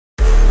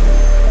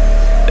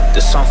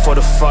This song for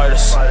the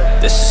fighters,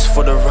 this is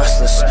for the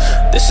wrestlers,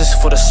 this is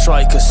for the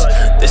strikers,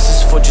 this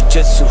is for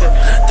jiu-jitsu,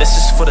 this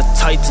is for the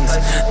titans,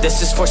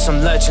 this is for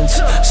some legends.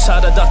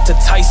 Shout out Dr.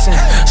 Tyson,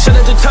 shout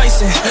out to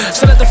Tyson,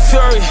 shout out to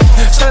Fury,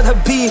 shout out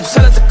to Habib,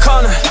 shout out to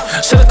Conor,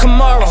 shout out to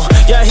Kamaru,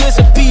 yeah here's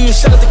a beat,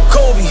 shout out to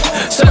Kobe,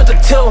 shout out to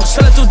Till,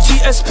 shout out to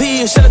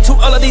GSP, shout out to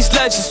all of these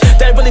legends.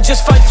 They really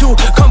just fight to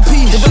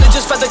compete, they really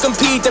just fight to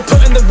compete. They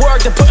put in the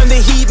work, they put in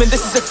the heat, man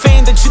this is a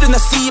thing that you did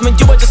not see, man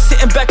you are just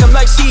sitting back, I'm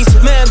like she's,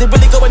 man they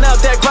really going out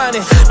there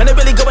grinding, and they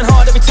really going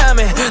hard every time,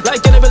 man.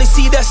 Like didn't really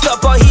see that stuff,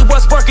 but he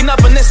was working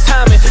up in this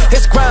time,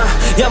 his grind,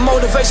 yeah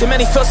motivation,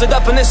 man he feels it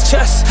up in his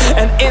chest,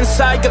 and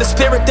inside got a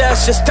spirit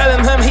that's just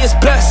telling him he is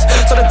blessed.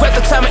 So they grab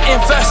the time and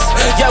invest,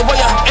 yeah while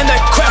you're in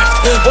that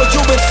craft, while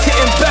you been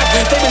sitting back,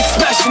 they been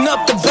smashing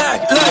up the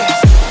back, like.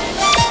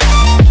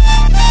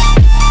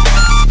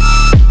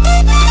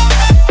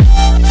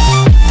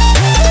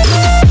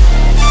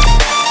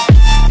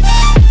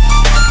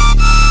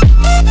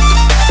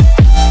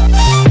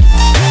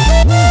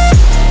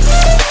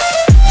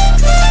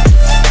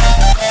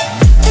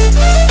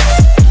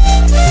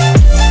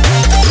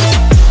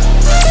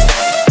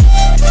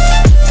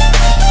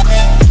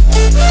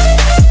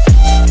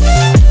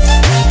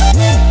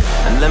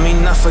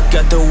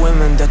 Forget the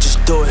women that just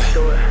do it.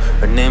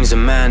 Her name's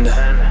Amanda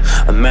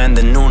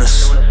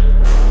Nunes.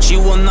 She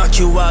will knock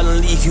you out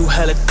and leave you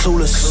hella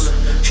clueless.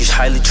 She's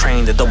highly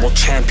trained, a double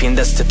champion,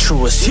 that's the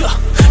truest. Yeah,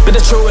 be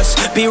the truest,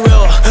 be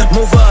real,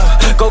 move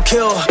up, go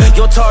kill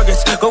your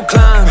targets, go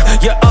climb,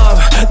 you're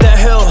up that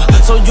hill,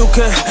 so you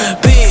can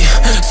be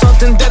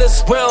something that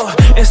is real,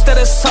 instead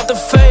of something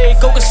fake.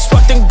 Go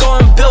construct and go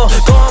and build,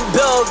 go and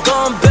build, go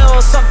and build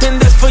something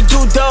that's for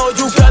you though.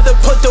 You gotta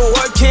put the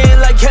work in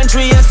like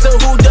Henry and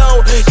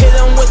Cejudo. Hit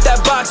them with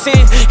that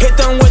boxing, hit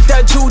them with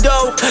that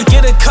judo.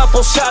 Get a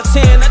couple shots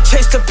in, I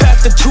chase the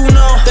path that you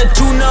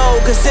know,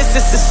 cause this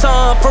is the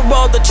song for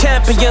all the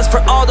champions,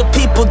 for all the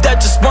people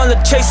that just wanna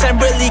chase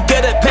and really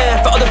get it,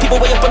 man. For all the people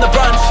way up on the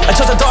run, I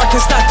chose the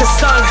darkness, not the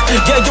sun.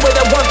 Yeah, you ain't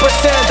that 1%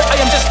 that I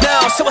am just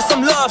now. Show us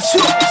some love,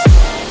 shoot.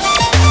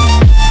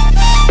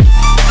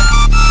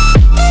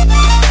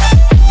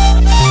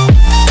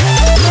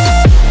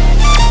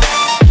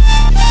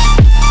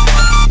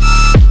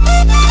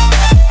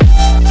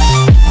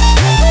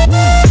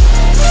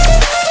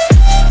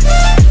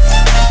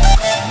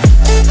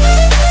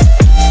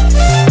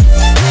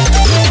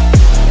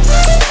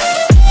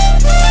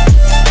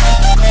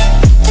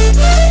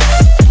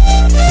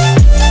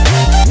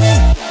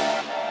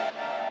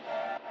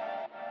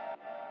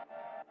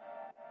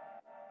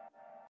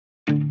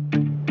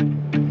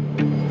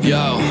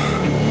 Yo,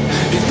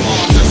 his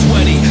palms are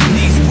sweaty,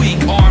 knees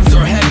weak, arms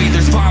are heavy.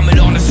 There's vomit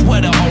on his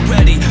sweater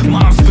already.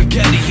 Mom's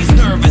spaghetti, he's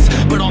nervous,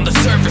 but on the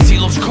surface he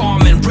looks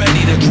calm and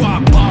ready to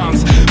drop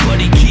bombs.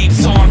 But he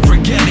keeps on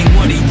forgetting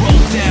what he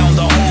wrote down.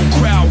 The whole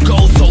crowd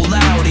goes so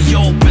loud, he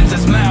opens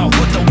his mouth,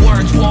 but the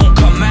words won't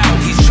come out.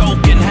 He's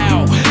choking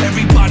how?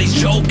 Everybody's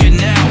joking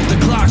now. The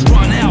clock's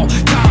run out,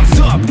 time's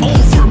up,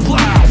 over, blow.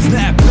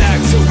 Snap back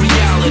to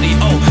reality,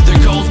 oh, there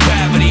goes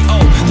gravity,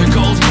 oh, there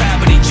goes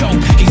gravity, choke.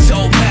 He's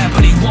so mad,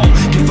 but he won't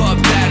give up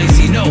daddies,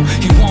 he know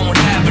he won't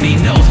have it, he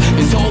knows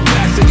his whole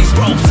back to these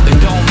ropes. It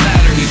don't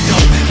matter, he's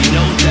dope, he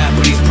knows that,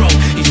 but he's broke.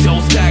 He's so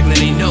stagnant,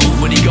 he knows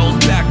when he goes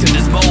back to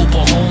this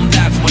mobile home,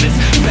 that's when it's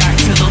back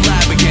to the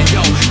lab again.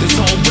 Yo, this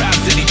whole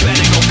rhapsody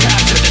better go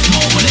capture this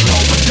moment and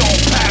hope it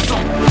don't pass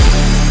him.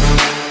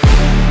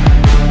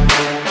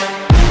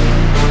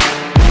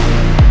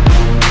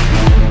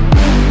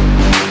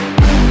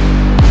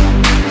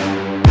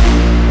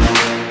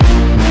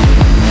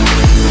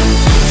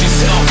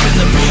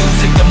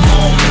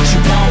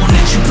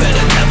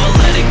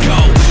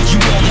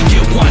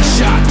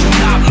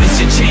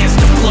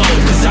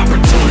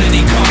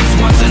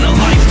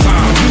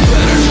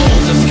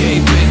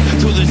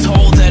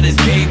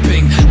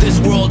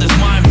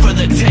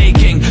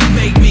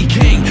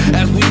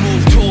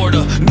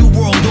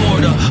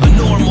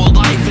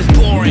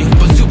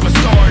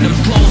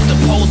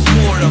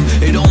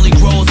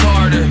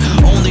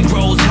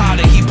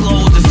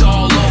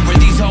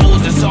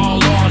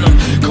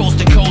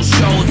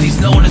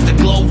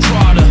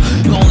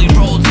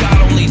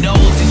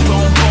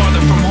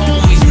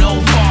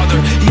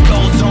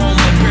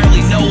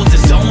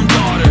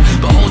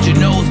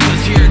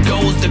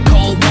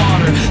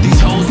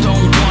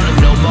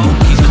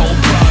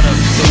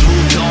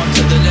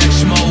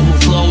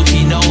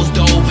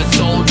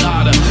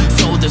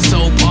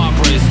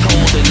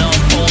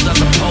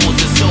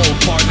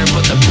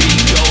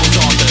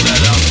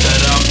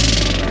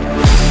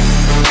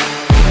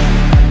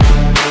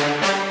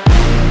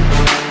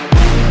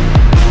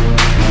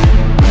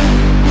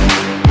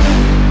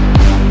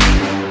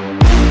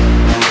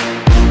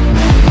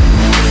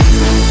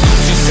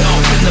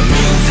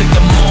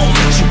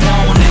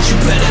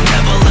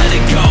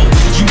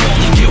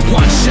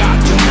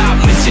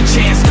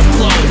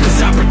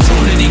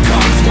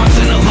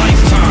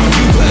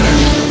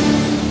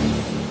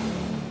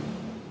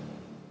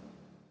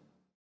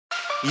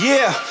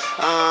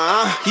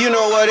 You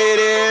know what it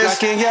is.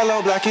 black and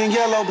yellow, black and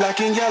yellow,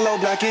 black and yellow,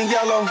 black and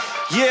yellow.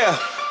 Yeah,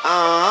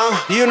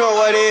 you know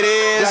what it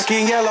is. Black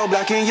and yellow,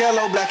 black and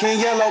yellow, black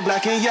and yellow,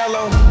 black and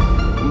yellow.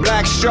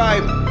 Black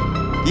stripe,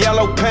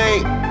 yellow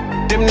paint.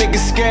 Them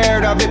niggas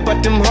scared of it,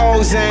 but them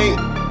hoes ain't.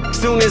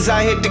 Soon as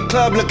I hit the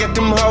club, look at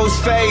them hoes'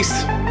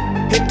 face.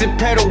 Hit the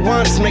pedal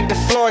once, make the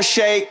floor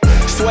shake.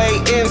 Sway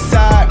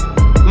inside,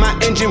 my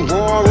engine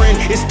roaring.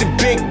 It's the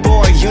big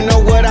boy, you know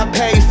what I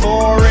pay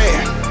for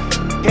it.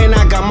 And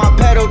I got my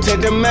pedal to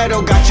the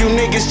metal. Got you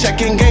niggas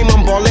checking game,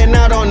 I'm ballin'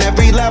 out on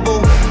every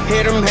level.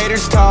 Hear them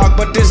haters talk,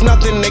 but there's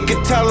nothing they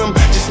could tell them.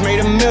 Just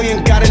made $1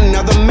 million, got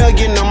another $1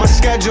 million on my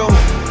schedule.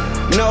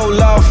 No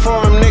love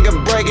for them, nigga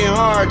breaking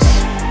hearts.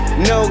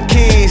 No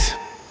keys,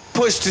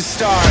 push to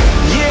start.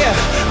 Yeah,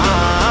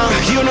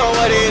 you know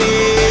what it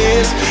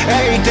is.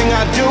 Everything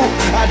I do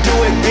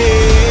it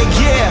big.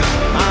 Yeah,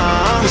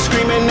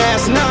 screaming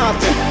that's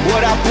nothing.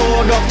 What I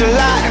pulled off the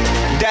lot,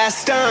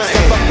 that's done.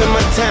 Step up in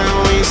my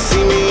town, when you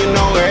see me, you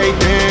know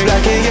everything.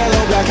 Black and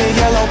yellow, black and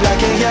yellow,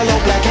 black and yellow,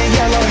 black and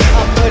yellow.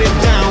 I put it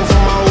down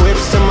from my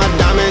whips to my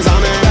diamonds.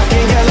 I'm in black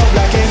and yellow,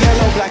 black and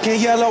yellow, black and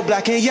yellow,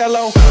 black and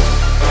yellow.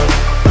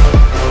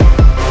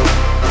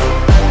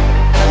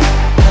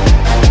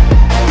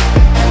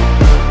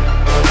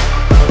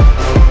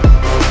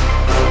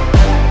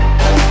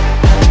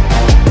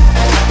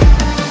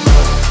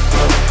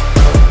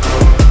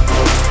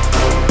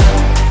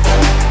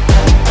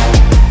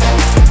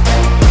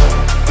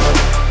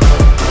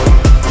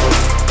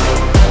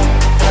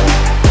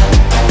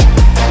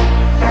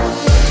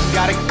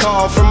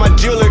 From my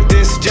jeweler,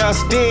 this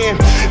Jstn.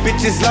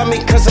 Bitches love me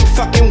cause I'm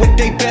fucking with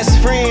they best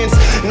friends.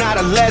 Not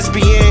a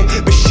lesbian,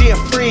 but she a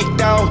freak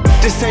though.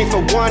 This ain't for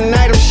one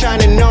night, I'm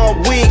shining all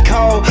week,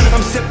 ho.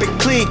 I'm sipping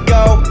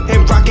Clico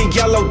and rocking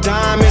yellow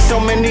diamonds. So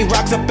many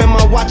rocks up in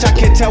my watch, I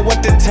can't tell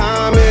what the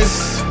time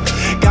is.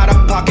 Got a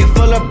pocket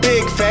full of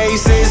big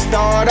faces.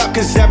 Throw it up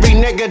cause every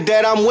nigga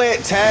that I'm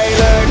with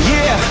tailored.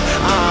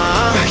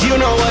 Yeah, you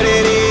know what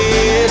it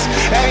is.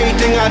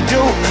 Everything I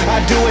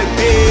do it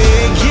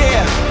big.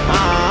 Yeah,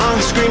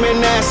 screaming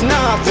that's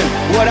nothing.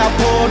 What I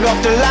pulled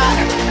off the lot,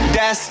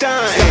 that's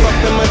done. Step up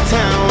in my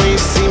town, when you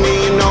see me,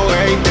 you know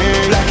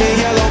everything. Black and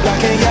yellow,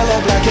 black and yellow,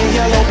 black and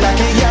yellow, black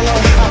and yellow.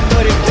 I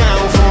put it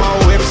down from my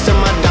whips to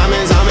my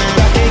diamonds. I'm in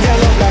black and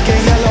yellow, black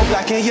and yellow,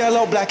 black and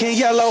yellow, black and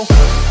yellow.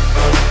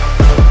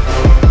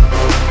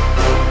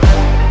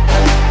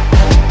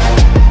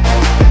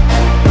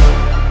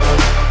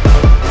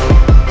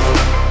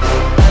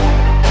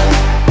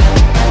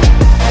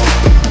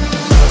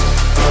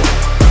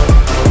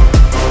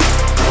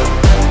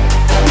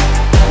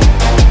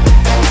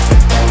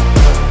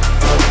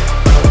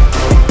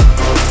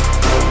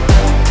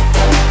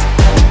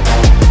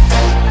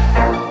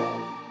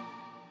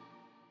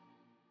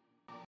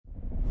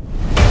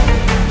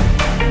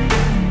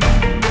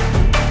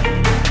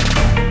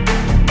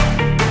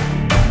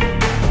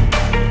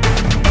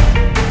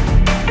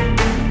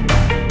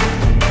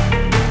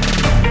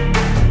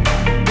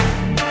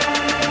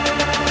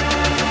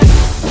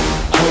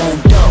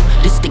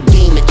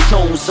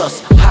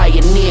 Us.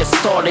 Pioneers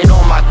started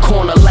on my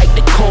corner like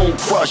the cold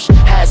crush.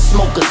 Had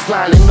smokers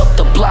lining up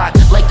the block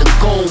like a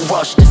gold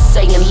rush. The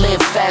saying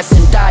live fast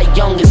and die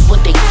young is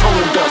what they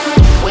told us.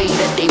 The way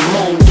that they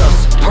mold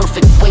us,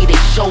 perfect way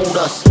they showed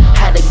us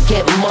how to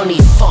get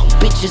money, fuck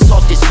bitches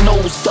off this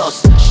nose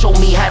dust. Show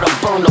me how to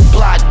burn the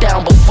block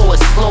down before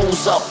it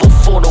slows up.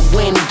 Before the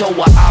window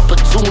of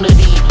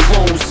opportunity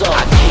rolls up.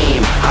 I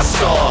came, I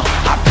saw,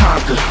 I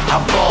conquered, I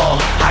ball.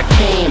 I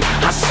came,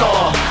 I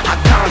saw, I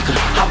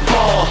conquered, I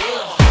ball.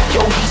 Yo,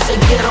 he said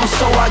get 'em,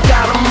 so I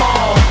got 'em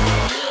all.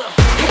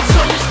 And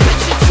turn this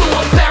bitch into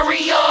a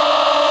burial.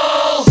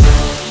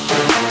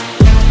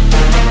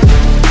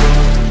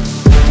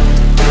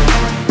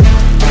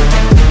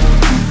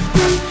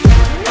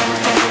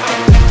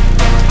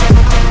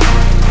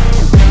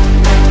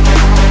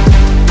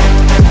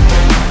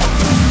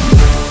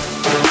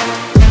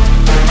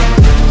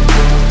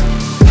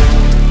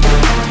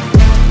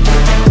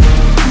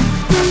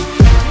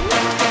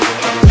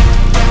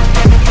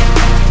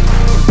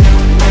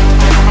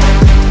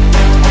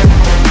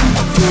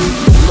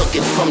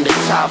 From the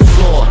top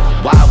floor,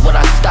 why would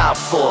I stop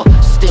for?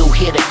 Still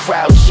hear the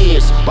crowd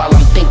cheers while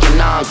I'm thinking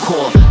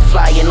encore.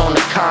 Flying on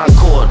the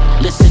Concorde,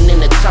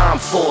 listening to Tom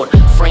Ford.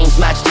 Frames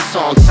match the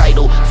song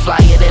title,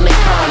 flyer than a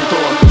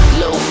condor.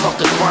 Little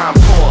fucker crime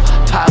poor,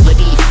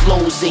 poverty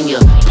flows in ya.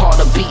 Part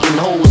of beating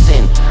holes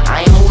in.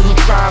 I ain't who you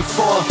trying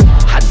for?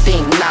 I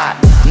think not.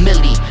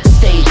 Millie,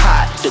 stay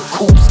hot. The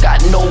coops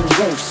got no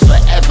roofs,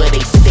 forever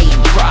they stay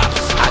drops.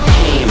 I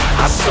came,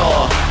 I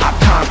saw, I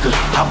conquered,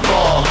 I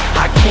ball.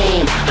 I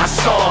came, I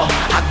saw,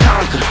 I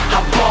conquered, I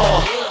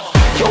ball.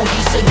 Yo,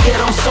 he said get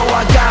 'em, so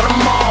I got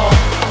 'em all.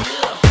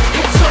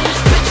 And turn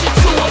this bitch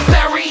into a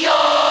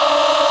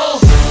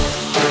burial.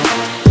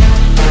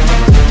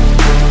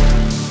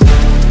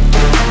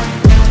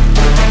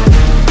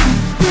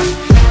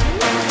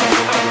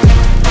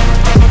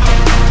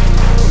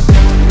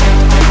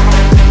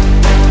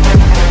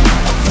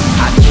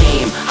 I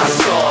came, I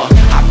saw,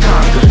 I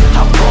conquered,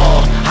 I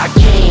ball. I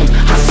came,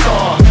 I saw,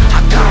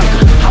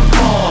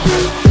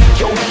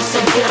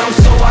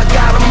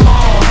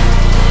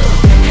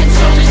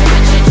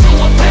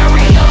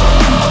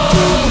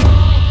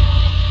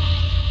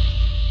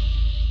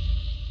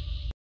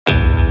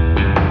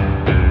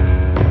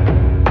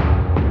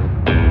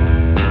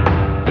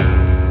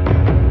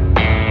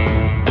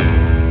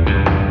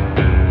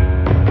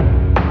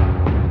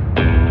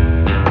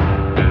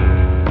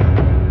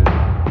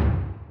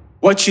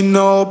 What you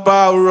know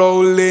about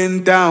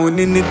rolling down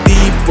in the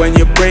deep? When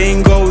your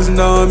brain goes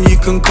numb, you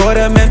can call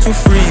that mental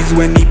freeze.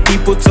 When the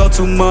people talk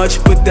too much,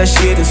 put that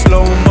shit in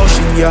slow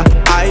motion, yeah.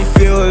 I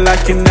feel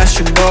like an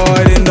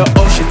astronaut in the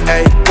ocean,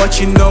 ayy. What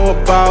you know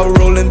about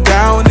rolling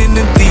down in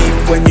the deep?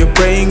 When your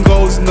brain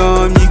goes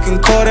numb, you can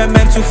call that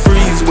mental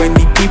freeze. When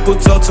the people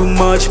talk too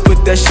much,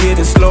 put that shit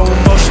in slow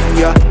motion,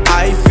 yeah.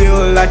 I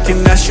feel like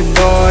an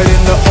astronaut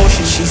in the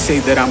ocean. She say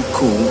that I'm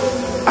cool,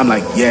 I'm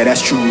like, yeah,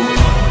 that's true.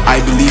 I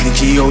believe in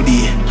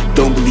G-O-D,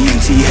 don't believe in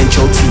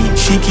T-H-O-T.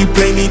 She keep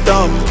playing me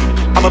dumb,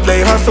 I'ma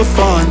play her for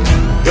fun.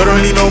 You don't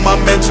really know my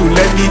mental,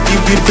 let me give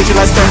you the picture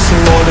like stencil.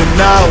 Rolling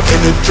out in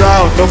the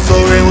drought, no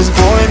flow rain was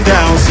pouring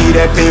down. See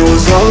that pain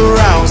was all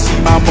around, see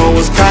my mom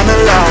was kinda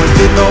loud.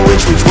 Didn't know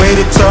which way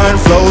to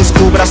turn, flow was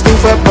cool but I still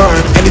felt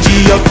burn.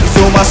 Energy up, you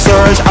feel my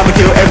surge, I'ma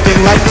kill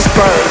everything like this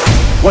bird.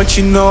 What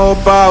you know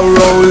about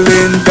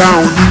rolling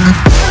down?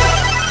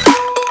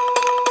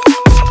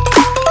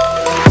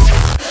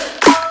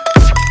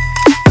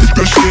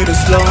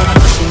 Slow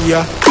motion,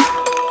 yeah.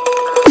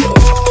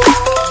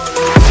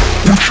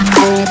 What you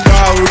know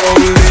about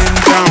rolling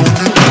down?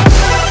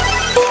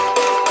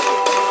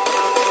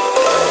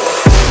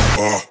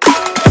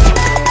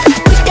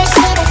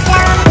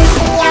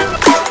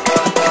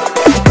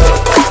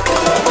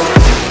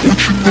 What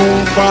you know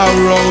about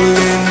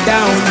rolling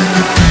down?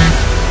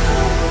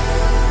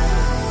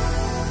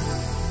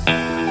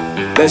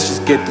 Let's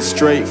just get this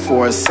straight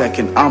for a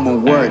second. I'ma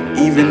work,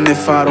 even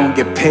if I don't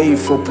get paid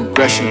for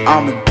progression.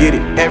 I'ma get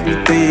it,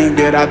 everything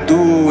that I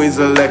do is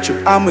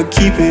electric. I'ma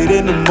keep it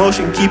in the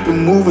motion, keep it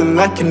moving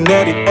like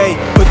kinetic. Ayy,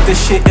 put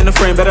this shit in the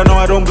frame, but I know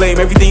I don't blame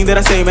everything that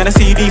I say, man, I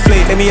see you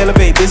deflate. Let me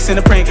elevate, this in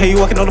a prank, hey, you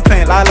walking on the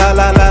plane. La la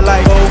la la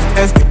la, both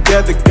hands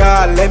together,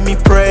 God, let me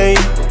pray.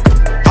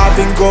 I've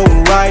been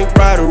going right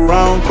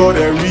around, call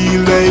that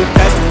relay.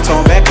 Pass the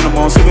baton, back in the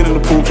mall, swimming in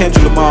the pool, can't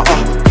drill them all.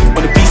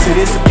 On a piece of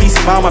this, a piece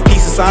of mine, my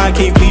piece of sign.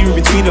 Can't bleed in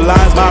between the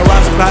lines, my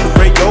rhymes apply to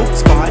break your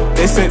spine.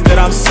 They said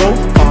that I'm so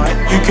fine,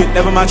 you could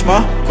never match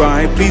my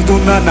grind. Please do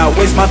not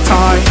waste my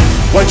time.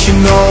 What you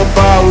know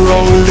about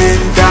rolling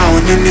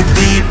down in the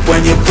deep?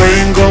 When your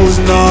brain goes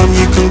numb,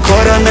 you can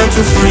call that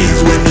mental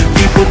freeze. When the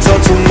people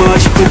talk too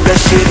much, put that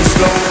shit in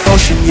slow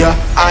motion, yeah.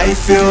 I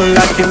feel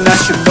like an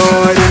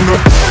astronaut in the...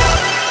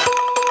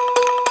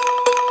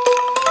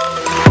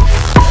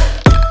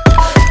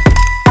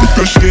 Put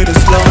that shit in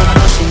slow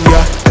motion,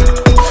 yeah.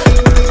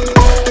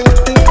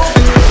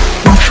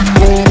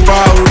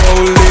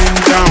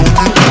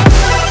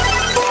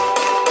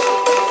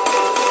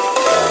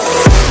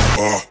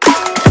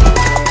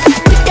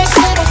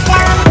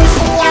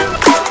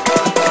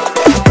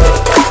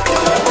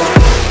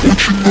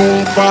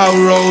 About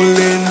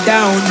rolling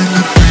down in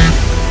the deep.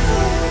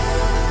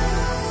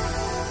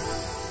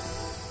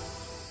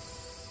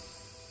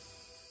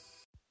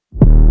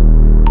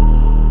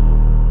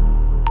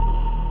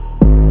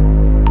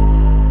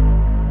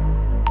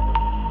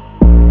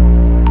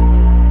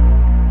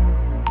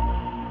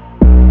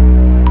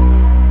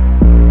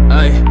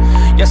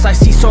 Yes, I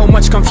see so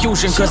much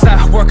confusion, cause I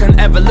work on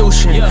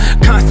evolution.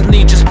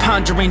 Constantly just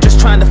pondering, just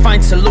trying to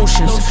find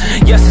solutions.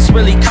 Yes, it's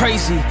really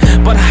crazy,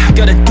 but I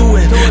gotta do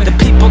it. The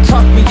people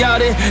talk me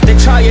out it, they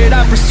try it,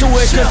 I pursue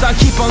it. Cause I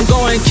keep on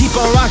going, keep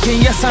on rocking,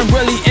 yes, I'm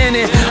really in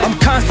it. I'm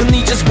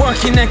constantly just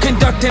working and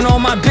conducting all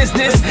my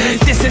business.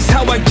 This is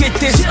how I get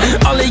this,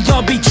 all of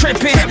y'all be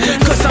tripping.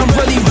 Cause I'm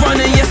really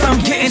running, yes, I'm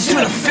getting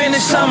to the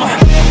finish.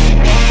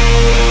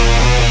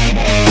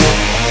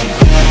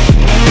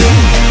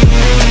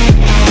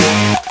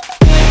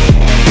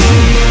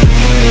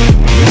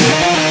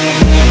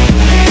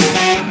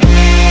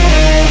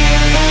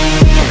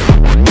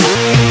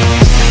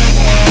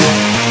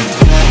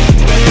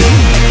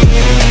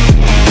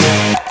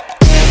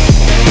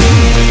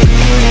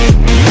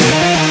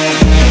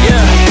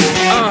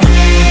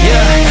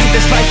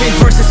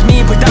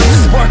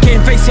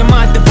 Facing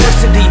my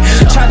diversity,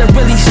 try to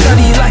really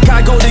study like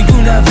I go to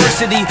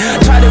university.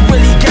 Try to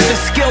really get the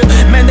skill,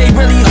 man, they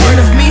really heard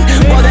of me.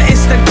 Well, that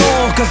is the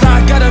goal, cause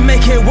I gotta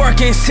make it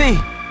work and see.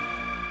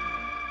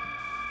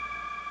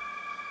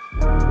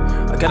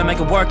 I gotta make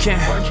it working,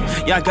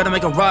 yeah, I gotta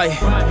make it right.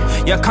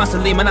 Yeah,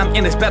 constantly, man, I'm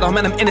in this battle,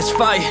 man, I'm in this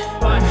fight.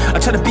 I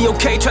try to be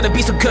okay, try to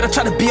be so good, I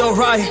try to be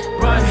alright.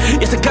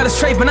 Yes, I got it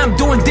straight, man, I'm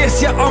doing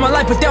this, yeah, all my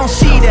life, but they don't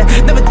see that.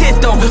 Never did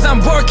though, cause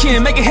I'm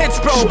working, making hits,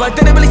 bro. But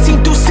they didn't really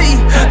seem to see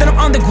that I'm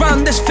on the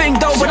ground, this thing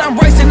though. But I'm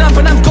rising up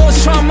and I'm going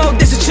strong, oh,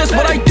 this is just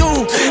what I do.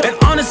 And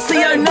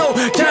honestly, I know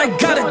that I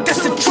got it,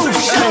 that's the truth.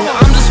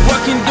 I'm just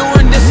working,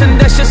 doing this,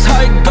 and that's just how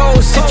it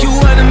goes. If you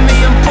enemy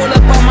and pull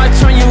up, I might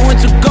turn you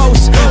into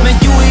ghosts. Man,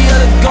 you the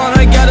other gone,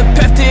 I got it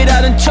packed it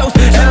out and chose.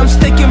 And I'm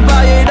sticking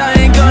by it, I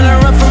ain't gonna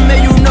run from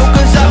it, you know.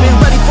 Cause I've been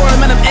ready for it,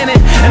 man, I'm in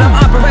it. And I'm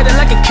operating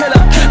like a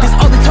killer. Cause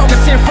all the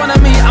targets in front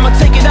of me, I'ma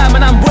take it out,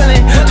 man, I'm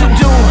willing to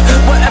do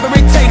whatever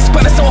it takes.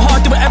 But it's so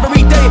hard, do it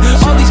every day.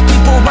 All these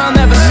people around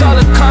never saw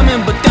it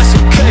coming, but that's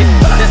okay.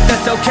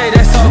 That's okay,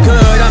 that's all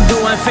good. I'm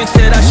doing things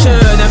that I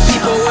should, and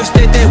people wish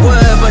that they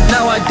would, but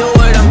now I do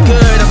it, I'm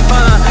good, I'm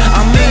fine,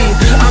 I'm me,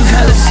 I'm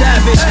hella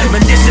savage.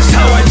 Man, this is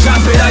how I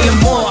drop it, I am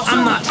more,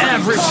 I'm not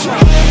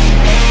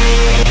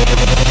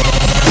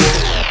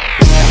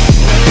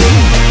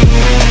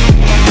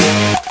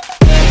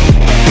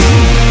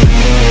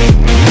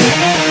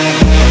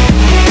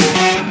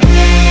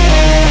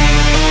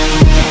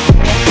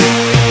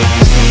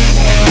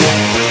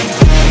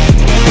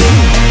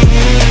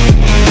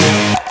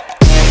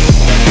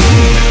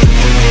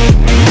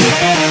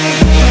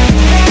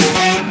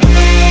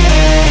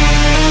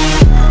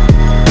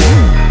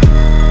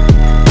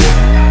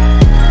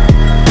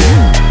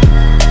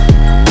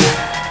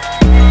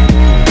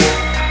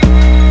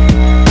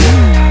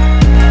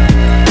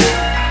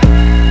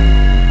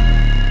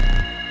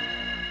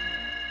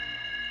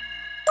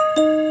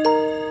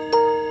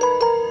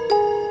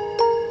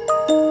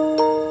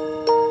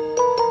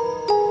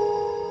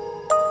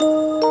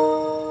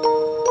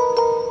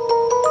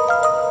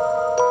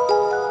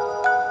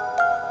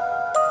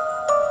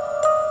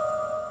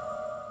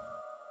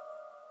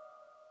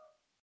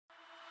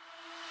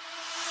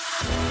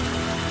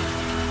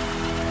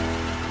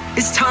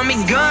It's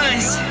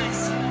Tommygunnz.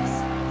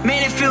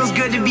 Man, it feels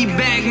good to be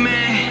back,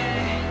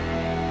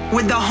 man.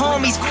 With the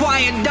homies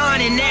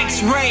Choirdon and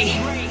X-Ray.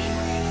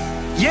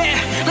 Yeah,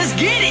 let's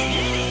get it.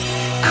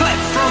 Cut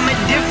from a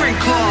different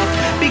cloth,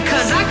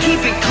 because I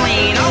keep it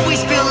clean.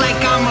 Always feel like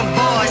I'm a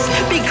boss,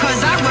 because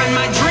I run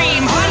my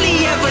dream.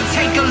 Hardly ever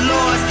take a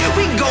loss.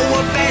 We go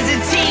up as a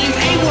team.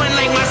 A1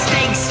 like my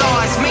steak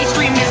sauce.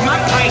 Mainstream is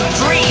my pipe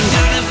dream.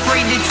 Not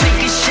afraid to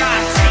take a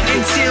shot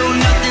until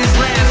nothing's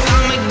left.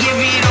 I'ma give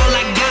it all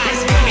I got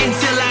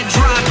until I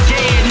drop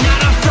dead.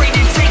 Not afraid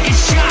to take a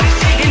shot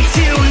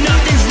until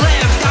nothing's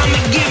left.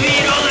 I'ma give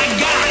it all I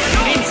got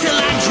until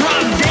I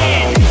drop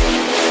dead.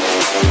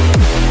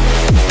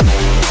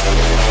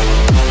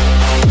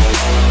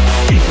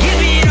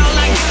 Give it all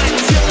I got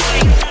till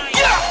I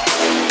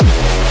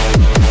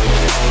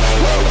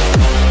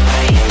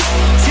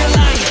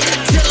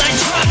till I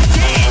drop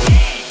dead.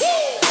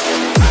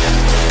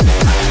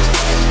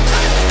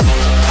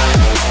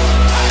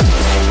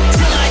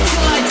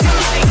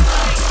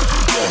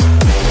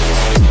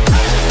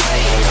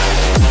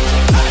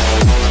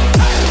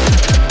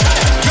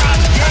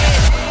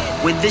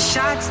 With the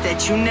shots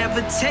that you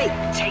never take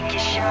a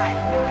shot.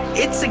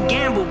 It's a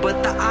gamble,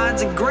 but the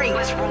odds are great.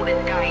 Let's roll the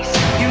dice.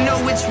 You know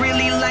it's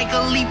really like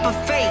a leap of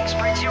faith.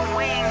 Spread your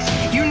wings.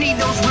 You need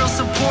those real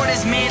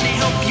supporters, man, to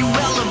help you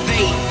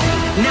elevate.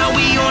 Now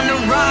we on the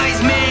rise,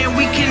 man,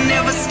 we can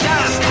never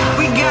stop.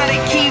 We gotta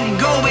keep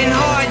going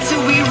hard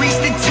till we reach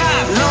the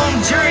top. Long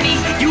journey,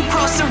 you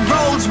cross the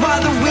roads while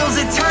the wheels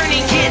are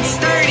turning. Get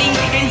sturdy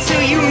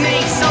until you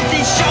make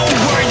something show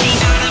worthy.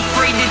 Not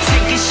afraid to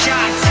take a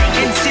shot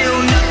until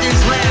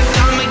nothing's left.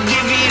 I'ma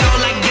give it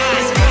all I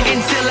got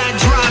until I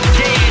drop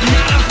dead.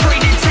 Not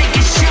afraid to take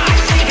a shot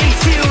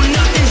until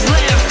nothing's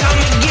left.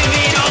 I'ma give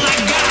it all I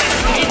got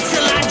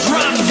until I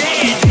drop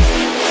dead.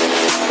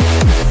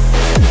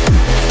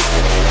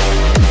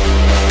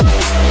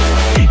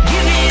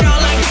 Give it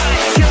all I got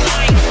till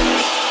I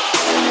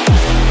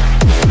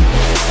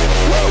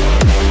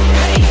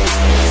hey,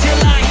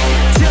 till I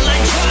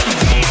drop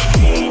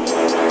dead.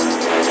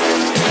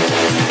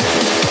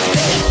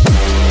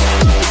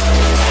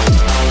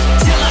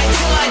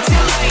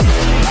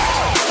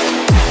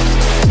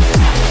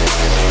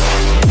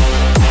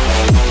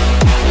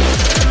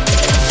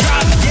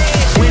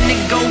 When the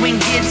going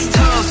gets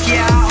tough,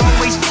 yeah, I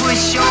always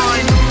push on.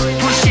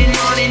 Pushing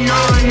on and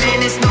on, man,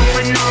 it's no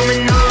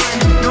phenomenon.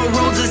 No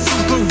roads are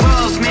super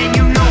rough, man,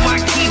 you know I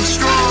keep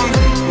strong.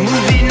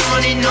 Moving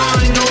on and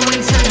on,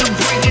 going to the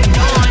break of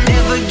dawn.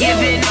 Never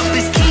giving up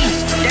is key,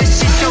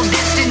 that's just your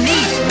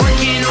destiny.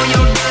 Working on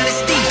your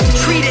dynasty,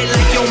 treat it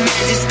like your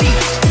majesty.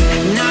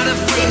 Not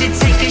afraid to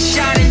take a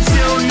shot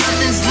until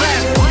nothing's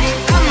left.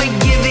 I'ma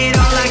give it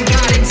all I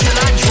got until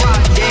I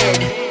drop dead.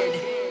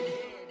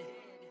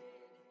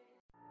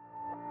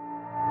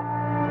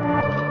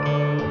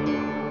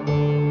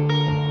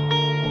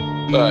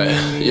 Alright,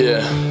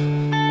 yeah.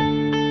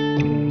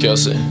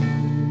 Kelsey.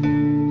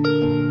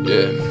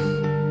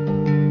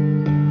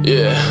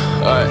 Yeah,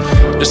 alright.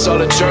 It's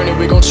all a journey,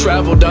 we gon'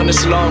 travel down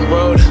this long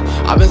road.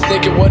 I've been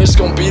thinking what it's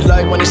gon' be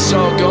like when it's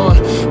all gone.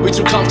 We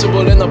too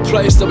comfortable in the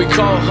place that we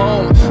call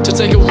home to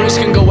take a risk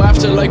and go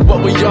after like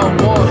what we all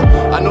want.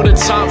 I know that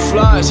time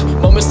flies,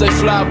 moments they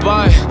fly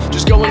by.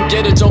 Just go and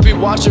get it, don't be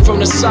watching from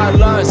the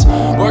sidelines.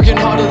 Working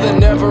harder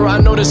than ever, I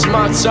know this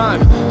my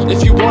time.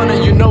 If you want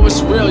it, you know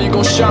it's real, you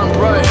gon' shine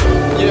bright.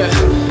 Yeah,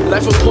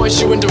 life will point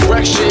you in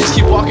directions.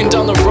 Keep walking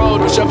down the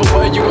road, whichever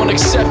way you gon'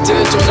 accept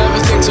it. Don't ever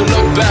think to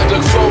look back,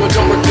 look forward,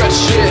 don't regret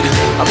shit.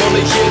 I'm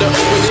only here to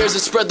open ears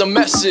and spread the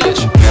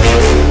message.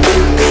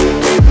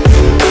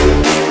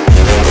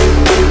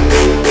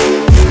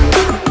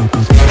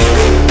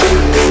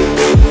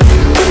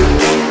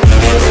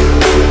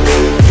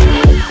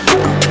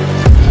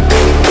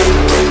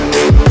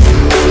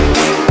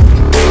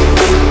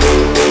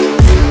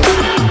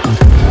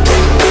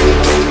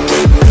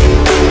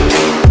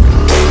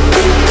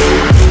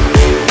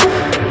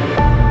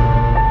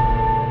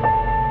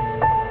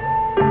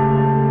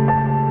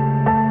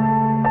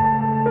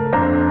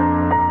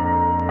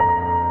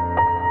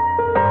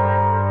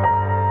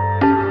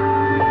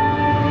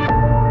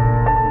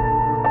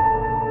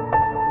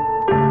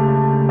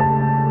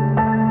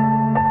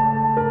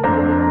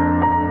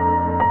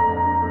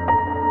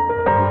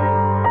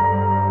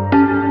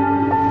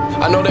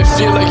 I know they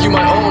feel like you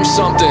might own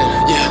something,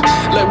 yeah.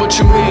 Like what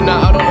you mean,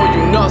 now I don't owe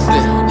you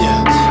nothing,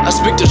 yeah. I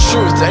speak the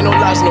truth, ain't no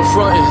lies, no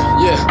frontin',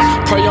 yeah.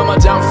 Pray on my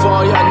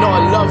downfall, yeah, I know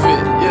I love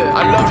it, yeah.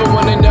 I love it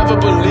when they never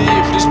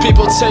believe. These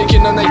people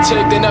taking and they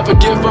take, they never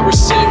give but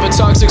receive. A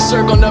toxic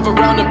circle, never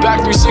round and back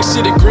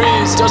 360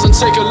 degrees. Doesn't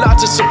take a lot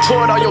to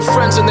support all your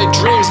friends and their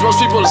dreams. Most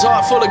people's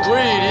heart full of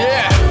greed,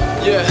 yeah,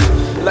 yeah.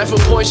 Life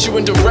will point you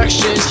in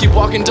directions. Keep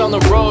walking down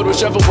the road,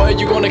 whichever way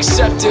you gon'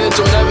 accept it.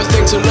 Don't ever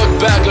think to look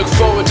back, look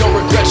forward, don't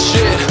regret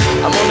shit.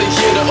 I'm only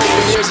here to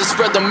open ears and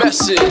spread the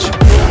message.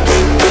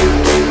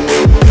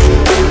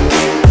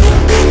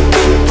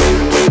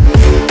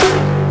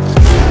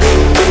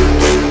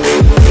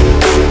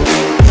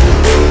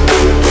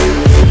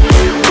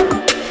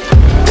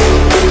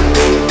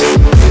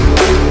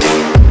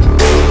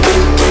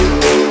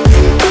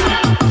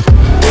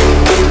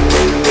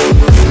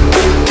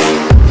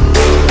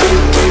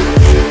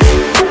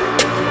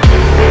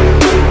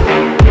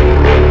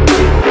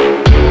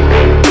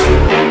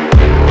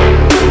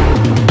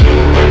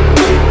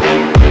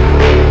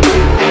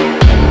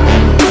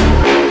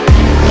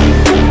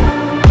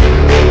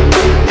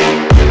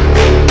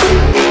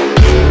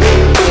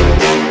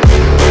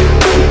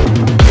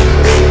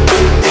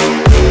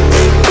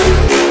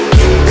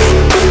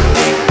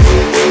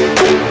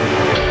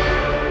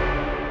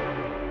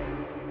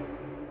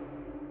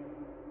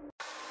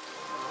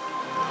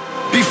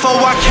 before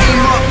I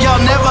came up,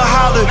 y'all never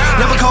hollered,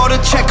 never called a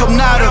check up,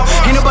 nada.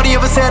 Ain't nobody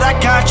ever said I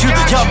got you,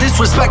 y'all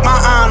disrespect my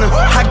honor.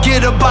 I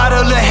get a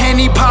bottle of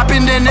Henny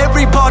poppin', then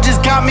every bar just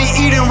got me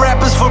eating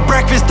rappers for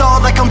breakfast, all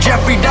like I'm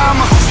Jeffrey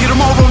Dahmer. See,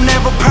 tomorrow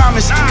never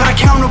promise, gotta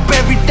count up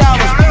every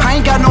dollar. I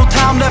ain't got no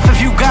time left,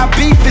 if you got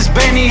beef, it's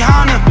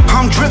Benihana.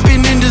 I'm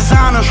dripping in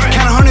designer,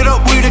 count 100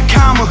 up with a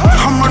comma.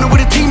 I'm running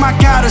with a team, I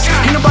got us,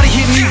 ain't nobody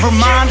hitting me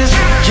reminders.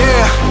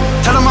 Yeah,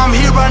 tell them I'm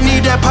here, I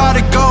need that pot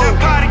of gold.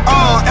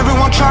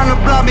 Everyone trying to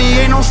block me,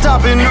 ain't no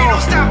stopping, no.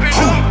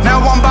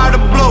 Now I'm by the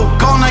blow,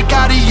 gone like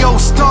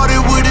adios. Started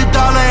with $1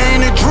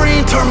 and a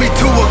dream, turned me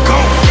to a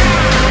goat.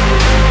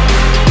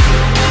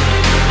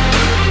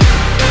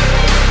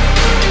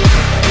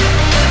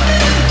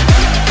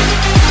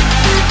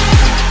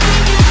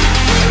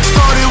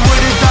 Started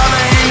with $1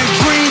 and a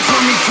dream,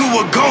 turned me to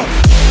a goat.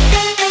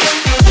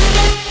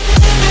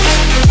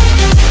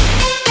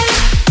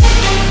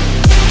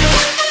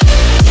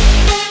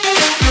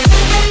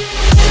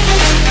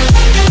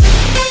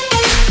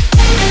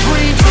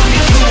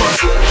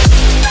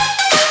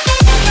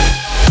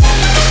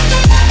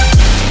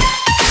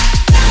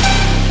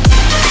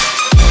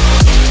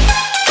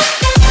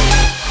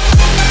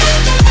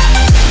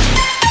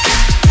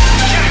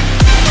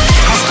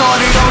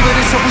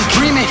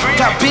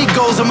 Got big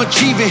goals I'm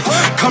achieving.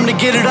 Come to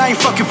get it, I ain't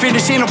fucking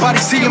finished. Ain't nobody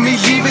seeing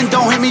me leaving.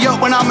 Don't hit me up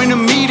when I'm in a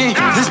meeting.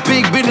 This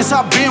big business,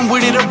 I've been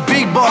with it. A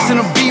big boss in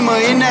a Beamer.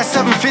 In that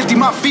 750,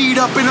 my feet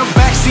up in the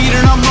backseat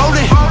and I'm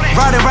rolling.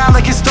 Ride around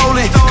like it's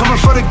stolen.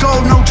 Coming for the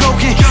gold, no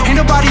joking. Ain't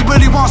nobody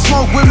really want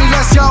smoke with me.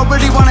 Unless y'all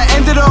really wanna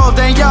end it all,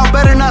 then y'all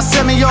better not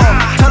send me off.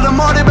 Tell them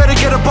all they better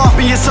get up off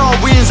me. It's all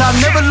wins, I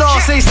never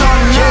lost. Say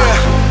something,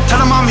 yeah. Tell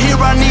them I'm here,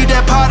 I need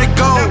that pot of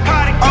gold.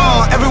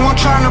 Everyone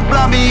trying to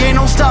block me, ain't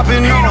no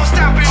stopping, no.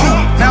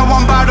 Now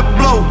I'm by the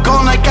blow,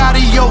 gone like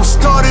adios.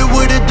 Started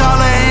with $1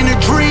 and a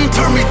dream,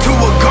 turned me to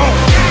a goat.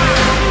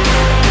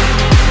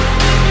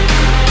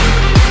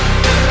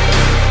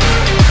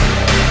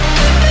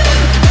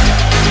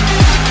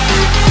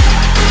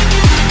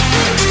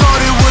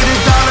 Started with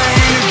 $1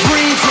 and a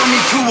dream, turned me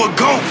to a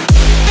goat.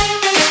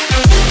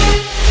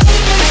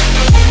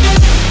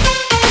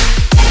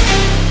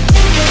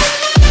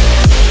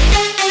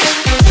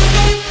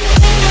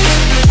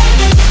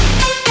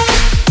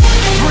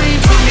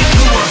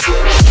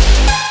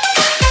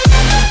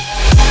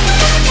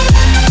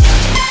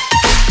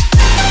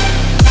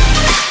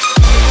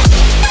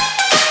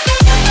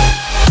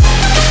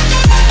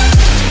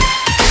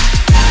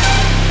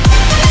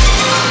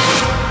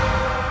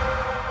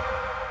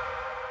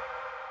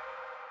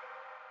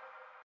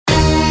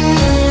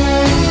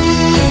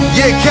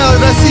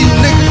 Calli, I see you,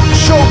 nigga.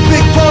 Show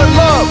big part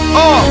love.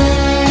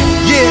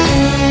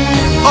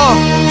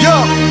 Yo.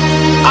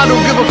 I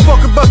don't give a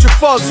fuck about your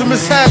faults or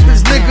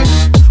mishaps, nigga.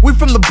 We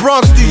from the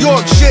Bronx, New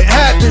York, shit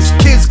happens.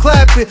 Kids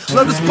clapping,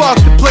 love to spark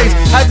the place.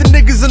 Had the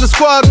niggas in the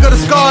squad, got a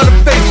scar on the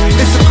face.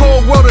 It's a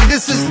cold world and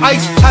this is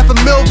ice.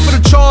 $500,000 for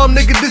the charm,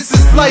 nigga, this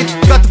is life.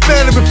 Got the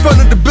phantom in front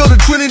of the building,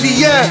 Trinity,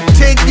 yeah.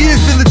 10 years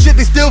been legit,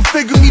 they still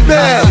figure me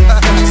bad.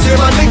 Say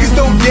my niggas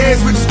don't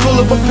dance, we just pull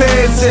up our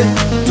pants and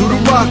do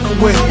the rock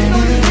away.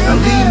 Now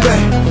lean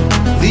back,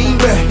 lean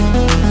back,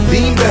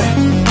 lean back,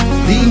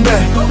 lean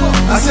back.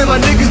 I said my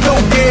niggas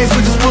don't dance,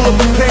 we just pull up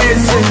our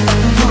pants and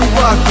do the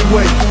rock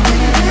away.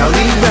 Now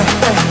lean back,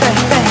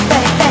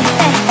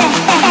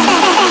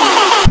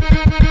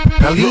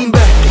 now lean back. Now lean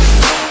back.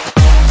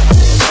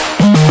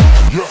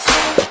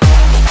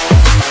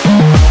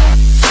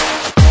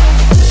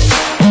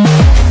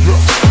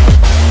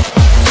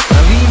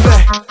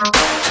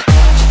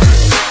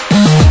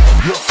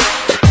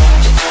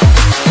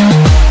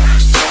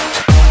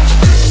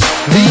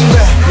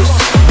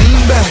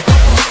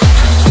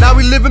 Now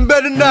we living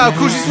better now,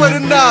 Coochie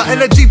sweating now, and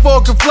that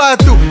G4 can fly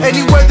through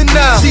any weather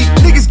now. See,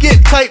 niggas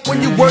get tight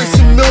when you're worth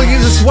in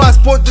millions. That's why I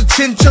sport the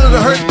chinchilla to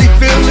hurt they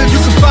feelings.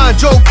 You can find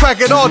Joe Crack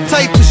at all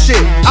type of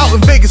shit. Out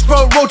in Vegas,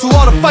 front row to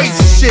all the fights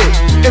and shit.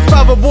 If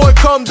I'm a boy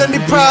come, then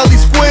they proudly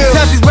squeal.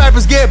 Half these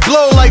rappers get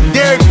blown like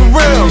Derek for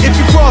real. If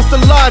you cross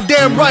the line,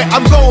 damn right,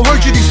 I'm gon'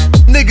 hurt you. These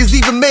niggas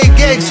even made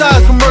gang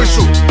size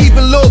commercial.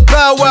 Even Lil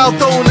Bow Wow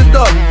throwing it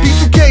up.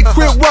 B2K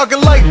quit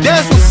walking like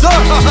that's what's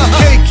up.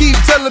 Can't keep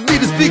telling me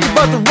to speak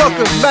about the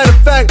rucker. Matter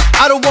of fact,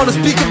 I don't wanna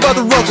speak about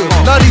the rucker.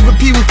 Not even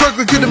Pee Wee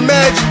Kirkland could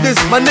imagine this.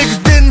 My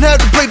niggas didn't have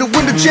to play to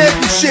win the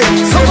championship.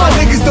 Some my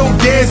niggas don't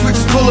dance, we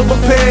just pull up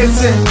our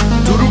pants and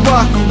do the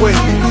rock away.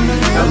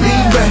 Now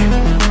lean back,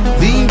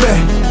 lean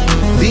back,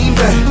 lean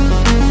back,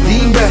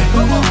 lean back.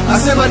 I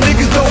said my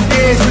niggas don't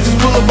dance, we just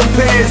pull up our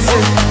pants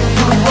and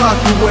do the rock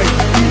away.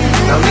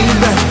 Now lean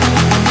back,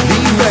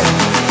 lean back,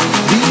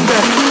 lean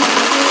back.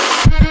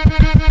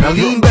 Now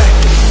lean back.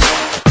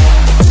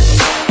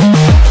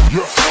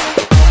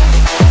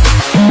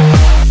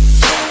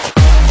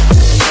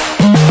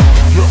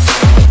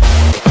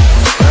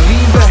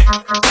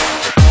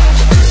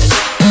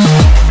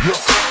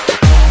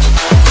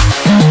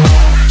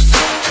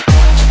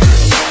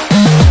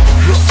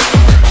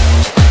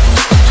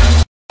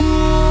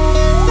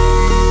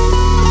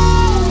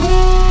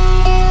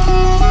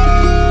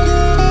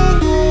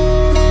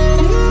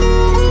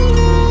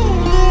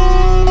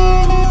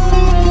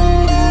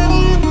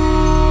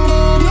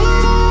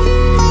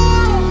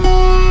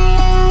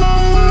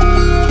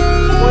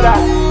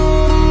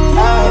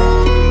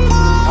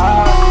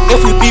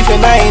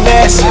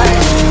 massive.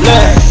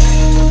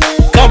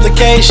 Look,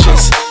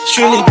 complications,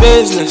 strictly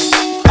business,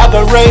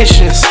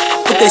 operations.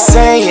 What they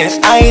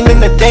saying? I ain't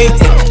into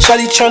dating.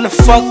 Shawty tryna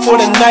fuck for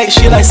the night,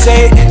 she like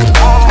Satan.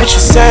 What you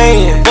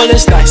saying?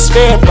 Bullets like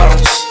spirit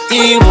bombs,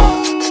 evil.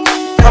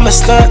 I'm a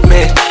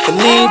stuntman,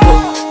 Knievel.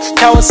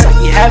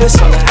 Kawasaki habits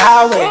on the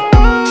highway.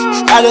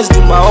 I just do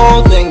my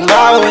own thing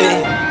my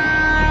way.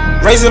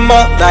 Raise 'em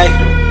up like,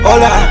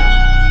 hola.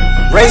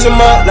 Raise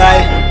 'em up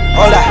like,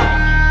 hola.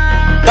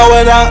 Throw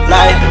it up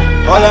like,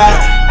 hola.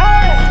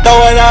 Throw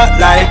it up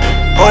like,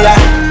 hola.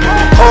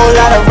 Whole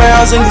lot of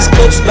rounds in these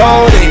clips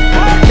loaded.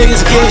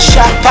 Niggas getting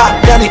shot, pop,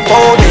 belly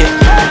folded.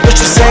 What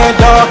you saying,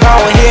 dog? I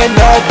don't hear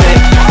nothing.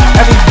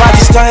 Everybody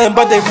stunting,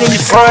 but they really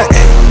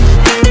frontin'.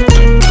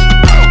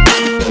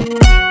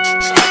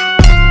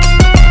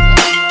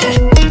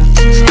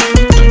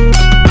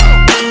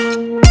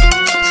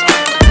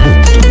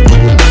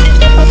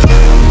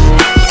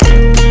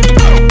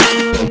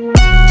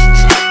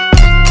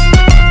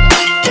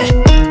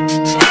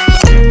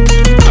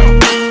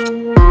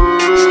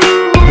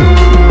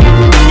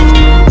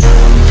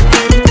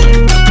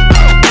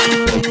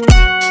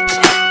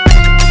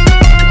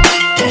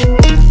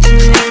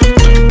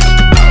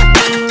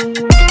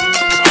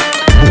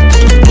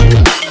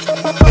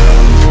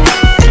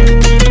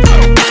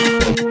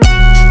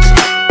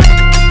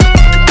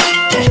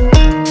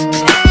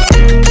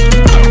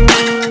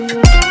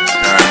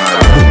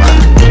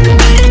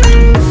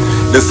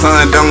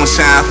 Don't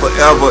shine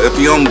forever. If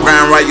you don't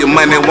grind right, your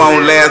money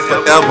won't last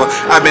forever.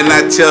 I've been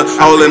out here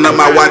holding up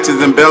my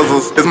watches and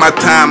bezels. It's my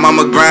time,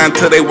 I'ma grind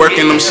till they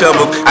working them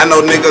shovels. I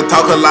know niggas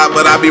talk a lot,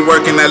 but I be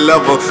working that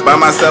level. By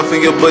myself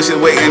in your bushes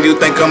waiting, you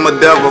think I'm a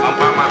devil.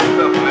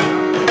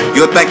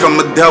 You think I'm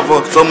a devil.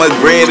 So much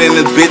bread in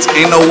this bitch,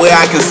 ain't no way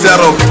I can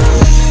settle.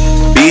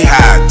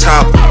 Beehive,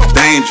 Choppa,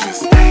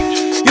 dangerous.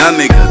 Young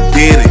nigga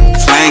did it,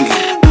 slanging.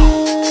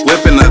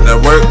 Whipping up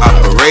the work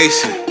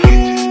operation.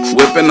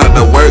 Whipping up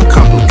the work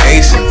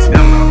complications.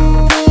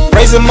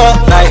 Raise 'em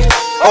up like,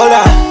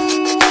 hola.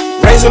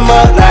 Raise 'em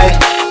up like,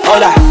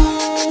 hola.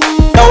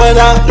 Throw it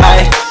up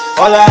like,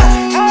 hola.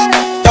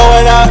 Throw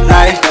it up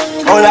like,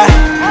 hola.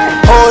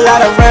 Whole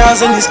lot of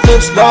rounds in these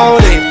clips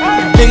loaded.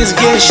 Niggas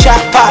getting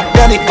shot, pop,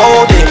 belly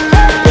folded.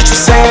 What you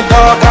saying,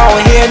 dog? I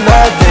don't hear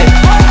nothing.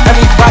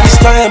 Everybody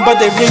stunting, but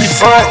they really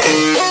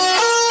frontin'.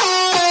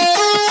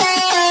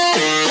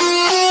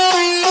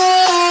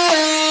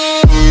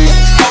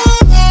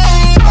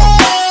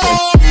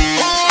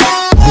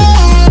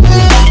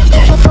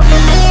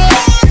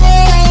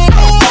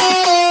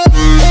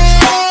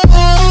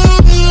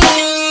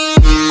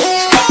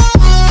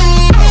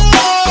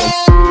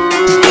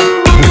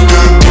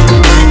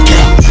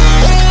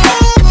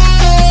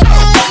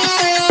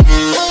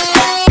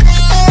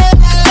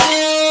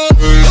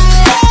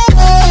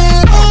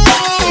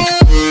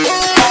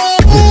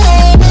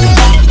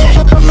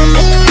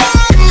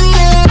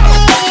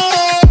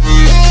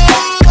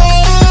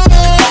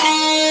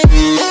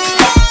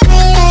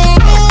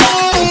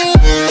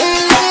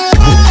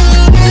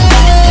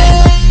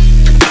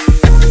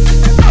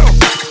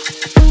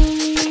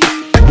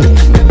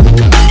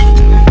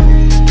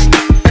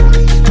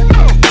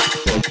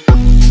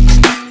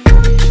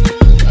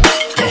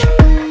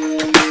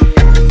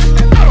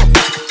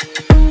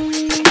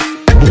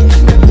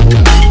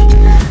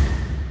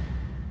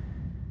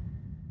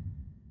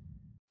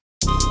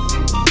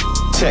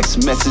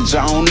 Text message,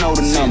 I don't know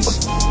the number.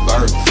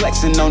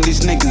 Flexing on these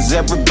niggas,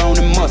 every bone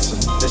and muscle.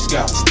 Let's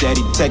go.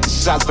 Steady taking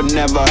shots, but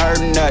never heard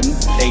nothing.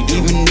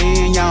 Even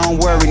then, y'all don't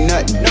worry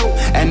nothing.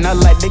 And I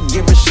like to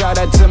give a shout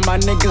out to my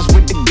niggas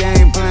with the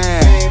game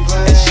plan.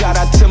 And shout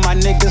out to my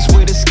niggas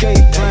with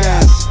escape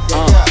plans.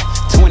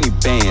 20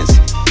 bands,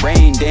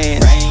 rain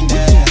dance. We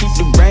can keep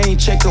the rain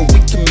check or we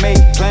can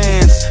make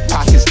plans.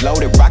 Pockets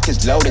loaded,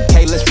 rockets loaded.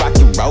 K, let's rock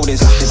and roll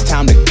this. It's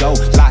time to go.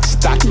 Lock,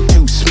 stock, and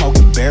two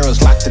smoking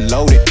barrels locked and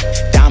loaded.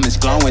 Diamonds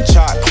glowing,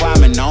 chart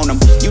climbing on them.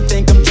 You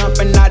think I'm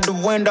jumping out the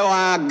window?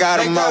 I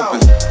got them open.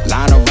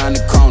 Line around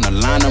the corner,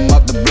 line them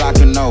up the block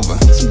and over.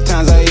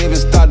 Sometimes I even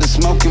start to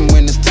smoking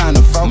when it's time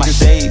to focus. My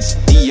shades,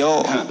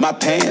 Dior, my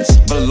pants,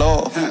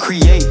 below.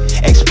 Create,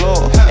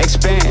 explore,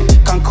 expand,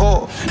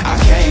 concord. I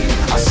came,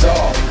 I saw,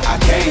 I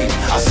came,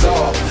 I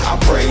saw. I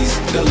praise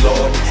the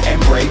Lord and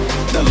break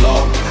the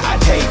law. I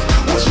take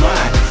what's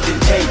mine, then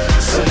take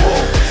some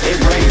more. It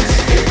rains,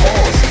 it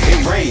pours, it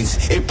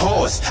rains, it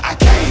pours. I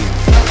came.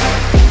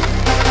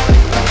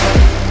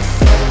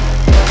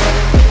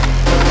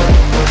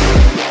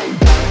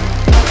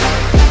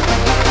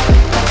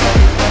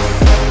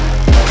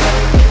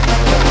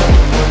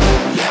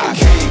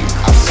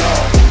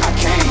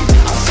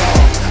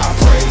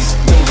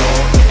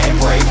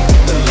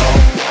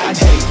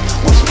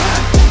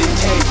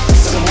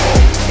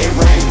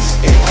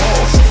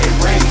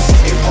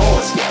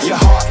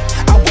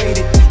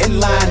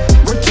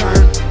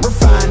 Return,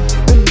 refine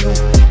the new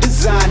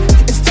design.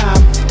 It's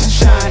time to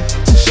shine.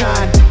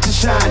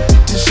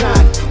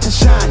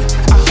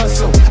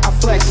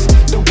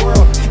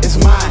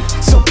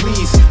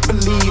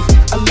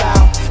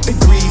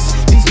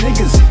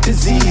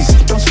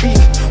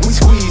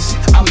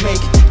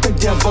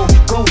 devil,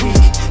 go weak.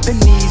 The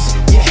knees,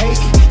 you hate,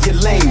 you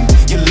lame,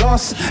 you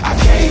lost. I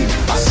came,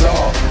 I saw,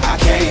 I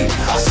came,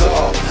 I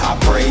saw. I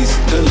praise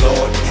the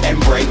Lord and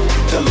break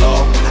the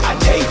law. I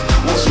take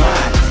what's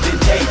mine, then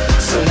take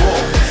some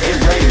more. It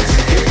rains,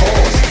 it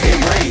pours, it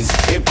rains,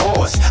 it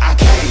pours. I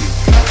came.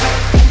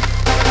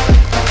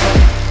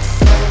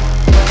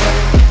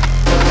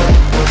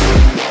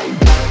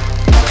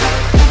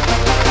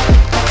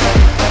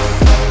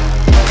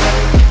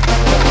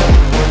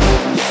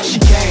 She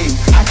came,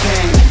 I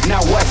came.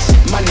 Now what's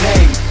my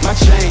name? My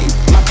chain,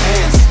 my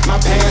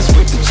pants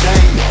with the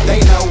chain.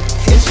 They know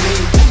it's me,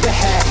 the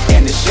hat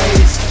and the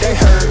shades. They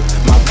heard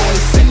my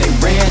voice and they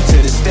ran to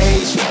the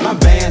stage. My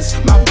bands,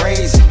 my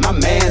braids, my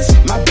mans,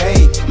 my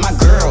babe, my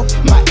girl,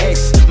 my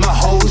ex, my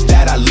hoes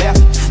that I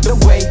left. The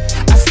way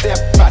I step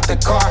out the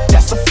car,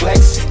 that's a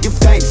flex. Give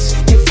thanks,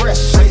 get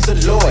fresh, praise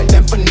the Lord,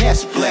 then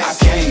finesse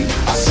bless. I came,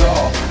 I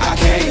saw, I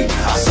came,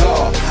 I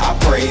saw. I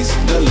praise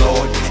the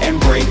Lord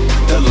and break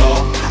the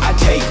law. I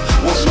take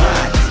what's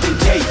mine, then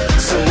take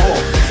some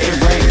more. It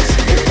rains,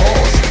 it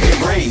pours, it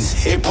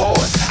rains, it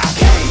pours. I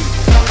came.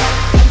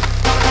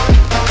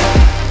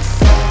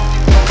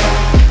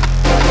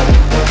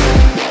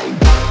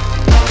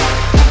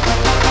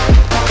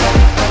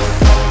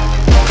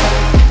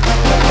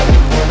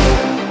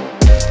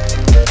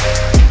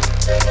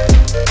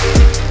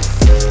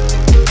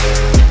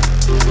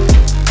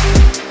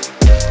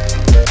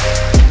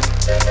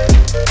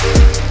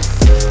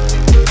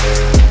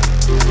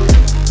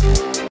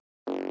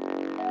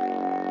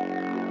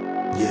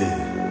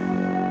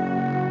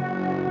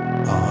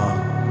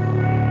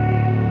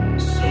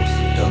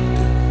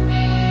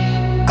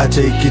 I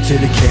take you to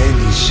the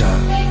candy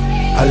shop.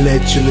 I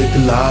let you lick the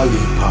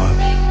lollipop.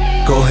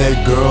 Go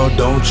ahead, girl,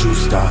 don't you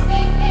stop.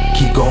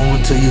 Keep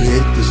going till you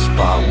hit the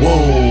spot.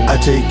 Whoa, I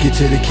take you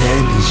to the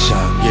candy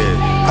shop. Yeah,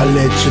 I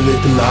let you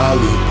lick the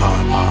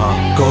lollipop.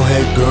 Go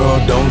ahead, girl,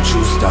 don't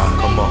you stop.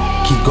 Come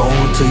on, keep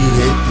going till you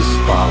hit the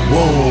spot.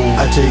 Whoa,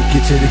 I take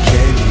you to the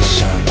candy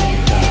shop.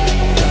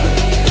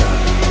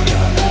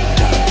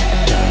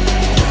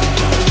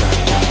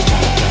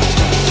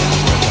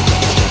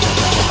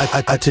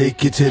 I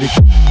take you to the.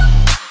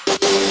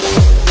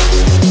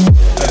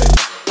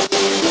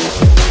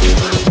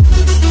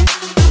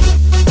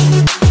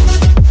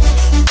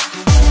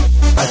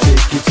 I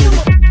take you to the.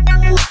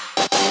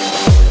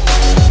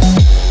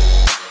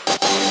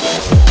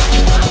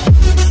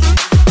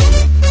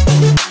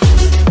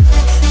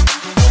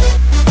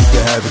 You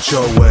can have it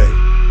your way.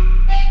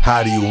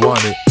 How do you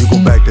want it? You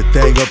gon' back the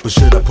thing up or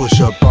should I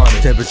push up on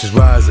it? Temperatures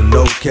rising,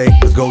 okay,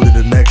 let's go to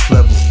the next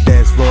level.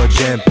 Dance floor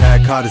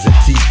jam-packed, hot as a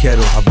tea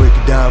kettle. I break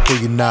it down for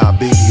you now,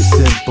 baby, it's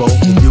simple.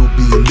 And you'll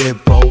be an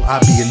info, I'll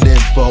be an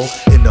info.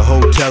 In the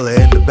hotel or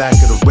in the back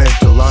of the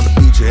rental, on the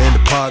beach or in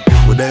the park,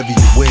 whatever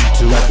you went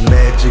to. Like a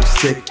magic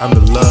stick, I'm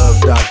the love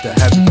doctor.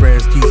 Happy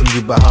friends teasing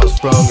you about how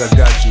strong I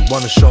got you.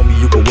 Wanna show me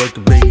you can work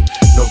it, baby?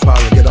 No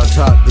problem, get on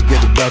top to get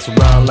it bounce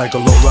around like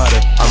a low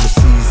rider. I'm a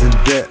seasoned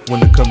vet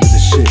when it comes to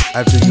the shit.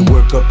 After you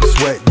work up a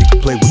sweat, you can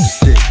play with the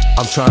stick.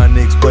 I'm trying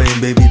to explain,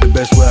 baby, the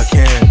best way I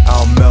can.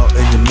 I'll melt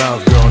in your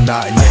mouth, girl,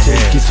 not in your hand.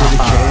 I take you to the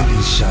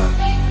candy shop.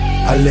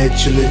 I let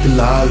you lick the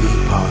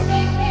lollipop.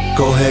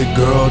 Go ahead,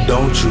 girl,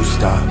 don't you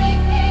stop.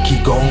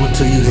 Keep going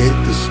till you hit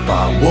the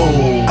spot.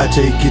 Whoa, I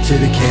take you to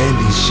the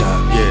candy shop.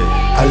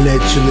 Yeah, I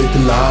let you lick the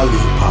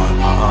lollipop.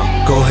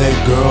 Go ahead,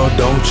 girl,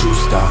 don't you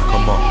stop.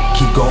 Come on,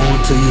 keep going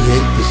till you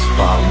hit the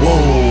spot.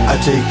 Whoa, I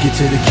take you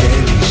to the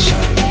candy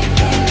shop.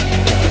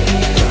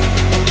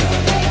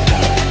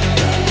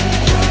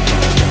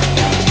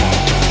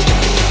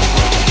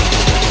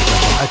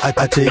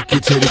 I take you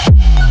to the.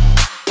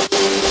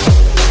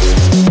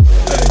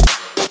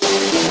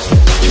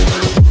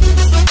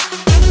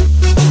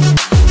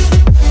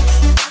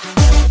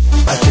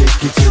 I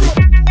take you to the.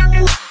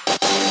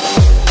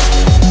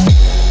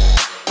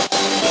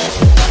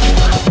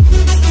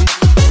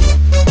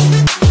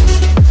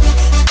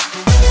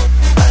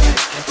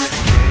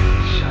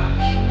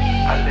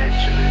 I let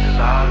you lick the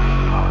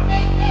lollipop.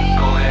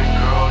 Go ahead,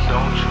 girl,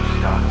 don't you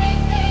stop.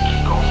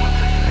 Keep going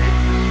till you hit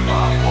the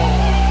spot. Whoa.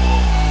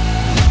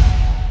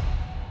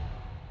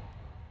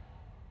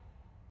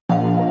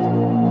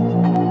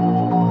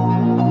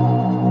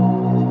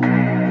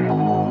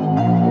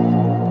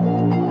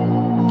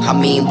 I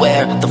mean,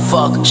 where the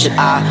fuck should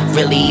I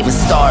really even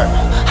start?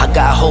 I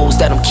got hoes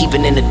that I'm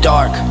keeping in the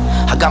dark.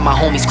 I got my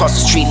homies across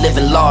the street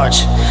living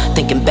large.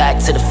 Thinking back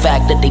to the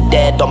fact that they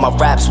dead, all my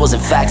raps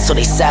wasn't facts, so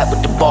they sat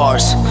with the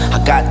bars. I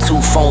got 2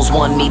 phones,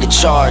 one need to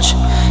charge.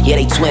 Yeah,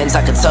 they twins,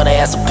 I can tell they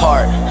ass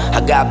apart.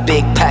 I got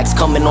big packs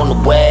coming on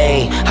the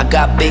way. I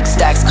got big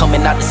stacks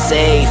coming out the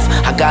safe.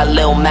 I got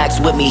Lil Max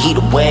with me, he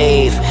the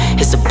wave.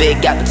 It's a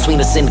big gap between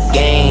us in the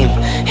game.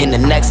 In the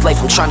next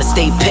life, I'm trying to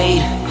stay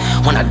paid.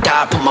 When I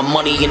die, put my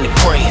money in the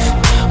grave.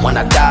 When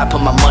I die,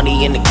 put my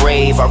money in the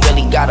grave. I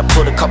really gotta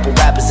put a couple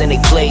rappers in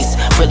their place.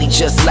 Really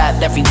just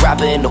lapped every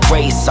rapper in the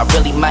race. I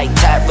really might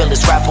tap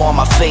realest rapper on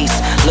my face.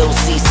 Lil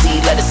CC,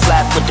 let it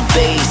slap with the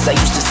bass. I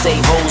used to save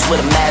hoes with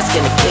a mask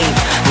and a cape.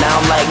 Now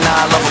I'm like,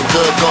 nah, love them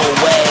good, go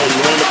away.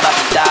 You ain't about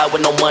to die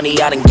with no money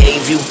I done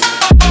gave you.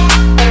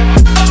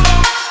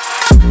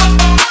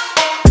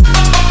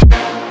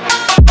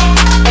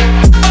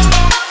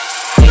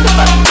 Ain't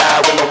about to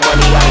die with no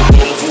money I done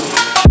gave you.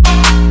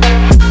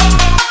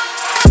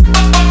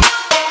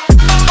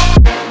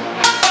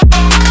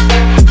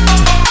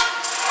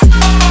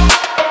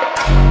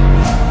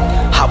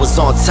 I was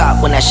on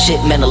top when that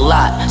shit meant a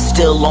lot.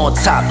 Still on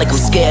top like I'm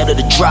scared of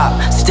the drop.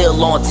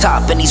 Still on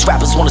top and these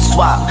rappers wanna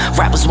swap.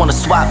 Rappers wanna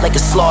swap like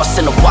it's lost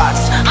in the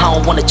watts. I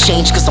don't wanna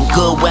change cause I'm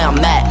good where I'm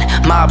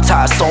at. Mob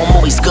ties so I'm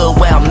always good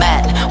where I'm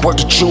at. Word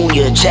to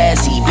Junior,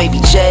 Jazzy,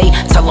 Baby J.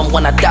 Tell them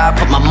when I die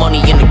put my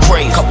money in the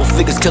grave. Couple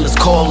figures killers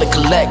call and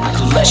collect.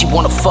 She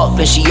wanna fuck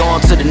then she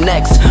on to the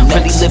next.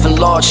 Really living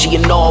large, she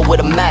in all with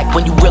a Mac.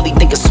 When you really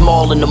think it's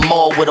small in the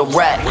mall with a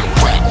rat.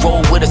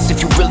 Roll with us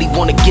if you really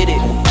wanna get it.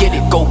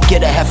 Go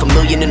get a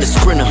 $500,000 in the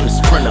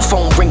Sprinter.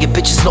 Phone ringing,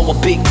 bitches know a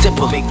big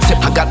tipper.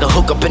 I got the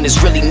hook up and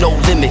there's really no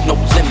limit.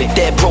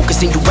 Dead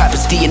brokers in you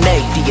rappers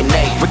DNA.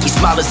 Ricky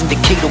Smilers in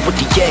Decatur with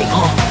the yay.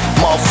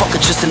 Motherfucker,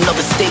 just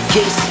another state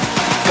case.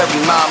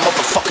 Bury my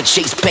motherfucker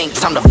Chase Bank,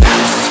 time to bounce.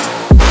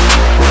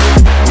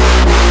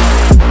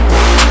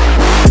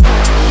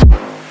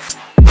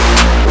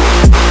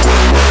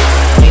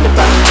 Ain't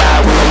about to die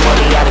with no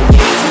money I done gave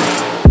you.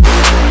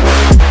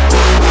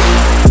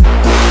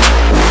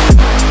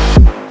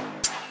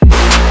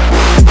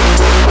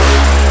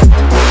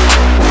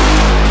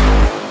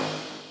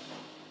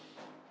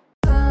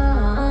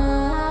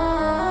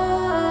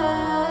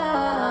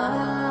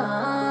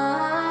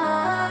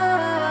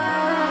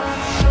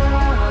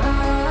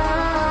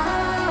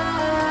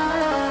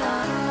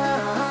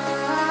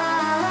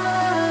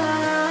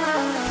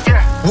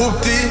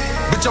 Whoop-dee,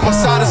 bitch on my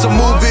side, it's a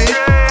movie.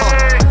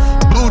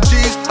 Blue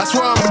cheese, I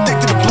swear I'm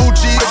addicted to blue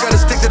cheese. I gotta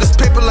stick to this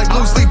paper like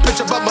loose leaf.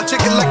 Bitch, I bought my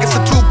chicken like it's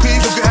a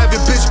two-piece. You can have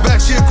your bitch back,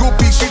 she a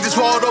groupie. She just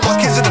swallowed all my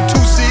kids in a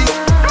 2-seat.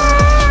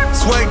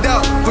 Swagged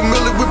out,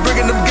 familiar with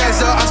bringing them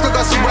gas out. I still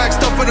got some racks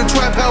stuff in the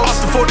trap house. Off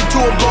the 42,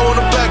 I'm blowing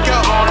them back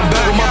out. I'm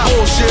back with my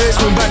bullshit,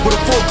 swing back with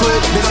a full clip.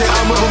 They say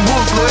I'm moving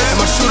ruthless, and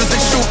my shooters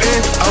they shooting.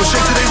 I was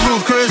straight to they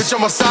roof, Chris. Bitch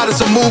on my side, it's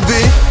a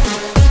movie.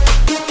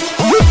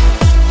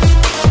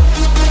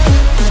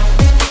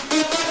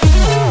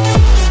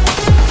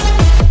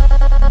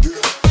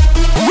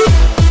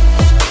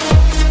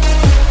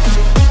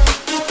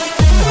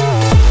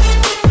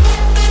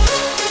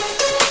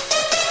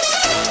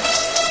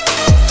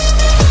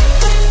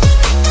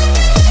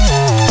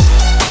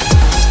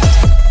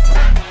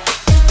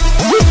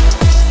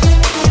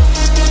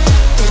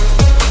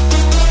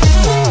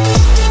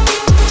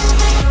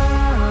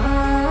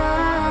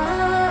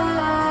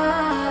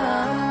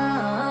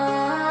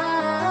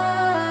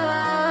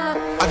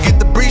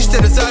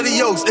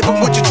 If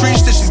I'm with your trees,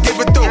 then she's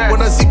giving through.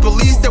 When I see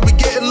police, then we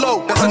getting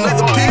low. That's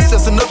another piece,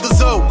 that's another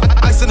zone.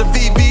 Ice in the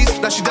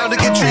VVs, now she down to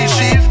get tree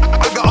sheet.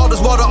 I got all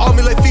this water on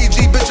me like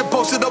Fiji. Bitch, I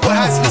posted up with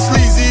hats and the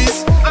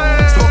sleazies.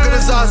 Smoking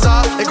a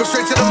Zaza, it go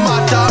straight to the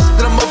Mata.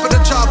 Then I'm up in the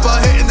chopper,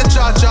 hitting the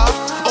cha-cha.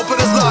 Open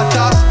his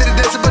lata, did it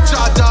dance in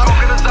bachata.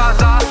 Smoking a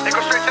Zaza, it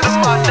go straight to the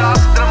Mata.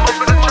 Then I'm up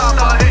in the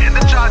chopper, hitting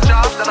the cha-cha.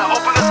 Then I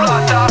open his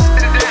lata,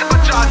 did it dance in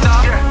bachata.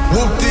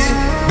 Whoop-dee,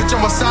 bitch on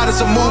my side, it's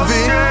a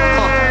movie.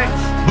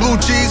 Blue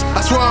cheese,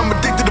 I swear I'm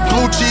addicted to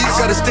blue cheese.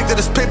 Gotta stick to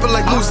this paper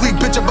like loose leaf.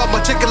 Bitch, I bought my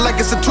chicken like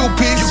it's a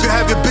 2-piece. You can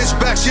have your bitch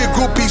back, she a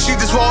groupie. She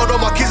just swallowed all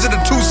my kids in a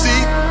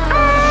 2-seat.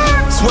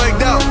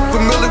 Swagged out,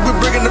 familiar with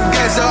bringing them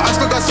gas out. I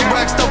still got some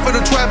rack stuff in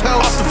the trap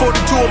house. Off the 42,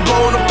 I'm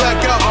blowing them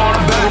back out.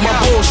 I'm back with my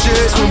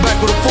bullshit, swing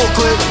back with a full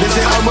clip. They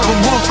say I'm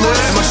moving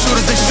ruthless, and my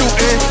shooters they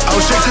shooting. I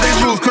was straight to they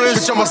roof,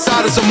 Chris. Bitch on my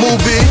side, it's a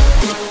movie.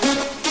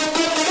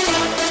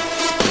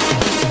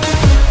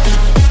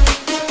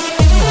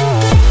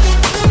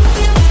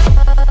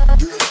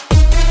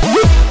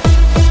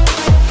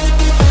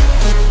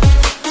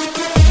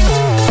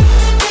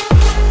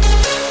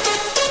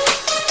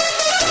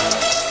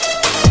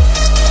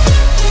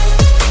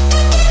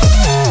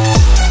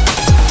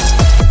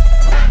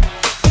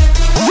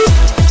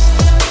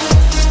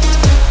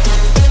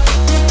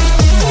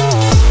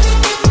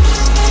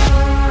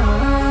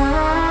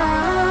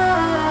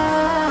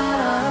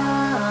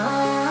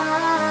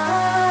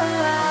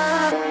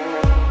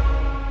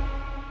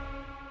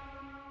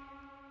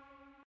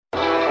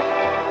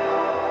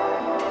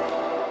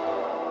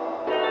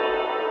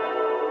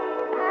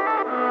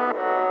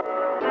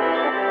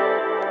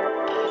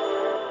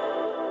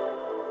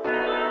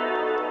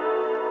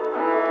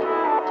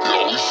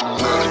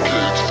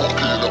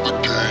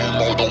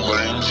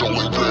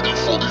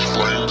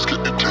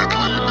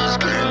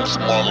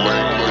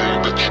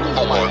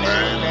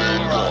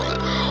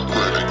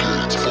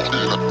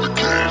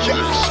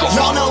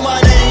 Y'all know my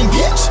name,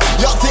 bitch.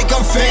 Y'all think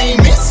I'm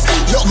famous.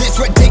 Yo,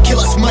 this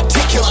ridiculous,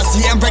 meticulous.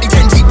 Yeah, I'm ready,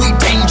 10 deep, we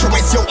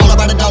dangerous. Yo, all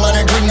about a dollar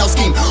and green, no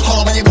scheme.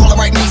 All about your collar,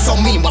 right, me so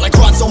mean. But I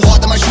grind so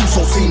hard that my shoes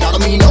so seen. Not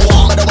to me, no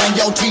harm, to win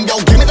your team.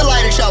 Yo, give me the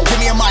lighter show, give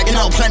me a mic, you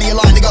know, plenty of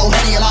line to go.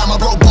 Henny a line, my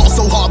bro ball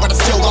so hard, but I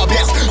still got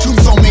bounce.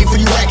 Tombstone made for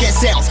you, like it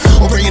sounds.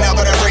 We'll bring it out,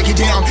 but I break it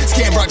down.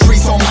 Scan rock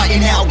tree so mighty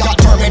now. Got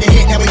turned to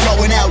hit, now we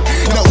going out.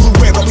 No who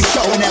where, but we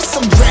showing out.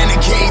 Some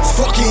renegades,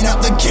 fucking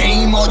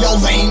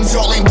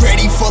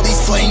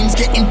flames,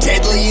 getting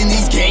deadly in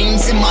these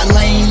games. In my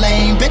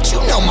lane, bet you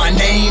know my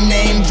name,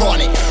 run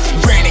it.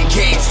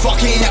 Renegades,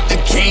 fucking up the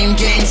game,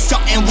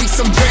 starting we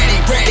some ready.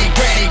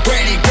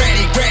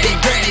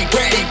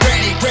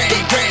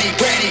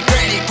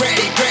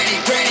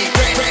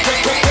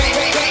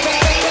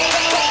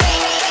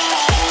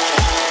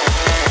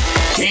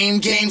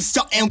 Game,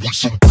 starting we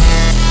some.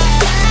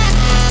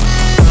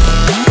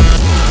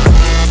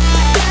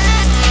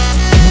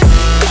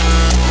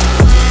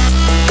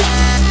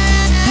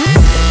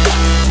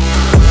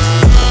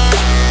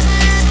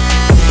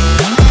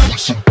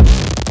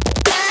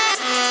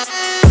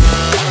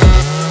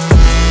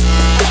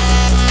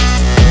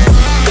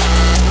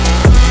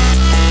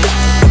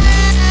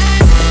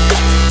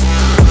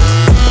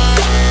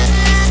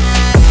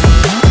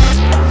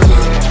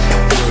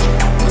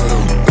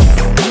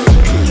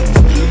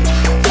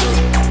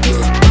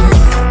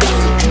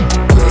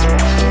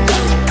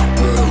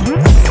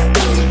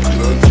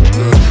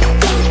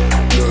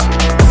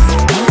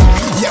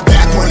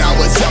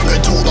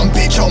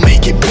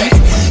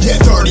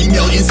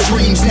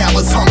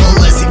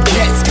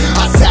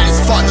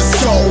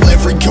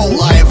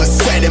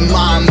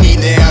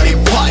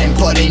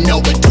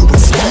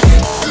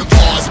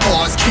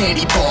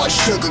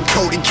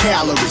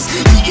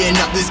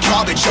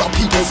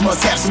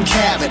 Must have some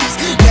cavities.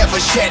 Never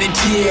shed a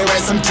tear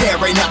as I'm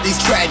tearing up these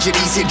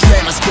tragedies. Your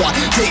drama squad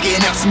digging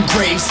up some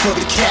graves for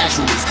the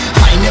casualties.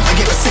 I ain't never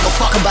give a single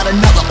fuck about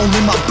another. Only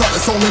my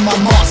brothers, only my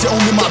moms, you're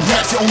only my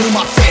raps, you're only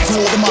my fans.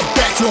 You're all in my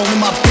back, you're only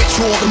my bitch,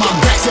 you're all in my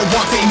backs. You're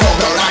one thing, know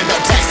about I'm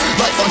about tax.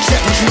 Life on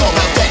check, what you know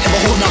about that? Never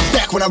holding on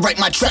back when I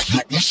write my track.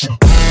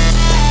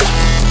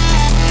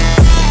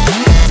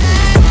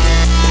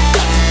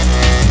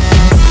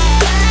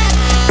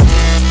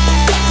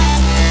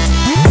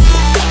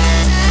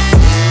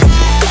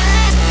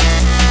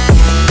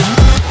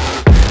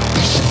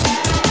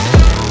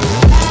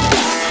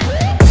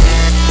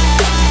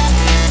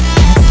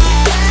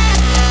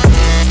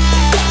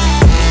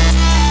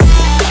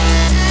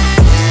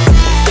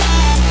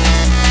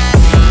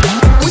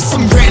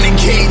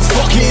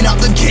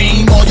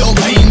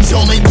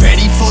 Only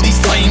ready for these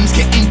flames,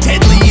 getting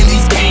deadly in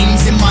these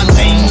games. In my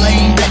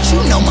lane, bet you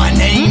know my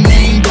name,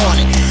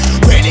 running.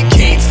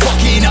 Renegades,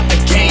 fucking up the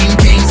game,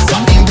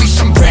 something we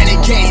some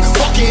renegades,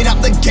 fucking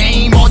up the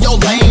game. All your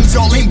lames,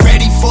 only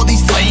ready for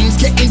these flames,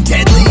 getting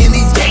deadly in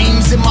these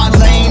games. In my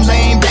lane,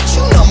 bet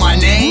you know my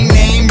name,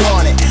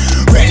 running.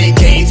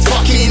 Renegades,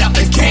 fucking up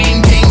the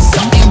game,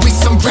 something we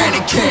some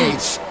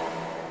renegades.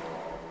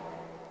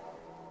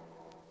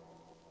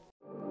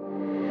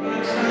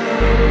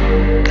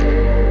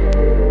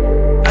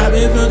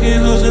 Fucking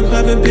hoes and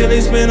popping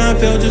pillies, man, I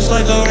feel just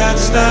like a rock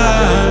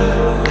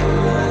star.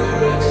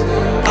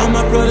 All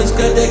my brothers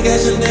got that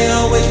gas and they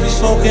always be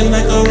smoking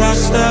like a rock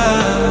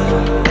star.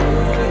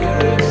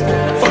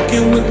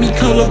 Fucking with me,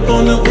 call up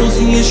on the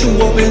Uzi and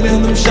shoot open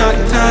in them shot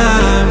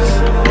ties.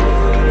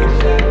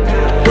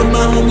 When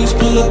my homies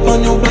pull up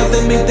on your block,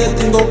 they make that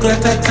thing go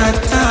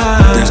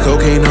grata-ta-ta. There's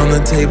cocaine on the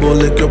table,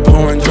 liquor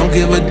pouring, don't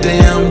give a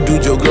damn.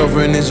 Dude, your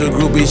girlfriend is a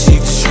groupie, she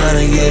just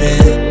tryna get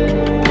in.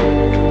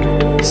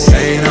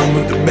 Saying I'm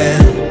with the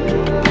band.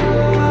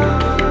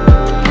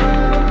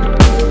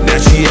 Now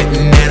she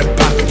acting out of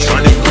pocket,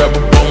 trying to grab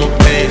up on my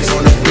pants.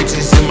 On the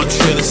bitches in my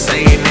trailer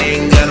saying they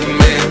ain't got a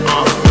man,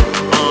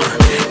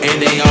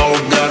 and they all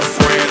got a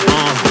friend,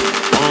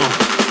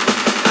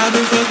 I've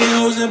been fucking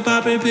hoes and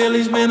popping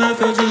pillies, man, I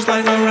feel just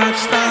like a rock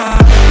star.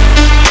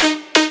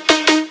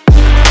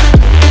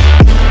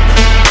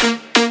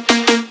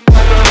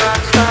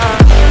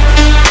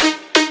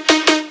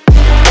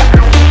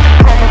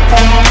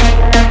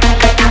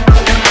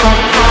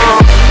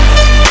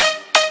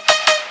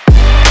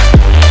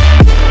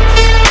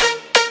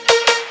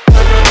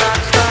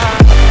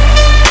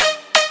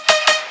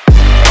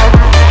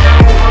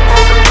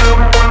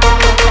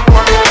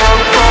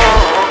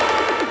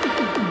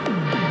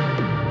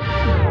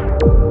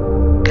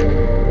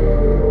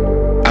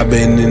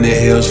 Been in the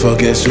hills,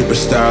 fucking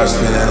superstars,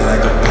 feeling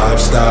like a pop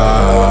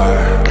star.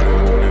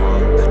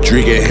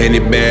 Drinking Henny,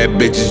 bad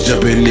bitches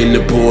jumping in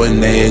the pool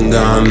and they ain't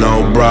got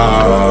no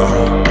bra.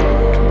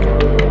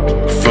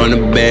 From the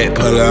back,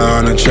 put her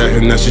on the track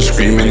and now she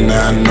screaming,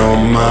 I know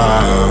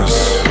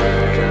Mars.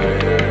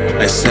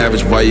 Hey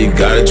Savage, why you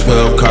got a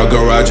 12-car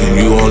garage and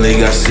you only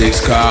got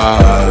 6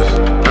 cars?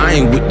 I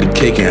ain't with the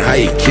cake and how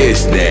you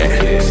kiss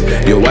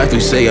that? Your wife, you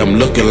say I'm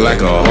looking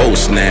like a whole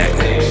snack.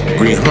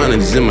 Green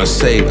hundreds in my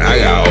safe, I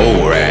got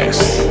old racks.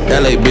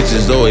 LA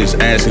bitches always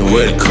asking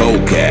where the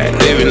coke at.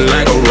 Living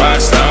like a rock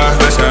star,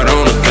 flash out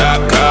on a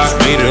cop car.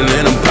 Sweeter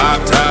than a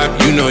pop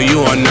top, you know you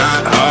are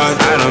not hard.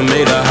 I done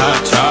made a hot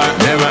chart,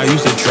 never I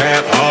used to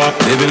trap hard.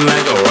 Living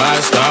like a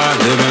rock star,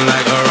 living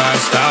like a rock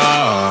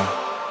star.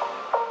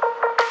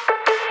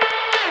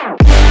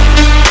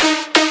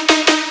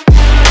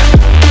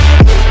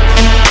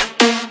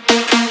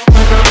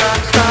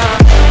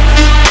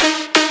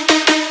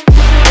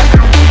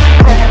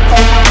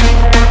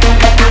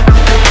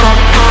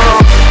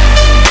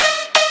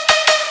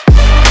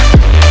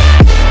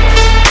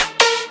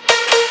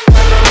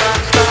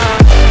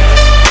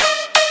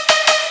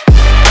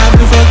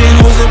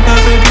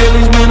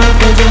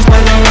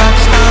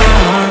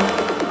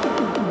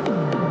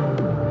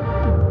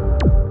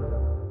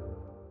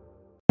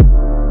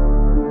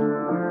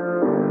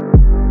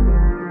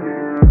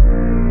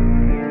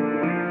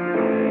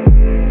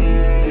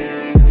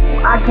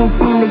 can't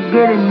seem to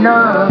get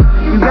enough.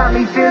 You got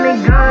me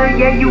feeling good,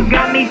 yeah, you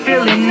got me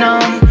feeling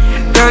numb.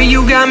 Girl,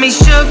 you got me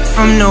shook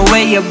from the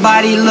way your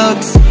body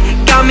looks.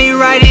 Got me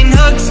riding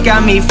hooks,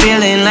 got me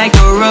feeling like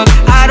a rook.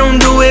 I don't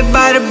do it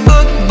by the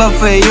book, but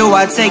for you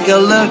I take a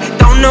look.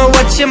 Don't know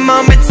what your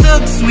mama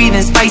took, sweet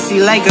and spicy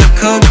like a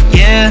cook,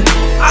 yeah.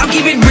 I'll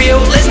keep it real,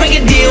 let's make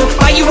a deal.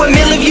 Buy you a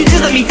meal if you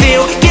just let me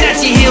feel. Get out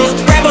your heels,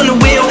 grab on the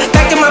wheel.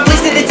 Back to my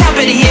place at the top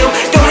of the hill.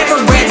 Don't have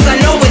regrets, I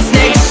know what's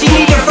next. She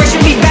need to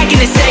freshen me back in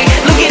the sack.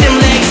 Look at them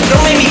legs,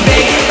 don't make me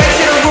beg. Back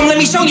to the room, let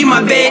me show you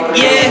my bed,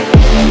 yeah.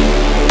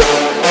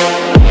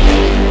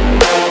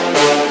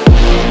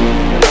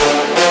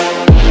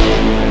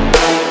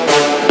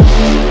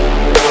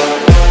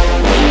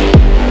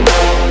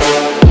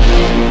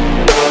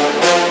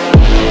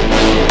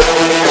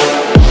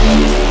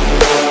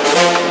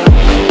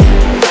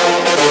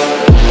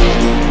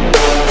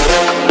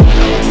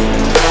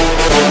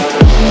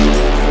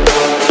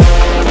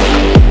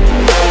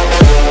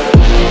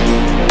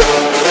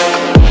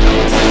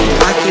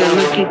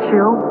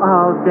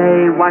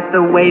 Watch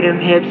the way them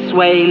hips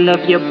sway.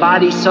 Love your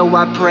body so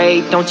I pray.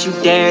 Don't you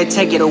dare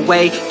take it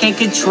away. Can't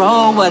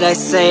control what I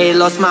say.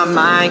 Lost my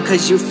mind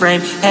cause you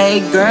frame. Hey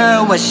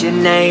girl, what's your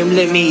name?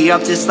 Lit me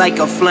up just like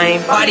a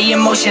flame. Body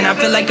in motion, I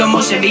feel like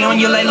emotion. Be on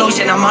you like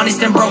lotion. I'm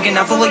honest and broken,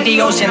 I feel like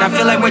the ocean. I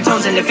feel like we're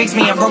chosen to fix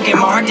me, I'm broken.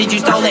 My heart that you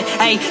stolen.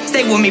 Hey,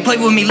 stay with me, play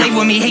with me, lay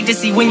with me. Hate to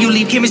see when you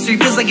leave, chemistry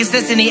feels like it's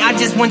destiny. I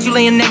just want you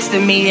laying next to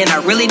me, and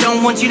I really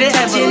don't want you to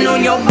have it.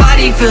 On your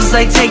body feels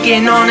like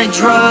taking on a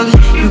drug.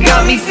 You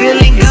got me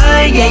feeling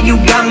good, yeah, you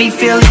got me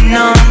feeling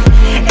numb.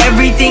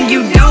 Everything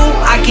you do,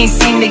 I can't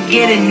seem to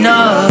get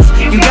enough.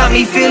 You got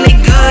me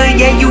feeling good,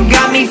 yeah, you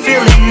got me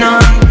feeling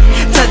numb.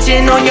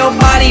 Touching on your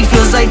body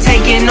feels like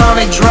taking on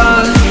a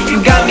drug.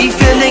 You got me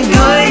feeling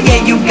good,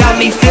 yeah, you got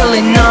me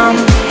feeling numb.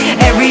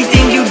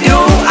 Everything you do,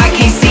 I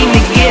can't seem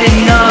to get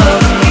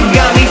enough. You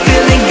got me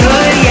feeling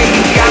good, yeah,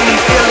 you got me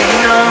feeling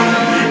numb.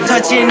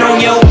 Touching on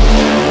your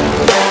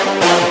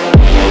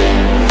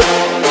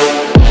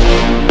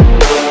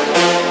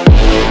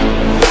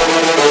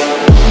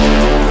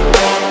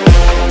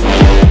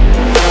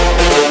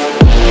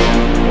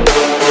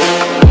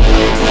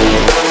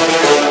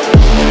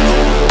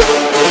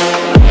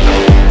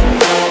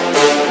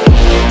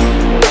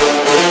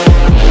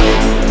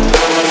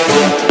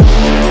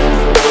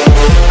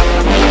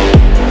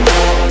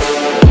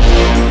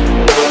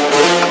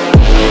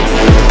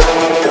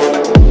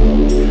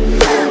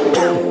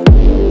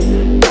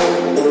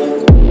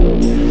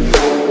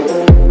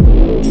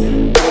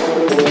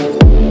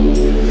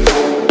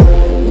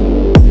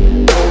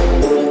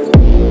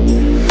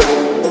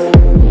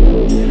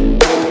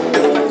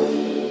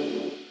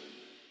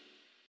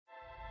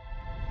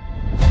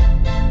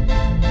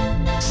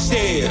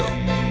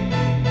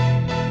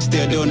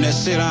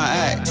shit on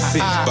act.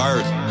 Six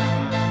birds.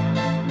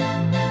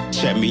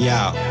 Check me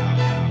out.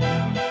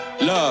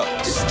 Look,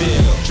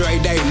 still Dre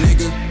Day,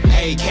 nigga.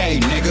 AK,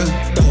 nigga.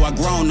 Though I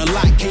grown a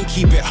lot, can't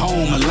keep it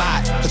home a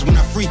lot. Cause when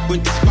I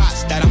frequent the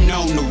spots that I'm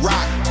known to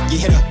rock, you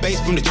hit a bass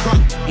from the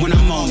trunk when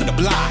I'm on the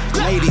block.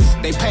 Ladies,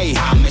 they pay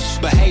homage,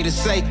 but haters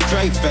say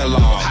Dre fell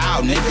off.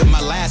 How, nigga?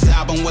 My last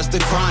album was The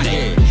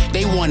Chronic.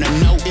 They wanna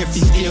know if he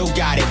still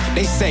got it.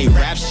 They say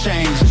raps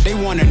change. They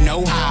wanna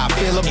know how I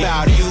feel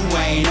about it. You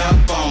ain't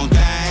up on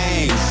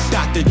things.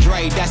 Dr.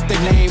 Dre, that's the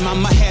name.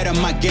 I'm ahead of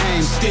my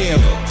game. Still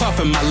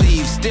puffin' my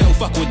leaves. Still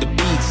fuck with the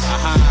beats.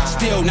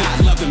 Still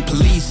not loving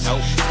police.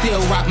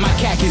 Still rock my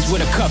khakis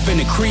with a cuff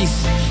and a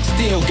crease.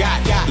 Still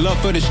got love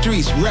for the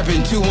streets.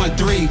 Reppin'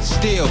 213.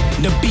 Still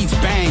the beats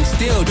bang.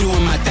 Still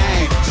doing my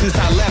thing. Since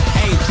I left,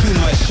 ain't too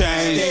much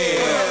change.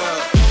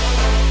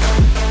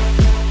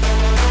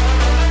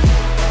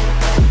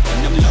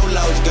 And them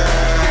low-lows,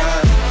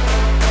 girl.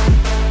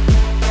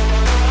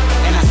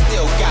 And I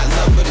still got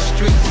love for the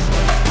streets.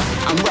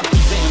 I'm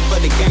representing for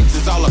the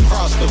gangsters all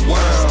across the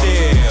world.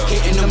 Still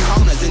hitting them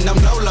corners and them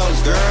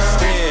low-lows, girl.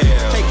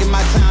 Still taking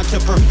my time to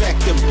perfect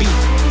the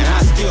beat. And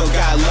I still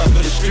got love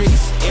for the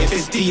streets. If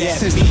it's DSB.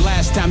 Since the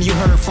last time you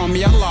heard from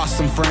me, I lost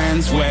some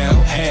friends. Well,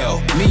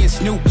 hell, me and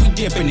Snoop, we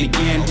dipping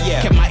again.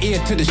 Yeah. Kept my ear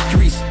to the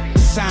streets.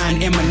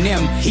 Signed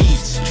Eminem,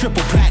 he's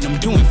triple platinum,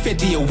 doing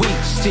 50 a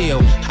week.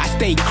 Still, I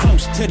stayed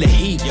close to the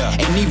heat.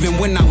 And even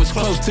when I was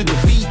close to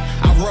defeat,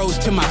 I rose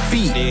to my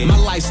feet. My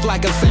life's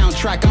like a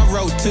soundtrack, I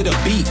wrote to the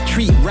beat.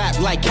 Treat rap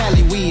like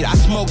Calli weed, I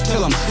smoke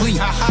till I'm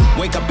sleep.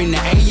 Wake up in the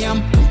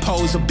AM,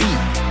 compose a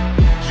beat.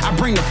 I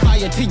bring the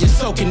fire till you're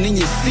soaking in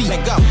your seat.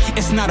 Let go.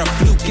 It's not a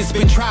fluke, it's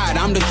been tried,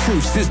 I'm the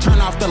truth. Since turn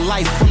off the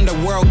lights from the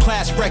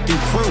world-class wrecking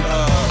crew,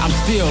 I'm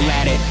still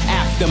at it,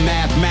 after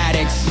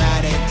mathematics.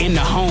 In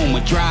the home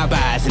with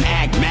drive-bys and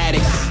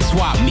agmatics.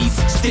 Swap meets,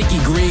 sticky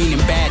green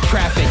and bad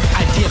traffic.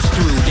 I dips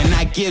through, then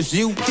I gives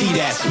you,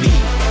 that's me.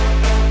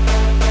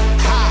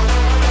 Ha!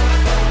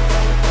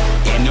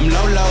 In them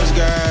low-lows,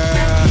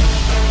 girl.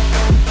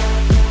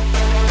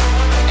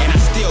 And I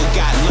still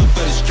got love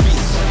for the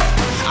streets.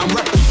 I'm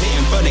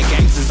representing for the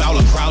gangsters all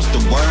across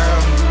the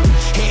world.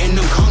 Hitting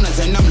them corners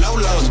and them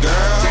low-lows,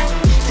 girl.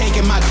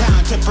 Taking my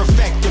time to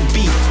perfect the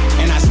beat.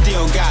 And I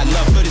still got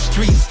love for the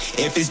streets.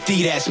 If it's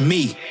D, that's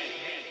me.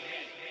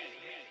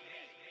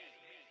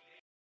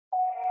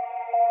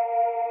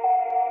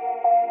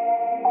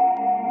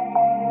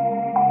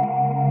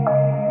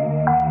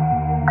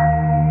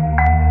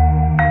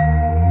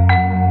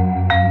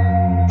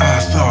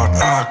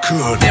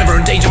 Never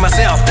endanger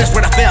myself, that's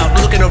what I felt.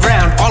 Looking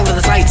around, all of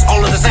the sights,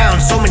 all of the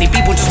sounds. So many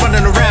people just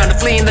running around,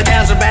 fleeing the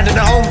towns, abandoned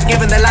their homes,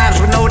 giving their lives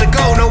with nowhere to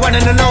go. No one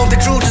to know the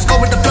truth, just go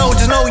with the flow.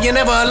 Just know you're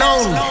never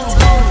alone.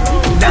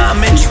 Now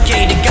I'm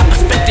educated, got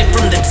perspective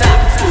from the top.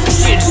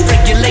 Shit is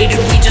regulated,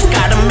 we just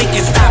gotta make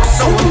it stop.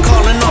 So I'm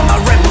calling all my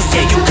rebels,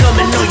 yeah, you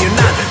coming, no you're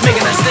not.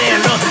 Making a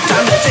stand up,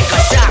 time to take a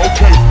shot.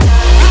 Okay.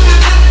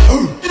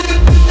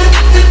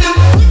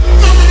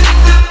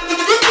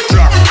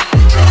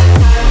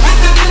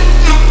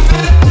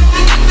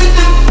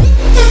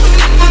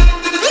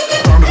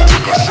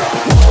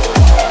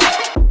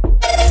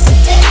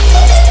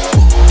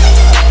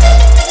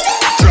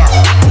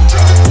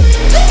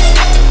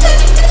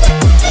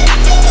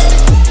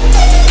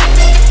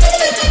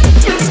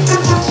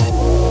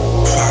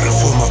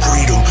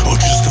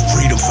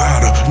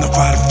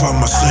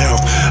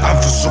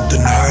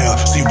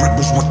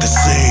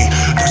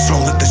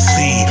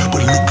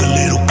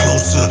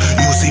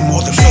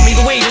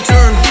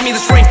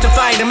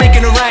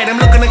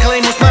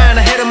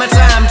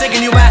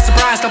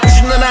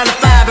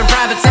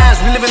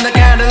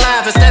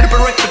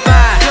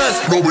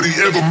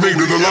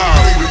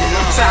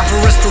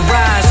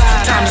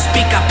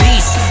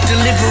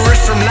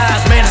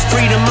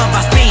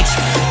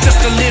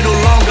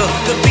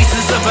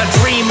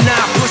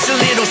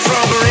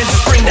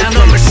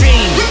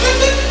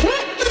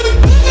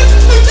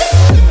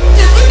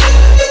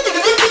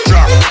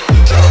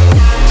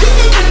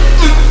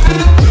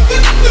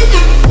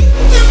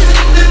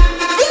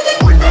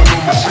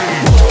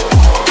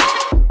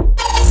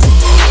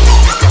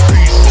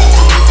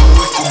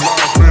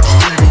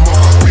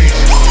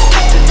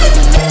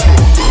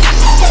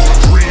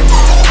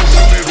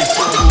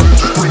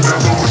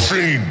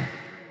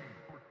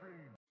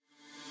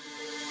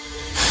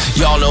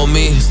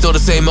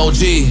 Same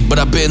OG, but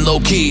I've been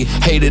low-key.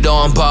 Hated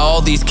on by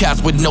all these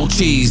cats with no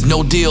cheese.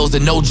 No deals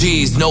and no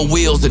G's. No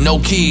wheels and no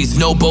keys.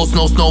 No boats,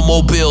 no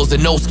snowmobiles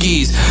and no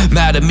skis.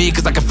 Mad at me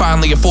cause I can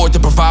finally afford to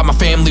provide my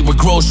family with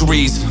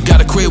groceries. Got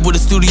a crib with a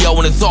studio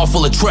and it's all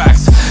full of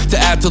tracks to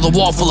add to the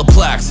wall full of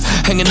plaques.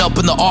 Hanging up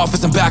in the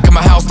office and back of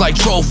my house like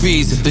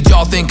trophies. Did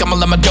y'all think I'ma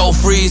let my dough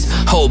freeze?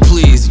 Oh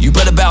please, you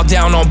better bow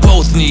down on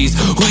both knees.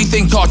 Who you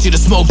think taught you to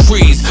smoke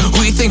trees?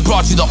 Who you think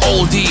brought you the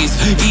oldies?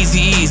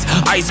 Eazy-E's,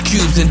 Ice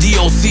Cubes and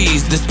DOC's.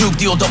 The Snoop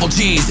Deal double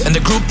G's and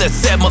the group that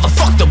said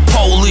motherfuck the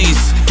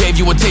police. Gave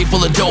you a tape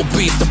full of dope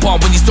beats to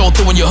pump when you stole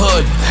through in your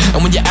hood.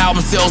 And when your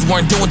album sales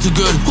weren't doing too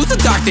good, who's the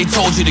doc they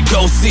told you to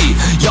go see?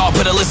 Y'all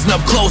better listen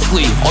up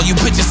closely. All you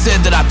bitches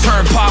said that I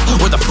turned pop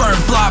or the firm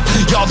flop.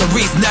 Y'all the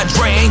reason that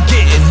Dre ain't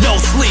getting no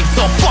sleep.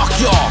 So fuck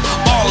y'all,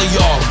 all of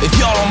y'all. If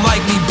y'all don't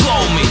like me,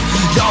 blow me.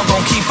 Y'all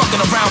gon' keep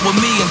fucking around with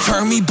me and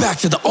turn me back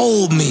to the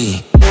old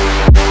me.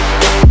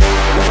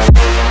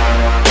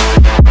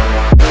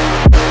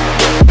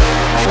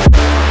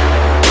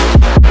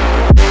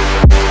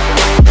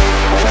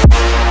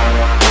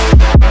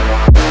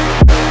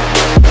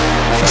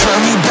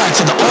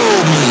 To the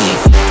old me.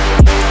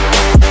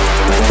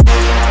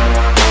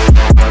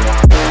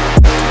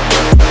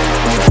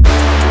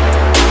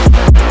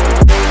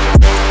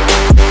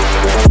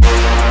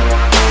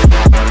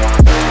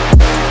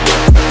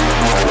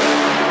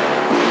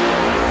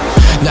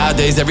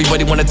 Nowadays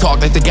everybody wanna talk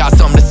like they got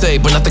something to say,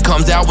 but nothing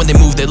comes out when they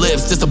move their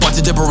lips. Just a bunch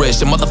of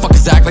gibberish and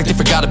motherfuckers act like they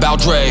forgot about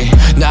Dre.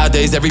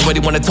 Nowadays everybody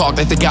wanna talk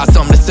like they got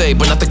something to say,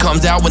 but nothing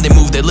comes out when they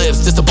move their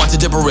lips. Just a bunch of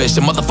gibberish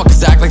and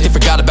motherfuckers act like they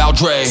forgot about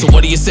Dre. So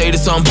what do you say to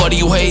somebody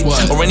you hate?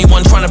 What? Or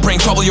anyone trying to bring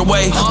trouble your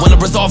way? Wanna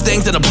resolve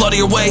things in a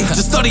bloodier way?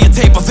 Just study a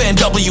tape of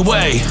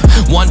NWA.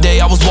 One day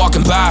I was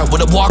walking by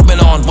with a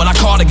Walkman on when I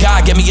caught a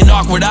guy, gave me an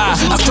awkward eye.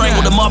 I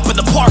strangled him up in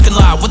the parking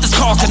lot with this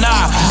car can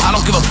I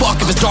don't give a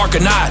fuck if it's dark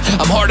or not.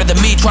 I'm harder than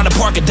me trying to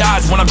park a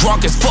Dodge when I'm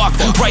drunk as fuck.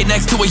 Right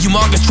next to a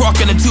humongous truck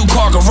in a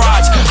 2-car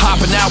garage.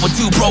 Hopping out with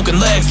 2 broken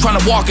legs, trying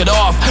to walk it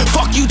off.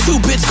 Fuck you too,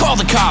 bitch, call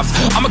the cops.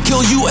 I'ma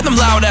kill you and them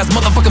loud ass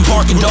motherfucking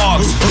barking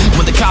dogs.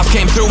 When the cops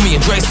came through me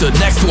and Dre stood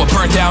next to a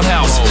burnt down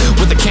house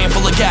with a can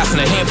full of gas and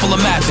a handful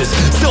of matches,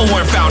 still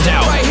weren't found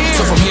out.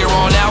 So from here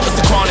on out, it's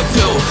the Chronic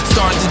 2.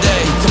 Starting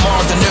today,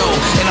 tomorrow's the new.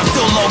 And I'm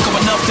still loco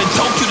enough to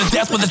choke you to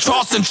death with a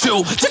Charleston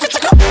chew. Chicka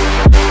chicka.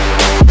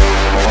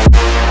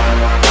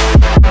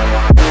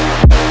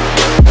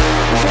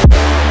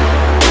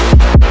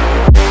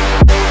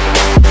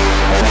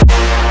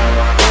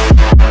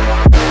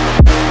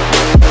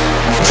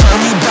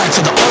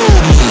 To the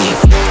old me.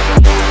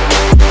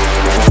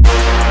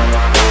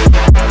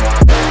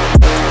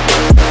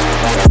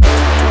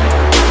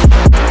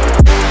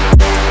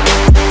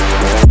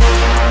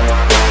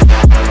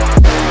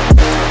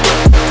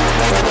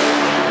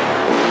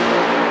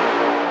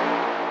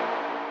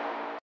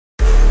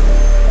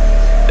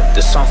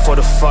 This song for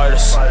the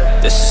fighters.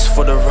 This is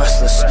for the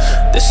restless,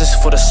 this is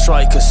for the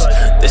strikers,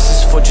 this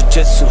is for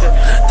jiu-jitsu,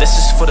 this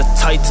is for the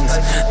titans,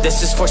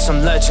 this is for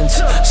some legends.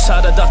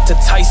 Shout out Dr.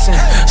 Tyson,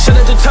 shout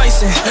out to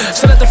Tyson,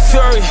 shout out to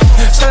Fury,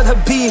 shout out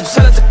to Habib,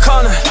 shout out to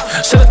Conor,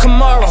 shout out to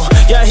Camaro,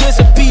 yeah here's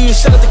a beat,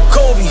 shout out to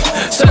Kobe,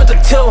 shout out to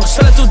Till,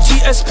 shout out to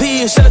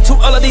GSP, shout out to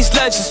all of these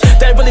legends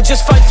that really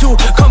just fight to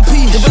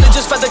compete. They really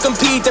just fight to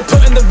compete, they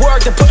put in the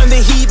work, they put in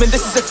the heat, man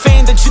this is a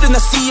fame that you did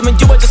not see, man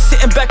you are just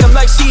sitting back, I'm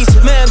like she's,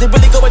 man they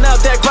really going out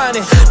there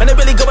grinding, man they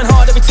really going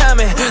hard every time,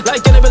 man.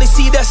 Like I didn't really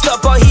see that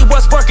stuff, but he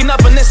was working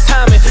up in this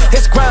time, man.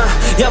 His grind,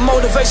 yeah,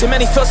 motivation,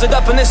 man, he feels it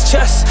up in his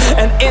chest.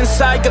 And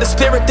inside, got a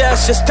spirit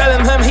that's just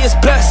telling him he is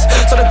blessed.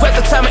 So they grab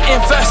the time and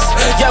invest.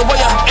 Yeah, while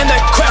you're in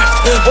that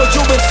craft, while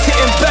you been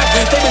sitting back,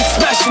 they been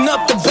smashing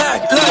up the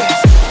back, like.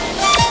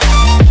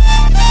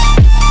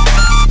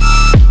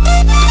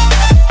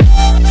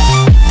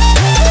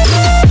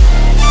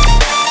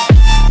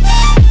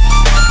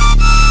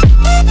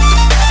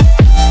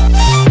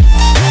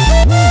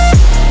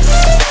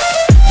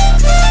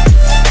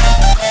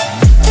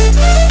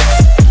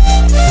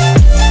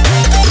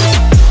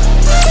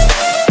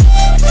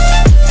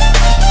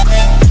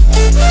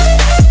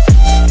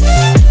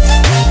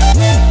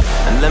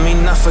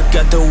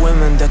 Forget the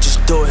women that just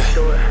do it.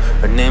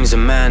 Her name's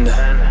Amanda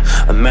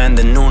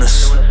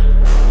Nunes.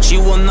 She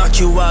will knock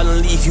you out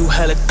and leave you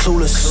hella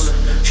clueless.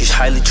 She's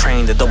highly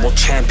trained, a double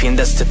champion,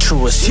 that's the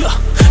truest. Yeah,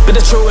 be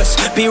the truest,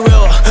 be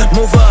real,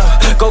 move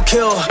up, go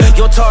kill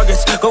your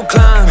targets, go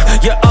climb,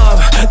 yeah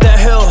up that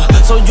hill,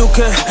 so you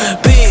can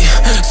be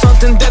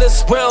something that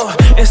is real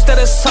instead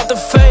of something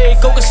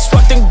fake. Go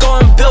construct and go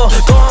and build,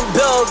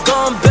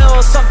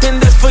 something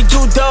that's for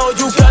you though.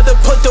 You gotta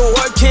put the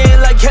work in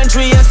like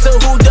Hendry and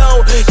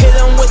Cejudo. Hit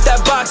them with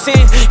that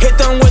boxing, hit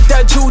them with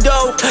that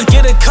judo.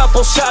 Get a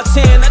couple shots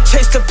in, I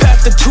chase the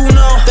path that you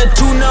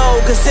know,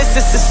 cause this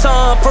is the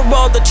song for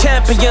all the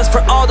champions,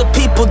 for all the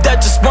people that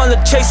just wanna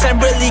chase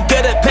and really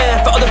get it,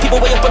 man. For all the people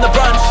way up on the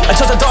run, I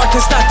chose the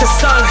darkness, not the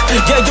sun.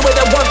 Yeah, you ain't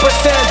that 1%,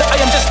 I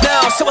am just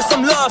now, show us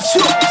some love,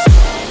 shoot.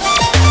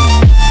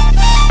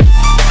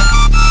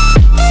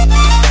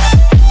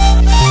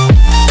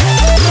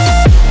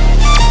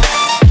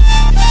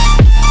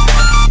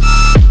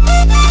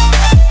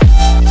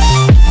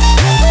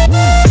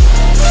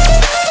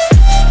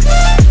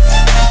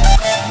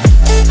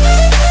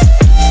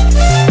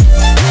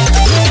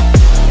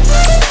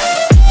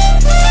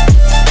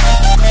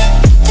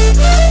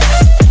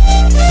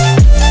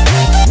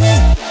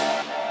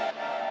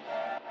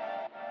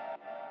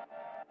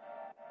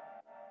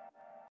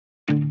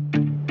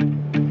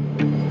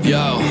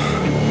 Yo,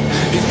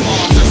 his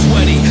palms are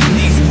sweaty,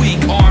 these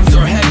weak arms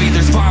are heavy.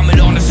 There's vomit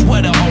on his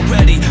sweater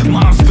already.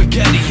 Mom's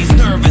spaghetti, he's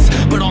nervous,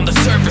 but on the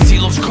surface he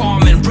looks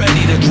calm and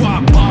ready to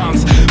drop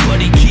bombs.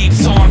 But he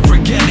keeps on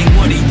forgetting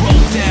what he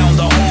wrote down.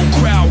 The whole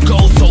crowd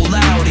goes so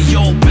loud, he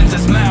opens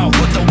his mouth,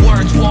 but the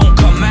words won't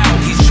come out.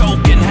 He's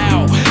choking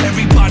how?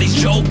 Everybody's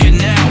joking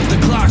now.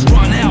 The clock's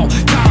run out,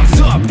 time's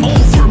up,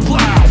 over, blow.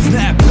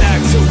 Snap back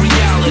to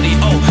reality,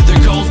 oh, there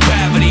goes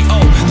gravity,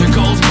 oh, there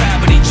goes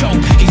gravity, choke.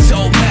 He's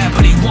so mad,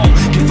 but he won't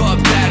give up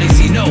daddies,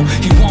 he know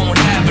he won't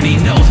have it, he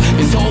knows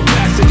his whole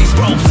back to these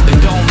ropes. It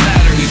don't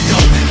matter, he's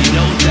dope, he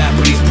knows that,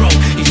 but he's broke.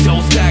 He's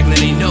so stagnant,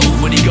 he knows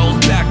when he goes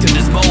back to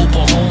this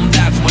mobile home,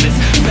 that's when it's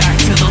back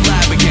to the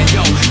lab again.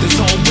 Yo, this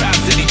whole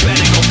rhapsody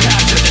better go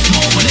capture this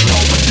moment and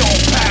hope it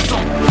don't pass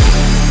him.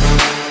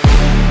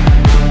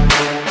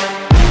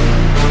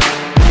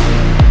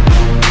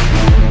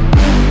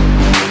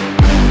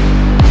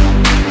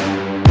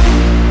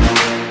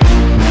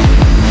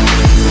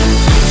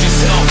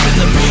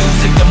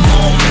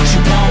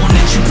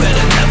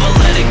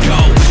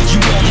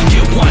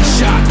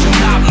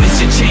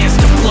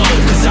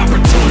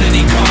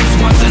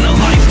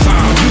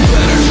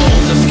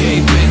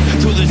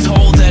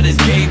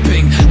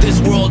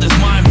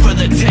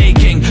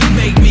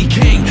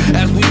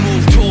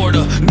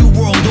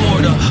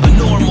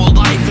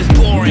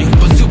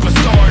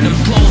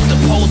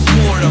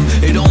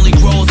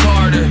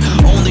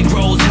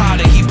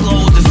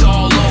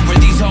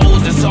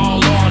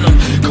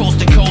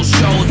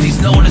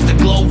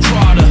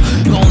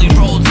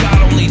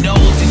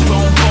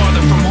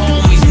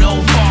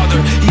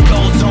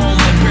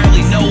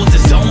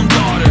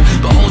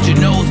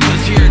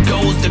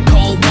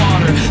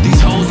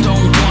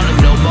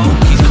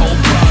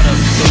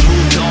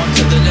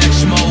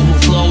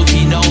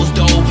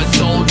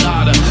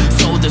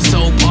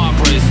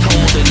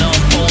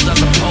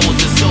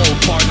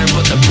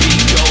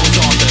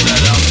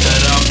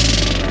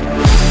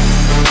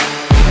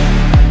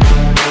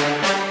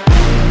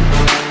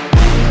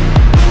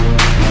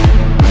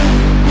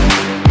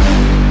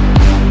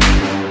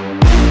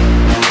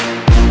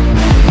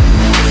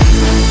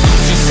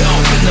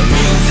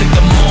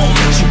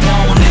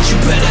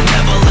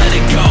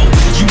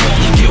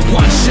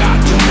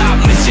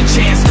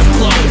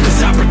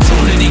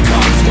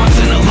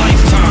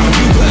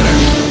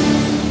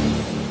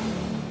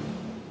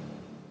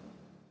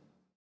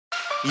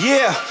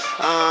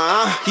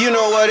 You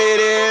know what it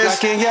is.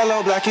 Black and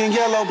yellow, black and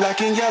yellow,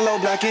 black and yellow,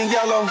 black and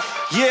yellow.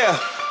 Yeah,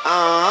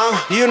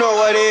 you know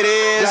what it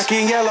is. Black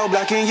and yellow,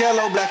 black and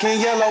yellow, black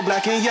and yellow,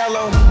 black and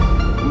yellow.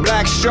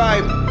 Black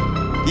stripe,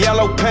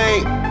 yellow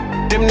paint.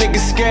 Them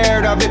niggas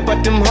scared of it,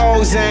 but them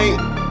hoes ain't.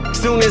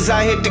 Soon as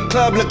I hit the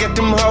club, look at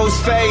them hoes'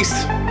 face.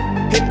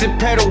 Hit the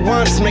pedal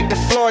once, make the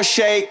floor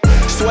shake.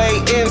 Sway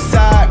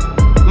inside,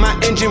 my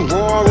engine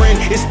roaring.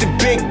 It's the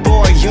big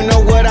boy, you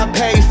know what I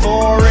pay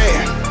for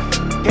it.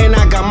 And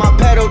I got my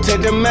pedal to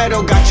the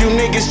metal. Got you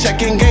niggas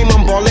checking game,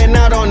 I'm ballin'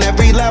 out on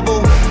every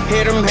level.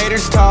 Hear them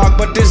haters talk,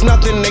 but there's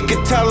nothing they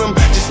could tell them.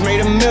 Just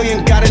made $1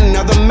 million, got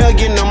another $1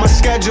 million on my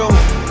schedule.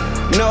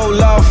 No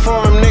love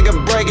for him, nigga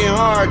breaking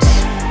hearts.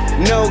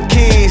 No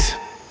keys,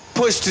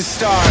 push to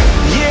start.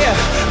 Yeah,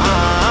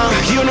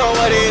 you know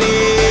what it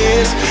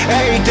is.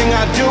 Everything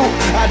I do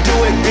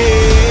it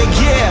big.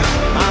 Yeah,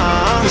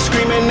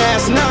 screaming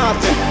that's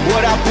nothing.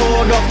 What I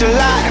pulled off the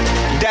lot,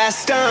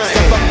 that's done.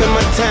 Step up in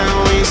my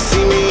town, when you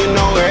see me, you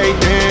know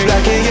everything.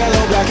 Black and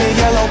yellow, black and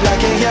yellow,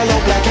 black and yellow,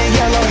 black and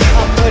yellow.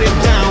 I put it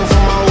down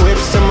from my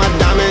whips to my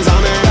diamonds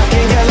on it. Black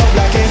and yellow,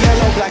 black and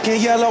yellow, black and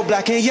yellow,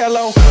 black and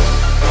yellow.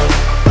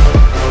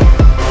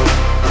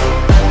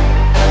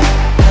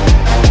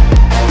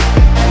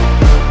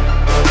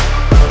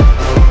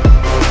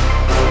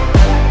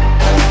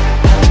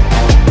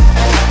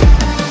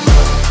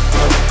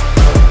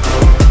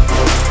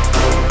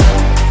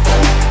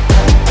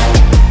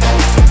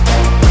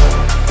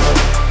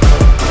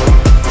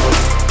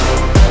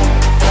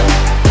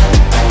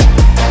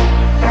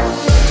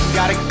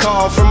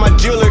 From my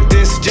jeweler,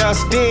 this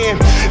just in.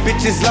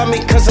 Bitches love me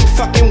cause I'm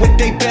fucking with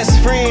they best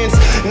friends.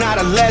 Not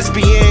a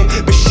lesbian,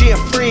 but she a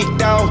freak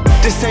though.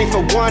 This ain't for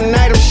one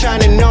night, I'm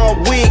shining all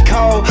week,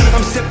 ho.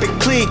 I'm sipping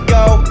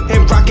Clico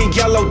and rocking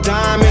yellow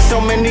diamonds.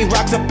 So many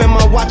rocks up in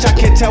my watch, I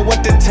can't tell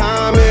what the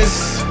time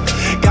is.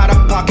 Got a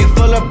pocket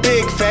full of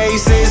big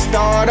faces.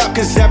 Throw it up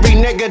cause every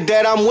nigga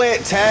that I'm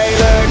with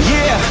tailored.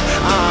 Yeah,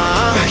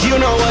 you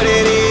know what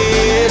it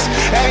is.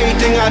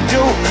 Everything I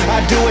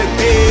do it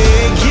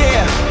big.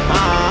 Yeah,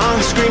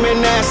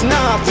 screaming that's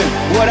nothing.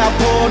 What I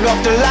pulled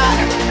off the lot,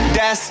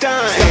 that's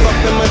done. Step up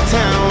in my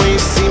town, when you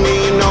see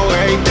me, you know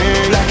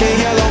everything. Black and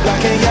yellow,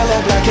 black and yellow,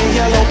 black and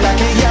yellow, black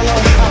and yellow.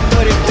 I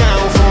put it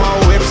down from my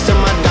whips to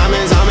my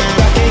diamonds. I'm in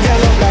black and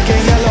yellow, black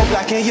and yellow,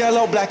 black and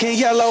yellow, black and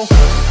yellow.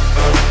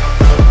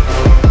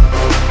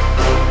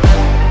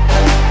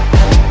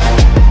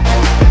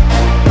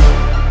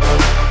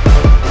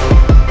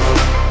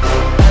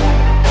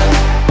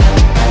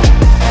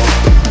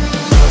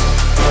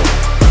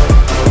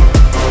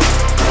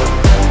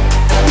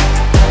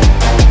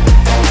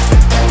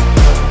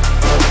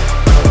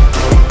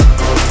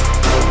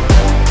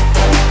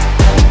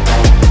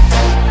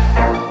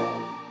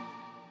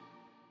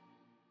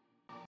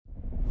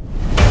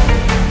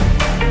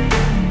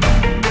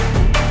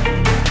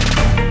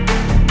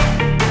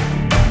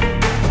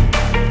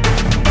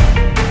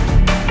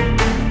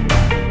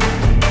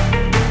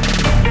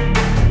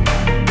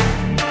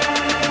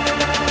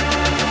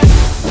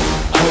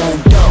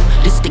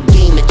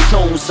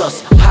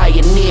 Us.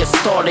 Pioneers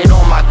started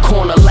on my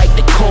corner like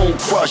the cold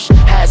crush.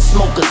 Had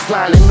smokers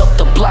lining up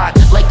the block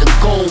like a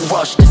gold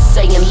rush. The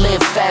saying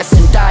live fast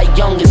and die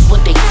young is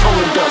what they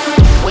told us.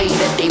 The way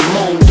that they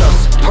mold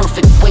us,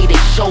 perfect way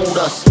they showed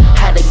us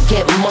how to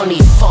get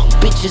money, fuck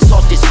bitches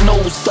off this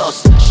nose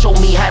dust. Show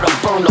me how to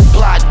burn the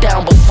block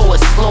down before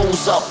it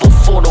slows up.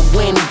 Before the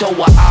window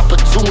of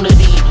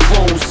opportunity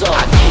rolls up.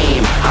 I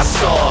came, I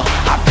saw,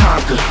 I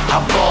conquered, I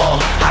ball.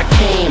 I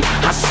came,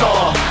 I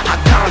saw, I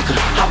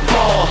conquered, I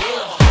ball.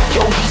 Yo,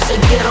 he said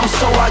get 'em,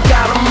 so I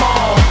got 'em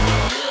all.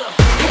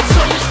 And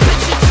turn this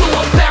bitch into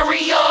a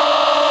burial.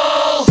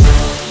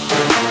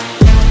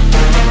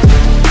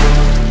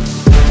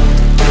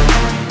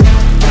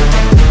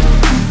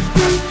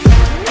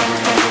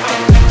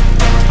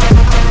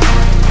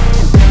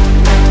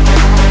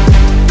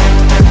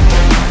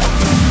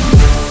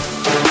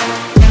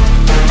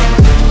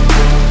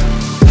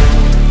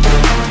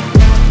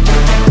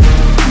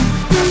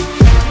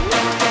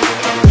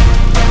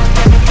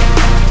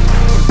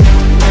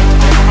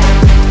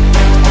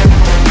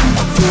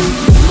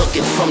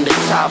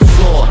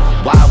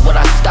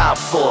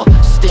 For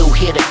still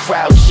hear the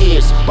crowd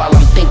cheers while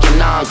I'm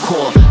thinking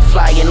encore.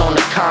 Flying on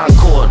the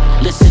Concorde,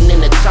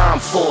 listening to Tom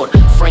Ford.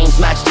 Frames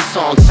match the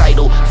song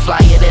title,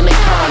 flyer than a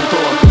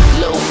condor.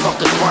 Little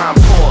fucker crime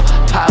poor,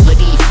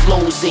 poverty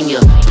flows in ya.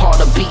 Part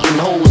of beating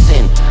hoes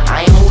in.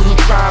 I am who you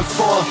trying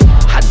for?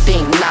 I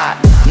think not.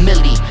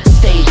 Millie,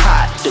 stay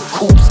hot. The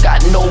coops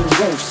got no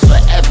roofs,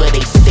 forever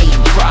they stay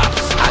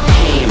drops. I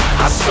came,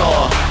 I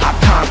saw, I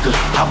conquered,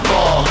 I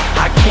ball.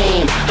 I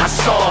came, I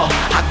saw,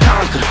 I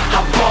conquered,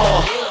 I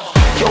ball.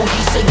 Yo,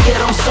 he said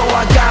get 'em, so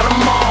I got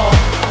 'em all.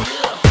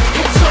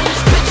 And turn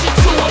this bitch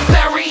into a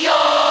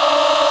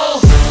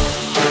burial.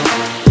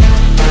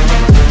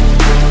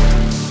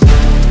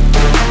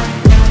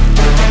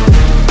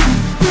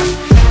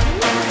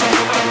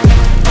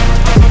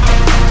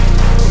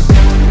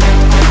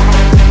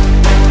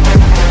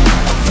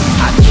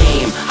 I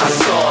came, I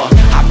saw,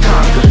 I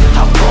conquered,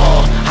 I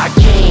ball. I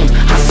came,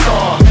 I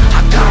saw,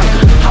 I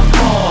conquered, I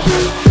ball.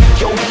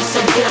 Yo, he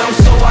said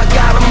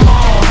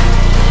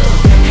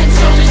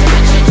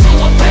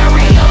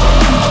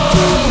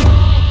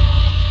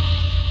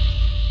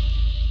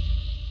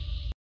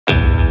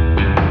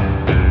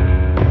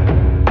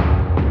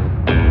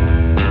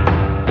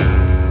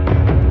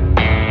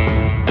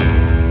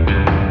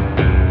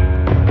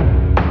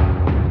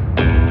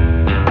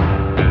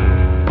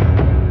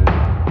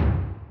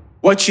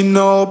What you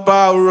know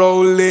about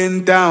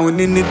rolling down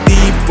in the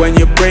deep? When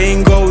your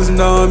brain goes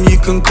numb, you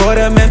can call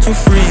that mental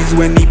freeze.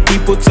 When the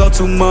people talk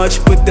too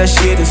much, put that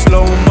shit in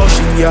slow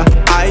motion, yeah.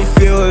 I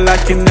feel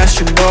like an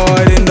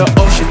astronaut in the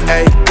ocean,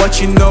 ayy.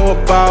 What you know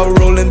about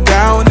rolling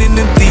down in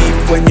the deep?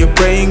 When your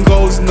brain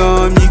goes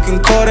numb, you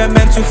can call that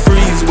mental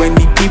freeze. When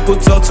the people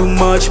talk too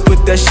much,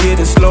 put that shit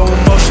in slow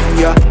motion,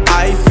 yeah.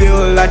 I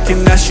feel like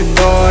an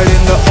astronaut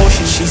in the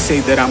ocean. She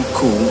say that I'm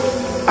cool,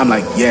 I'm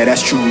like, yeah,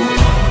 that's true.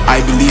 I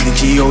believe in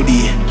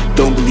G-O-D,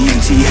 don't believe in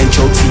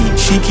T-H-O-T.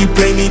 She keep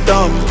playing me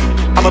dumb,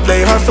 I'ma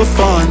play her for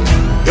fun.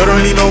 You don't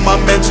really know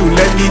my mental,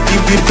 let me give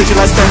you the picture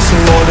like stencil.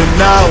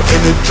 Rolling out in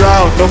the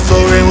drought, no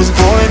flow rain was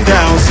pouring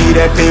down. See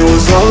that pain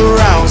was all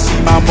around, see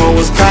my mo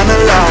was kinda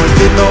loud.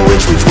 Didn't know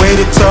which way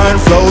to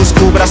turn, flow was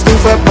cool but I still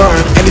felt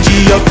burn.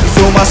 Energy up, you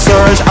feel my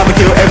surge, I'ma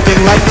kill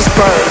everything like this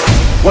bird.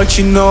 What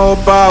you know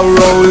about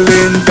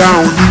rolling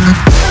down?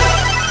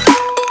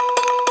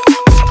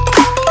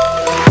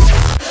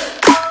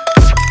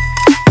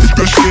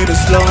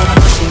 Slow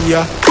motion,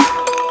 yeah.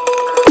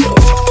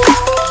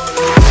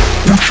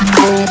 What you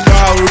know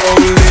about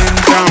rolling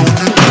down?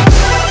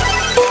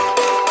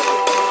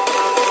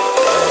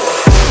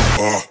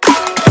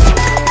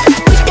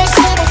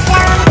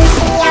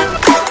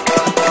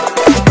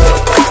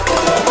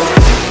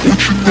 What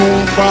you know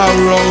about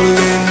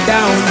rolling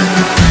down?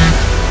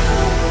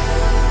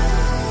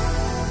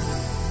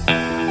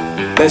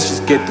 Let's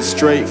just get this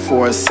straight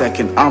for a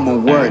second. I'ma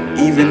work,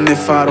 even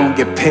if I don't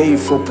get paid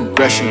for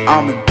progression.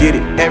 I'ma get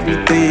it,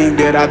 everything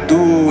that I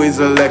do is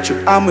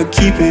electric. I'ma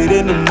keep it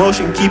in the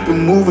motion, keep it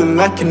moving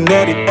like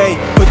kinetic. Ayy,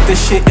 put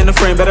this shit in the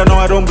frame, but I know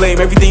I don't blame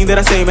everything that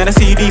I say, man, I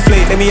see you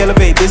deflate. Let me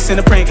elevate this in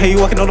a prank, hey, you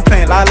walking on the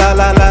plane. La la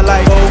la la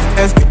la, both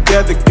hands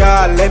together,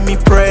 God, let me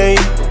pray.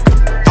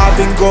 I've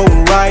been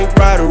going right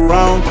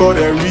around, call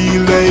that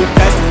relay.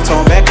 Pass me the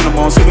tone, back in the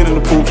mall, swimming in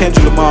the pool, can't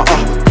drill them all,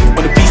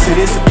 When a piece of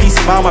this, a piece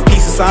of mine, my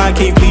piece of sign.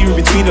 Can't bleed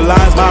between the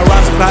lines, my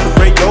rhymes are not to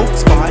break your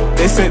spine.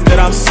 They said that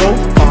I'm so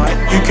fine,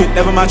 you could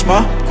never match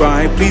my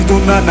grind. Please do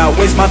not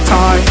waste my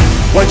time.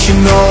 What you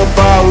know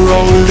about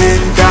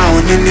rolling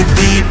down in the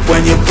deep?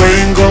 When your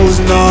brain goes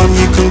numb,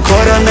 you can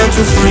call that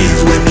mental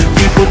freeze. When the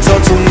people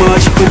talk too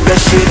much, put that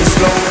shit in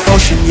slow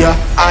motion, yeah.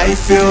 I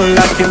feel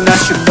like an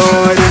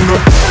astronaut in the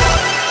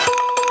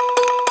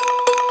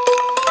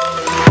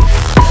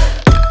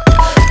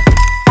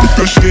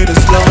shit is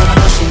slow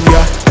motion,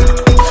 yeah.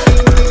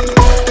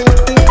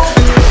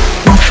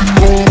 What you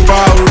know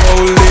about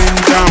rolling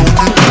down?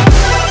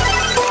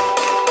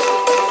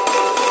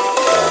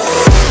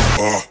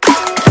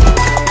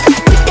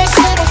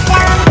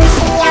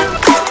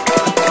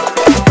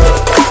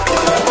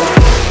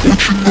 What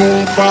you know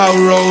about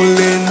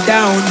rolling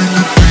down?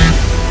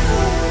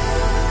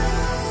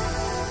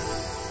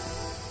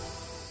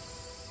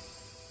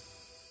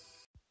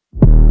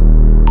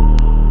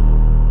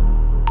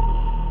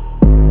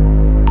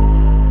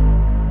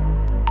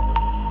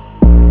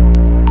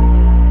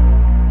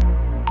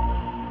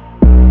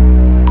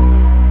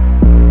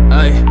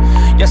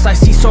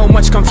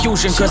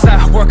 Confusion, cause I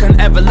work on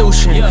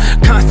evolution.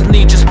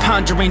 Constantly just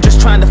pondering,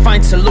 just trying to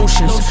find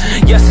solutions.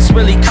 Yes, it's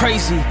really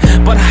crazy,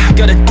 but I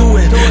gotta do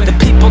it. The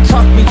people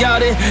talk me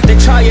out it, they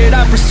try it,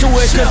 I pursue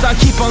it. Cause I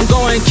keep on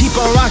going, keep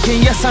on rocking,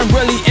 yes, I'm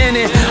really in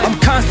it. I'm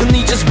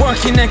constantly just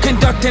working and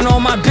conducting all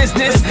my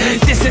business.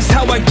 This is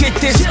how I get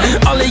this,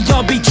 all of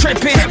y'all be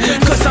tripping.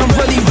 Cause I'm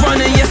really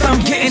running, yes, I'm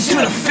getting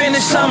to the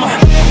finish.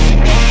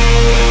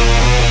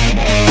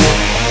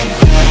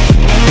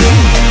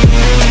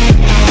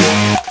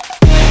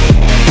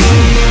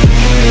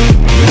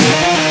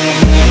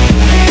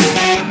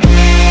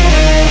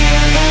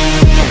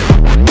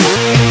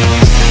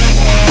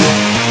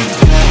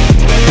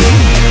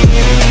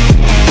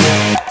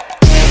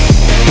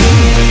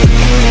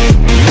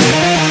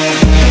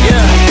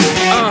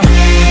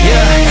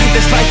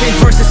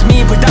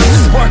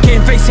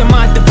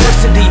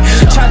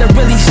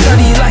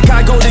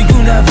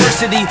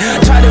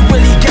 Try to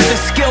really get the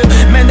skill,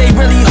 man, they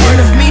really heard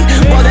of me.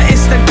 Well, that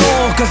is the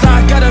goal, cause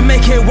I gotta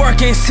make it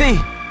work and see.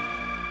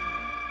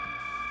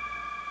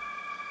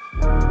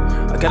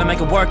 I gotta make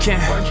it working,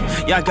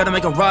 yeah, I gotta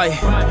make it right.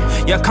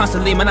 Yeah,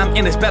 constantly, man, I'm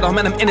in this battle,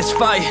 man, I'm in this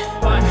fight.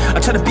 I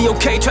try to be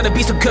okay, try to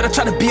be so good, I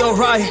try to be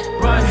alright.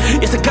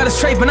 Yes, I got it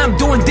straight, man, I'm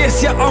doing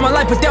this, yeah, all my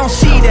life, but they don't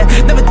see that.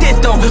 Never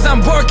did though, cause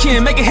I'm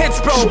working, making hits,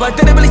 bro. But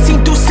they don't really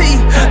seem to see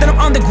that I'm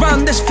on the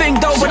ground, this thing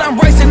though. But I'm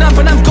rising up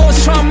and I'm going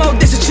strong, oh,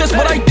 this is just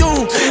what I do.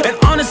 And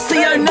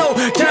honestly, I know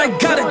that I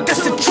got it,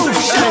 that's the truth.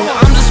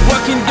 I'm just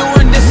working,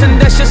 doing this,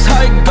 and that's just how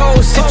it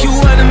goes. If you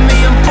enemy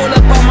and pull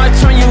up, I might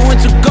turn you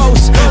into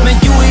ghosts. Man,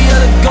 you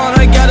either gone,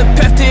 I got it,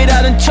 path it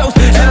out and chose.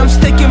 And I'm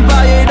sticking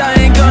by it, I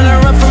ain't gonna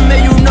run from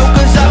it, you know.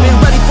 Cause I've been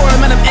ready for it,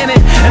 man, I'm in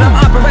it. And I'm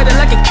operating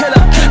like a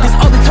killer. Cause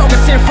all the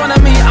targets in front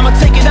of me, I'ma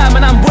take it out,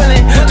 man, I'm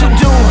willing to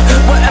do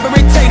whatever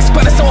it takes.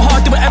 But it's so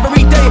hard, do it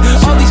every day.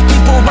 All these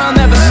people around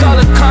never saw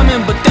it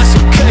coming, but that's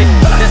okay.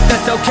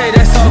 That's okay,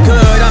 that's all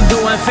good. I'm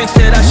doing things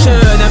that I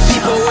should, and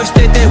people wish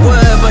that they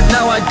would, but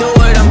now I do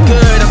it.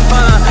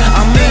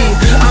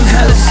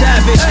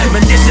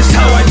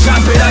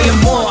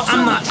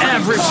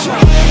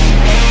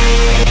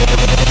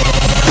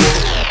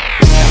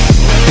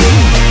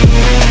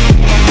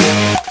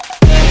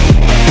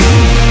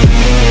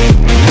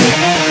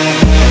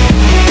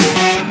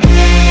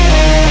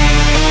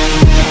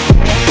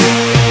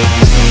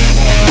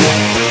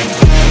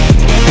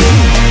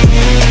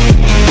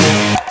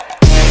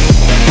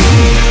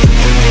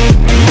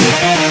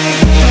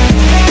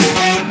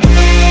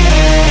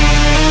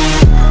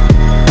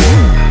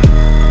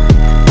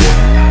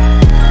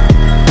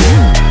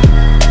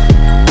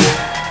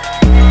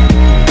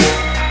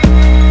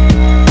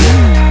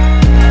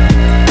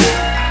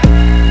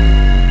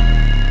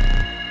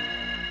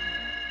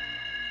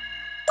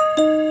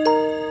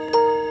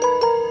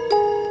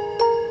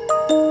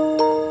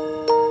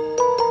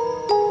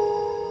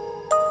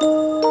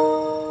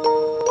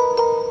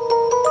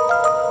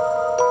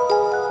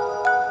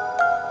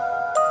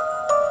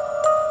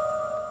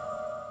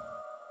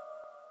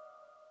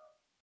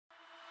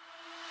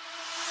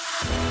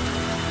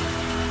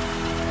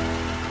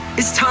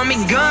 It's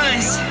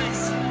Tommygunnz.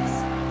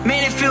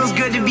 Man, it feels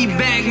good to be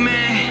back,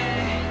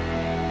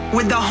 man.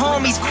 With the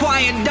homies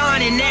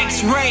Choirdon and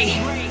X-Ray.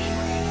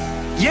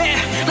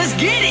 Yeah, let's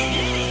get it.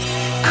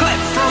 Cut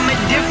from a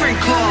different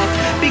cloth,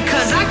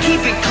 because I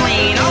keep it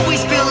clean.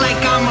 Always feel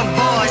like I'm a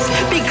boss,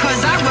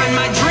 because I run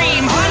my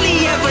dream.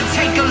 Hardly ever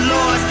take a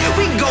loss.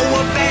 We go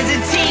up as a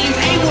team.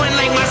 A1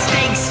 like my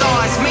steak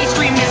sauce.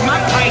 Mainstream is my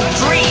pipe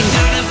dream.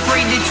 Not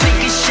afraid to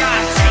take a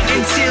shot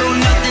until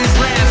nothing's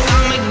left.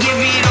 I'ma give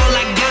it all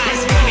I got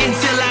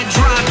until I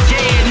drop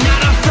dead.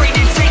 Not afraid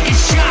to take a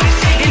shot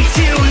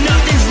until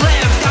nothing's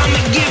left.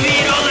 I'ma give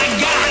it all I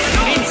got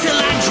until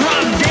I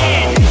drop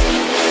dead.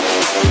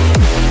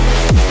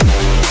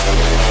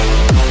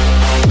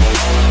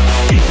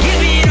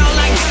 Give it all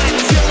I got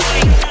till I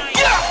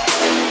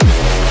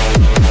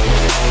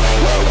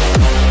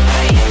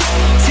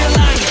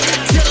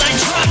till I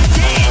drop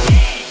dead.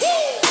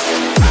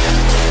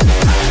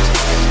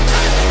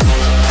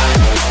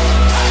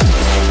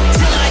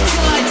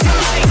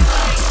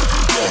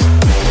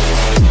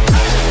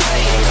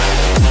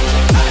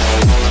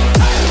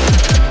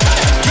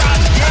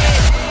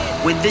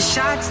 With the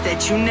shots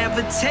that you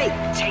never take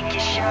a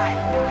shot.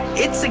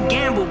 It's a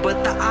gamble,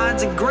 but the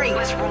odds are great.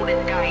 Let's roll the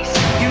dice.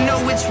 You know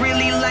it's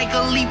really like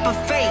a leap of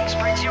faith.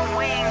 Spread your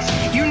wings.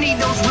 You need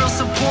those real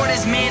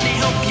supporters, man, to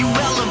help you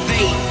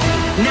elevate.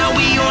 Now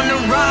we on the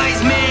rise,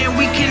 man,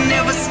 we can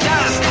never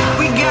stop.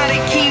 We gotta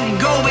keep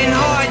going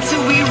hard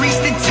till we reach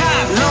the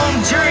top. Long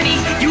journey,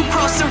 you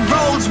cross the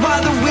roads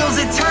while the wheels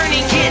are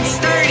turning. Get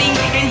sturdy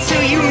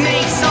until you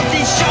make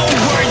something show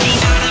worthy.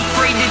 Not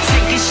afraid to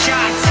take a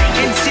shot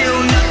until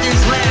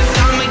nothing's left.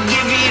 I'ma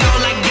give it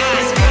all I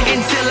got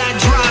until I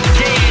drop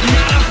dead.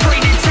 Not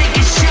afraid to take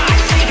a shot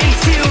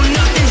until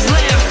nothing's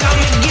left.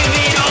 I'ma give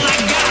it all I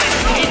got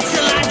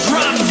until I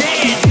drop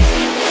dead.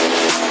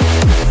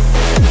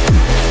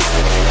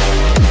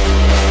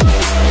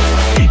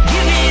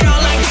 Give it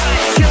all I got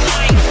till I till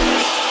I drop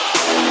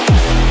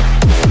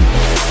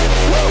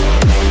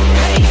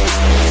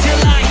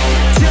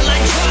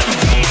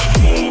dead.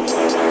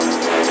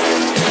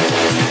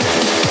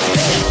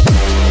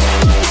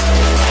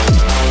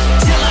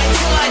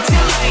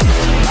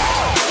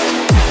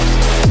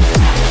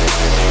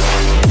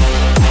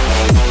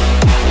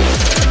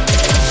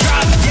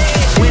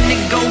 When the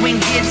going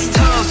gets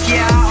tough,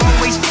 yeah, I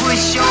always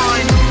push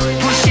on.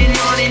 Pushing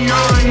on and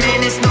on,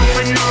 man, it's no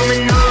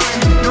phenomenon.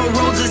 No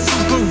roads are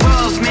super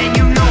rough, man,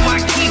 you know I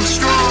keep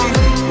strong.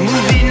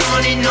 Moving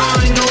on and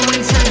on,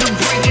 going to the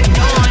break of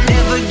dawn.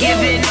 Never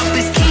giving up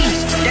is key,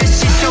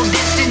 that's just your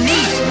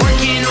destiny.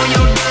 Working on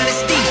your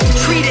dynasty,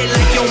 treat it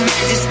like your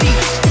majesty.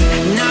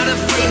 Not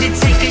afraid to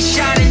take a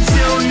shot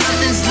until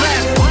nothing's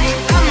left.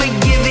 I'ma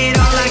give it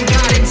all I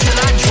got until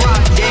I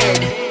drop dead.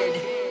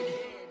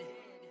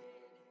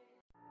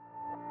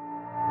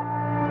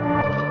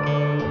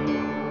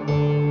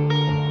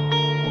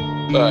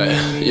 Alright,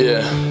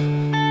 yeah.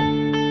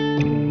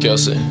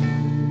 Kelsey.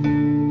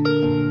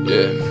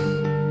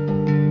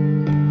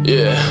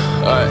 Yeah,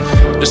 alright.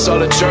 This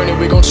all a journey,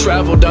 we gon'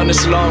 travel down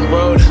this long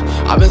road.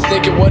 I've been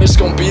thinking what it's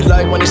gon' be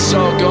like when it's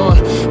all gone.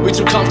 We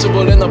too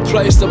comfortable in the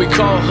place that we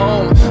call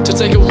home to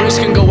take a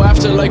risk and go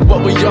after like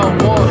what we all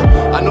want.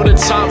 I know that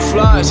time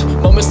flies,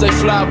 moments they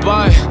fly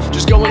by.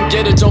 Just go and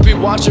get it, don't be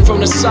watching from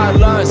the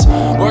sidelines.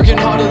 Working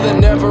harder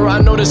than ever,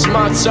 I know this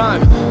my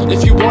time.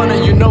 If you want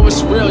it, you know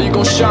it's real, you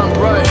gon' shine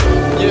bright.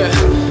 Yeah,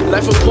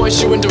 life will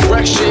point you in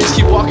directions.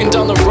 Keep walking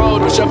down the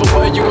road, whichever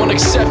way you gon'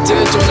 accept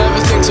it. Don't ever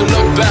think to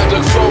look back,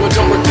 look forward,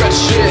 don't regret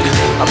shit.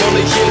 I'm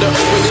only here to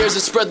open ears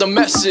and spread the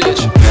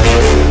message.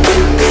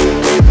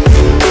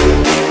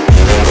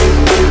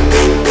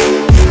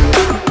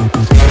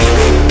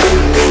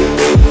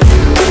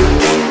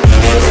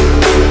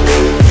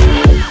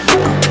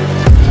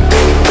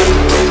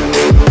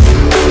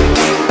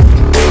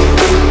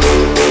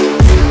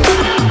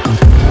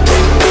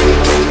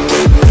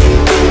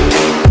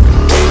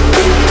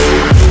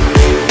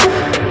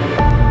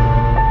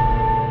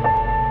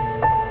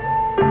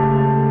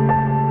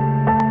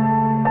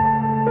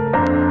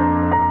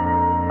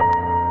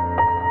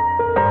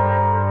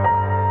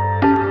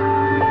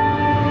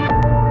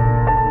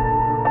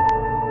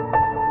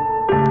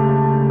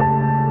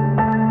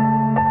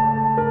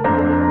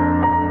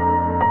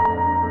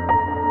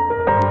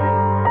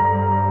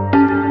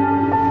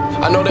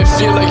 I know they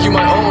feel like you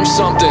might own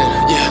something,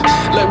 yeah.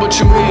 Like what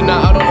you mean,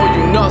 now I don't owe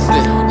you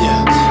nothing,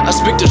 yeah. I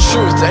speak the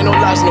truth, ain't no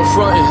lies, no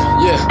frontin',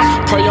 yeah.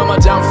 Pray on my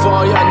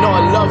downfall, yeah, I know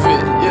I love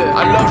it, yeah.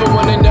 I love it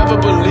when they never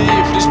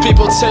believe. These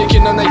people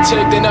taking and they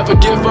take, they never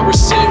give but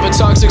receive. A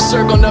toxic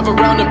circle, never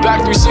rounded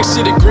back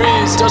 360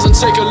 degrees. Doesn't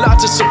take a lot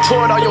to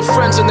support all your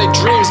friends and their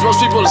dreams. Most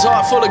people's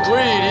heart full of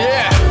greed,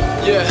 yeah,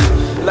 yeah.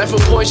 Life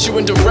will point you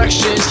in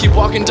directions. Keep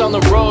walking down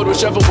the road,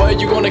 whichever way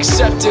you gon'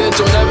 accept it.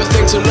 Don't ever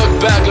think to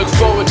look back, look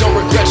forward, don't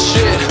regret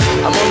shit.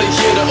 I'm only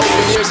here to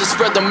open ears and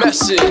spread the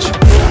message.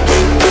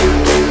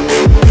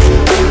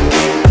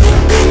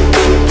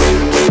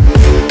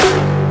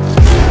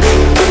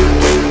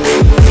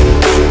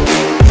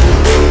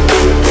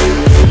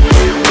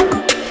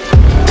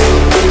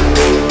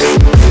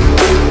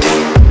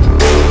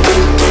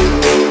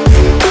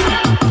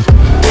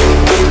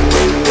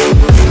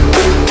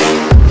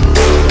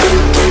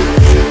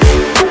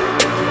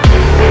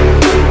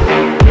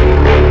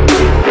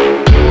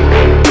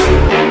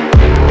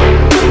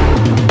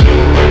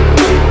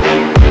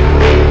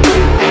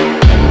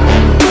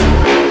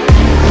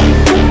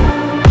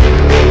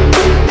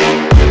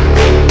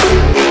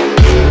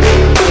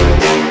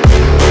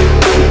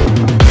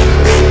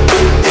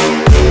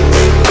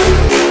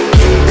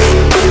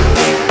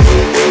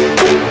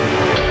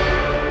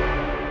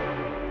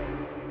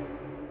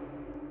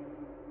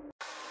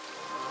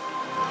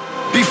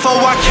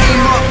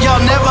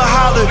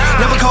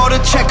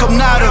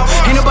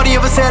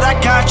 said I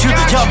got you,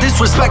 y'all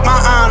disrespect my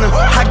honor.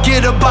 I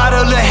get a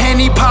bottle of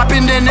Henny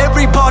poppin', then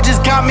every bar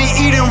just got me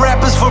eating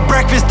rappers for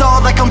breakfast,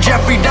 all like I'm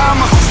Jeffrey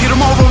Dahmer. See,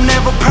 tomorrow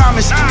never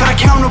promise, gotta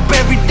count up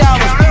every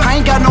dollar. I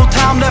ain't got no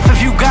time left,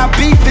 if you got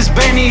beef, it's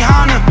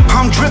Benihana.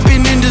 I'm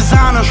dripping in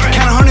designer,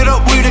 count 100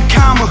 up with a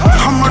comma.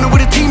 I'm running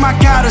with a team, I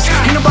got us,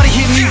 ain't nobody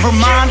here need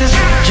reminders.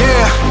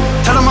 Yeah,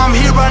 tell them I'm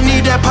here, I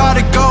need that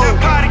pot of gold.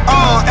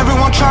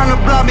 Everyone trying to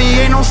block me,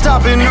 ain't no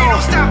stopping, no.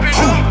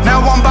 Now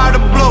I'm by the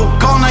blow,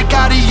 gone like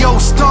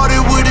adios.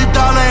 Started with $1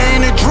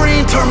 and a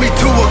dream, turned me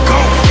to a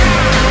goat.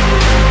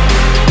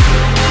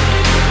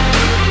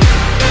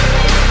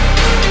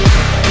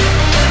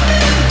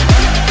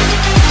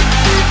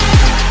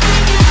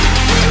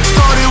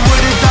 Started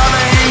with $1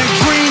 and a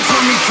dream,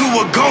 turned me to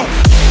a goat.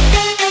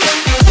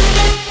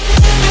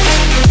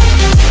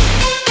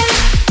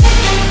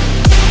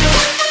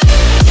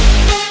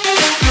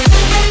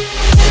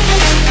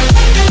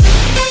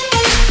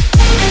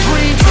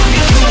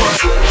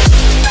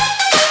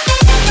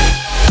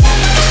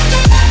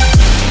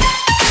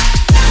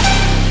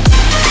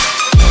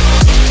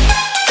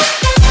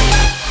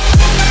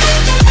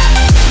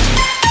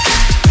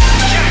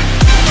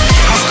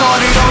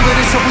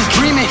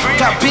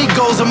 Got big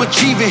goals I'm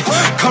achieving.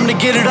 Come to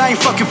get it, I ain't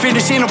fucking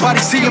finished. Ain't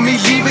nobody seeing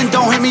me leaving.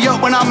 Don't hit me up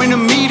when I'm in a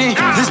meeting.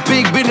 This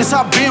big business,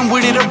 I've been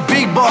with it. A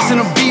big boss in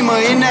a Beamer.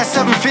 In that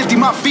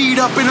 750, my feet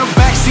up in the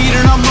backseat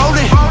and I'm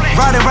rolling.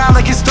 Ride around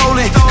like it's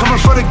stolen.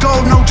 Coming for the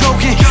gold, no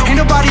joking. Ain't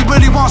nobody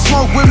really want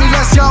smoke with me.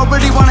 Unless y'all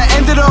really wanna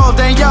end it all,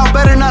 then y'all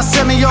better not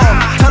send me off.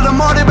 Tell them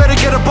all they better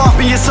get up off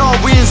me. It's all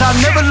wins, I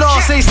never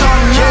lost. Say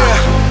something,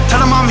 yeah. Tell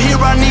them I'm here,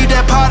 I need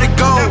that pot of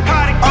gold.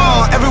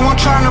 Everyone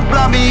trying to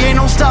block me, ain't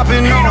no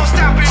stopping, no.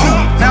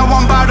 Now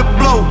I'm by the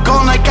blow,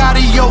 gone like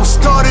adios.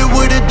 Started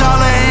with $1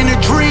 and a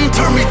dream,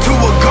 turned me to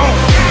a goat.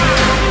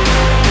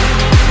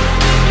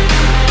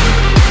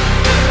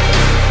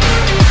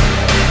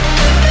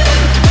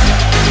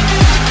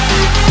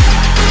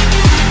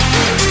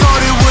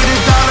 Started with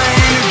 $1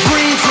 and a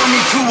dream, turned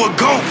me to a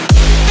goat.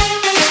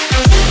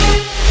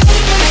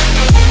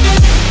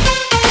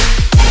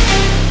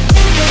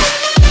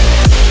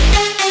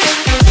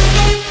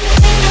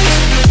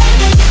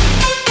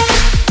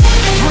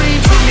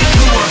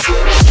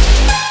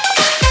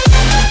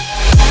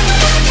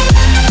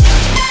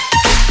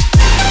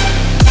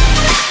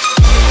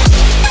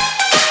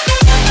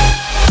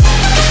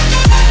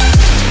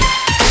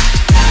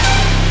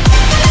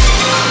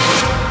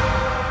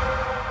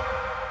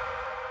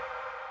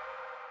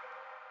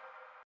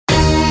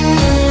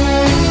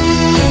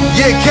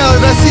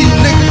 Calli, I see you,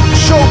 nigga.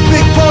 Show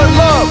big part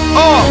love.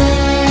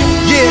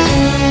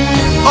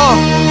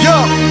 Yo.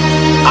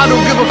 I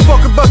don't give a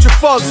fuck about your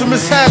faults or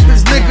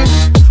mishaps, nigga.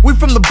 We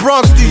from the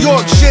Bronx, New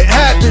York, shit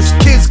happens.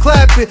 Kids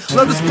clapping,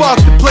 love to spark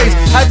the place.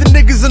 Half the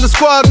niggas in the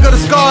squad got a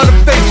scar on the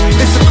face.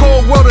 It's a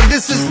cold world and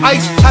this is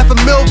ice.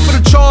 $500,000 for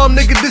the charm,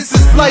 nigga, this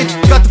is life.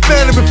 Got the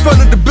phantom in front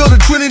of the building,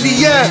 Trinity,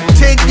 yeah.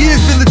 10 years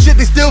been legit,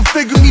 they still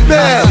figure me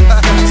bad.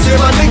 Say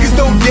my niggas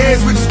don't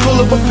dance, we just pull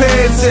up our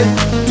pants and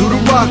do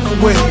the rock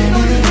away.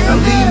 Now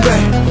lean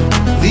back,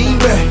 lean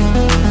back,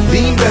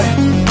 lean back,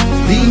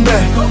 lean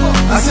back.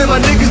 I said my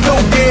niggas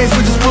don't dance,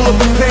 we just pull up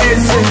our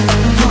pants and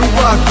do the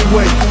rock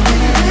away.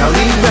 Now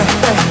lean back,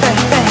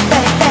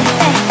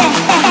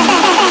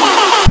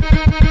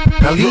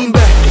 now lean back. Now lean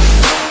back.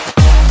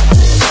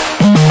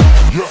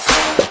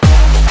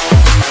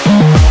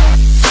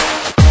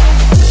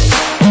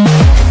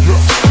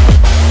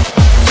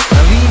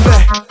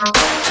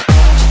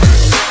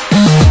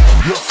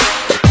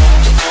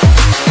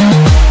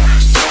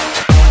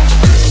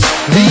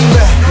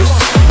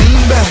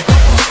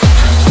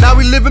 Now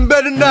we living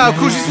better now,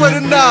 Coochie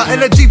sweating now,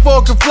 and that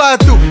G4 can fly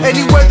through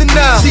any weather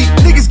now. See,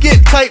 niggas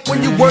get tight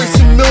when you're worth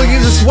in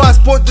millions. That's why I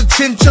sport the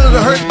chinchilla to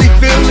hurt they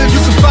feelings.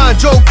 You can find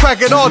Joe Crack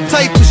at all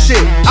type of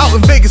shit. Out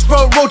in Vegas,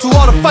 front row to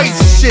all the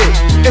fights and shit.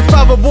 If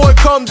I'm a boy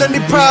come, then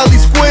they proudly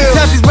squeal.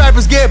 Half these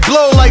rappers get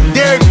blown like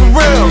Derek for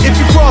real. If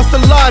you cross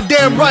the line,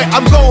 damn right,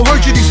 I'm gon'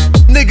 hurt you. These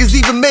niggas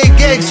even made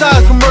gang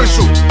size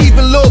commercial.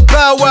 Even Lil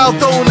Bow Wow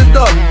throwing it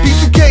up.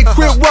 B2K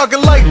quit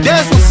walking like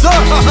that's what's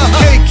up.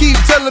 Can't keep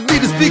telling me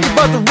to speak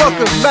about the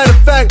rucker. Matter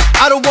of fact,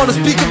 I don't wanna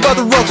speak about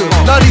the rucker.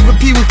 Not even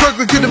Pee Wee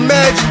Kirkland could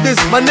imagine this.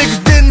 My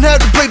niggas didn't have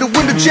to play to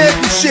win the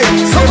championship.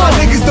 Some my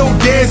niggas don't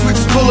dance, we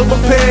just pull up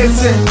our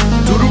pants and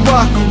do the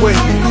rock away.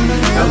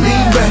 Now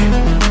lean back,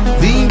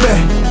 lean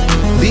back,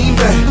 lean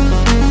back,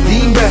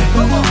 lean back.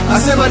 I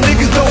said my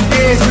niggas don't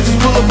dance, we just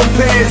pull up our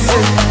pants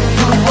and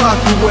do the rock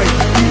away.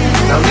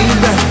 Now lean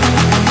back,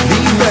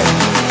 lean back,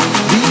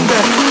 lean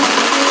back.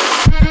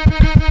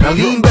 Now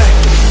lean back.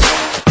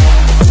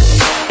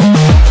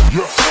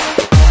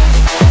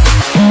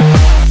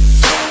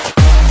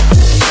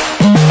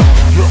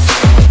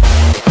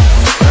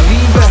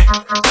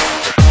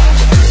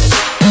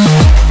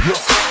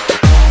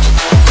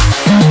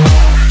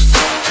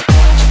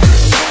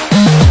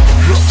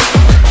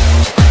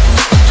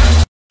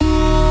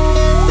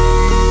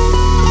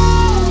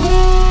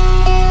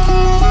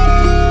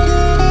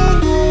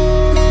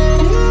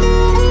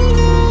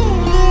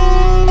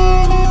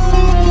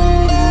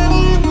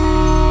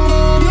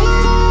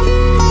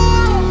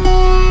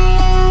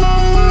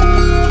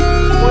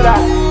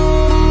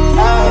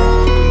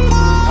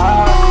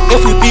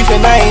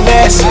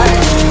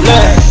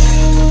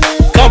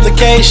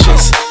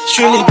 Complications,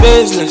 strictly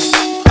business,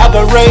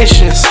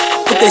 aberrations.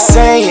 What they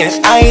saying?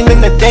 I ain't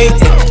into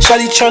dating.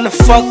 Shawty tryna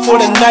fuck for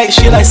the night,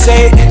 she like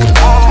Satan.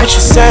 What you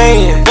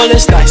saying?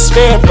 Bullets like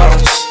spirit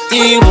bombs,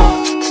 evil.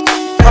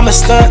 I'm a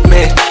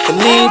stuntman,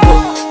 Knievel.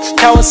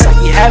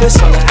 Kawasaki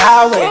habits on the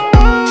highway.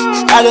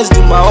 I just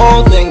do my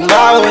own thing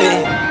my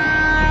way.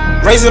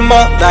 Raise 'em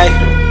up like,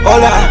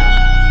 hola.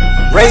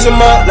 Raise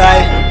 'em up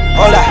like,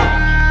 hola.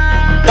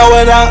 Throw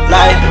it out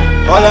like,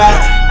 hola.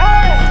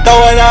 Throw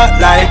it out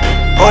like,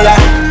 hola.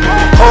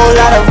 Whole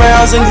lot of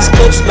rounds in these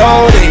clips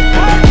loaded.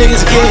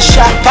 Niggas getting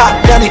shot, pop,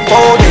 then he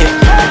folded.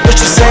 What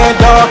you saying,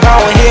 dog? I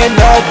don't hear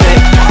nothing.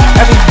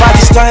 Everybody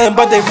stunting,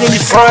 but they really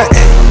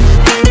frontin'.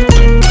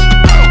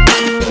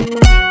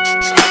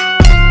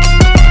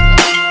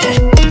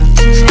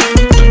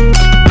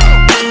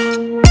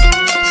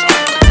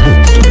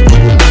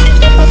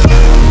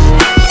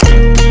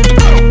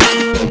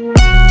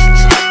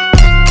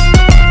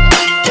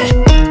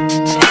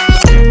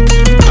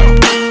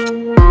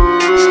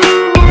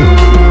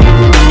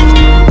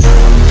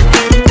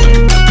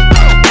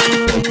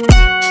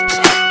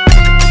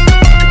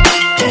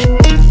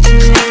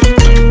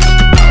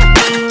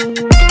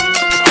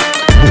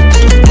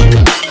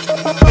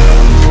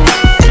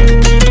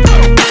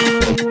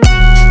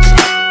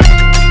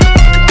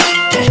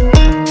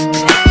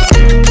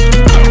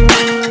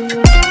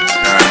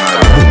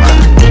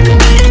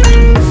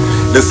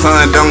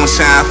 Sun don't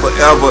shine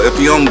forever. If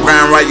you don't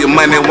grind right, your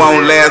money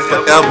won't last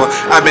forever.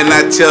 I've been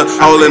out here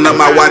holding up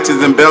my watches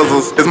and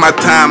bezels. It's my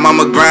time,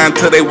 I'ma grind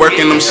till they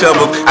working them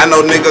shovels. I know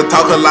niggas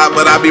talk a lot,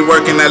 but I be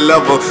working that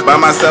level. By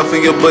myself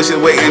in your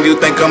bushes waiting, you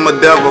think I'm a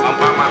devil.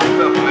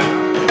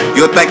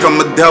 You think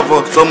I'm a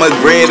devil. So much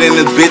bread in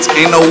this bitch,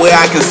 ain't no way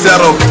I can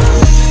settle.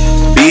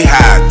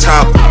 Beehive,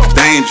 Choppa,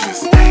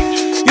 dangerous.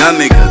 Young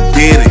nigga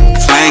did it,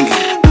 slanging.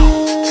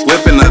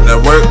 Whipping up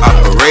the work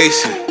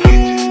operation.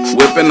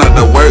 Whipping up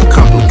the work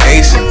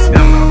complications.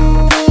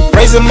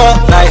 Raise 'em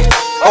up like,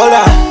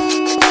 hola.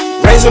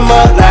 Raise 'em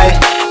up like,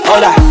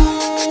 hola.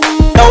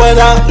 Throw it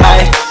out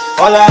like,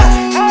 hola.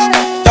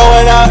 Throw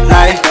it out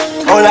like,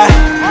 hola.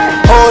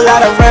 Whole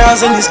lot of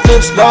rounds in these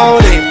clips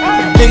loaded.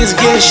 Niggas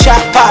getting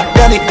shot, pop,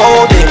 then he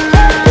folded.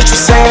 What you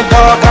saying,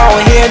 dog? I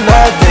don't hear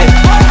nothing.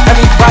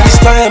 Everybody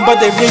stunting, but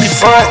they really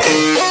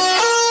frontin'.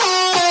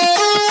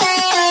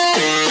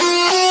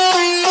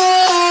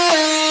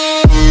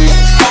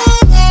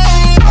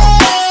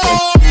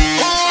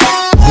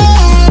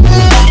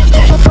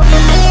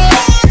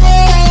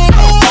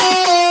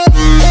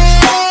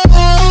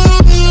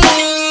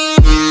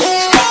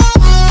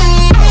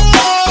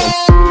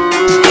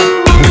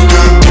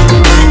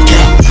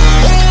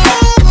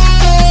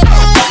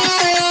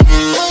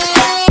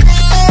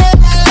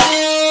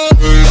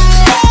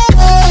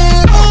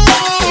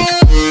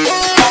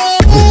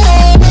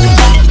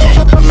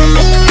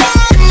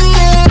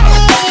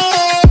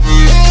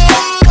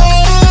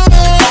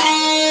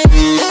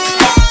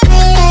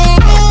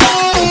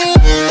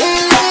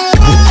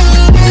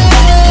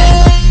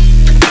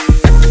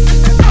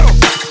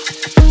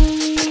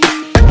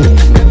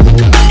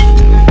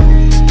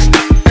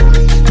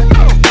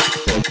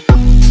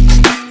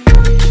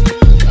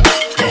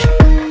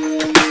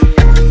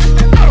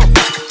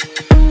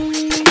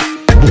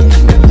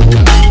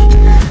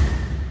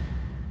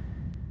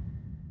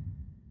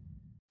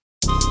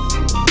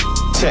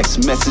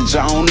 Text message,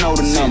 I don't know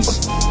the number.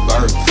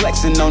 Bird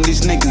flexing on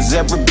these niggas,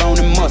 every bone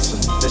and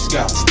muscle. Let's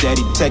go.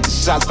 Steady taking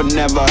shots, but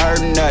never heard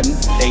nothing.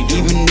 They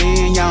even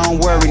then, y'all don't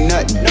worry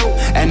nothing. Nope.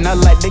 And I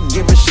like to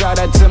give a shout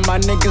out to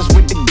my niggas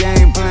with the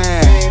game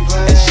plan.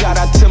 And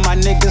shout out to my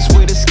niggas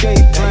with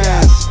escape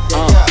plans.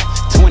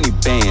 20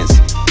 bands,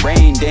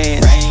 rain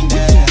dance. We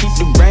can keep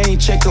the rain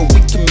check or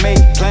we can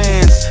make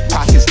plans.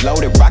 Pockets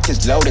loaded,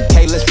 rockets loaded.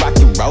 K, let's rock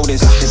and roll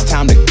this. It's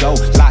time to go.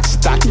 Lock,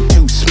 stock, and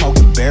two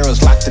smoking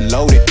barrels locked and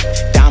loaded.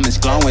 Diamonds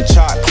glowing,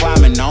 chart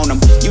climbing on them.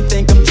 You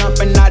think I'm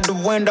jumping out the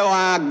window?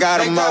 I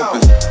got them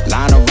open.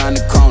 Line around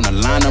the corner,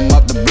 line them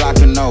up the block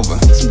and over.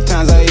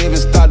 Sometimes I even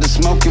start to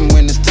smoking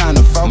when it's time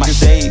to focus. My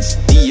shades,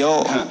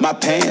 Dior, my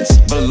pants,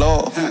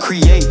 velour.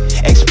 Create,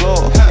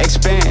 explore,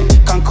 expand,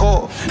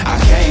 concord. I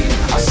came,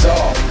 I saw,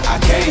 I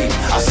came,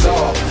 I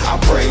saw. I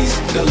praise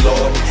the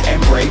Lord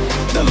and break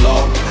the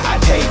law. I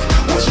take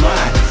what's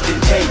mine, then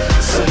take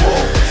some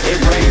more. It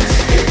rains,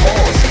 it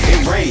pours,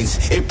 it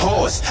rains, it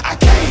pours. I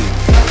came.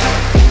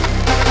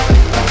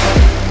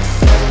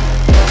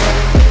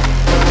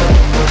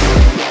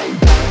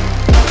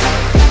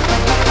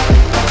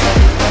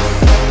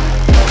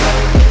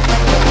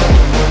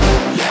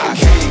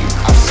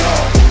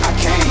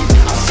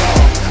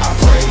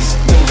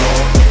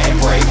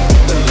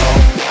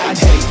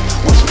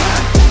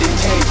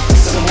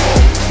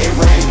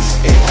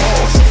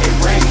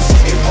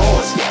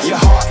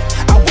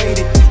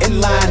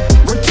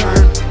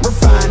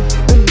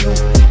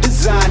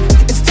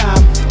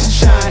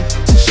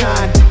 Shine.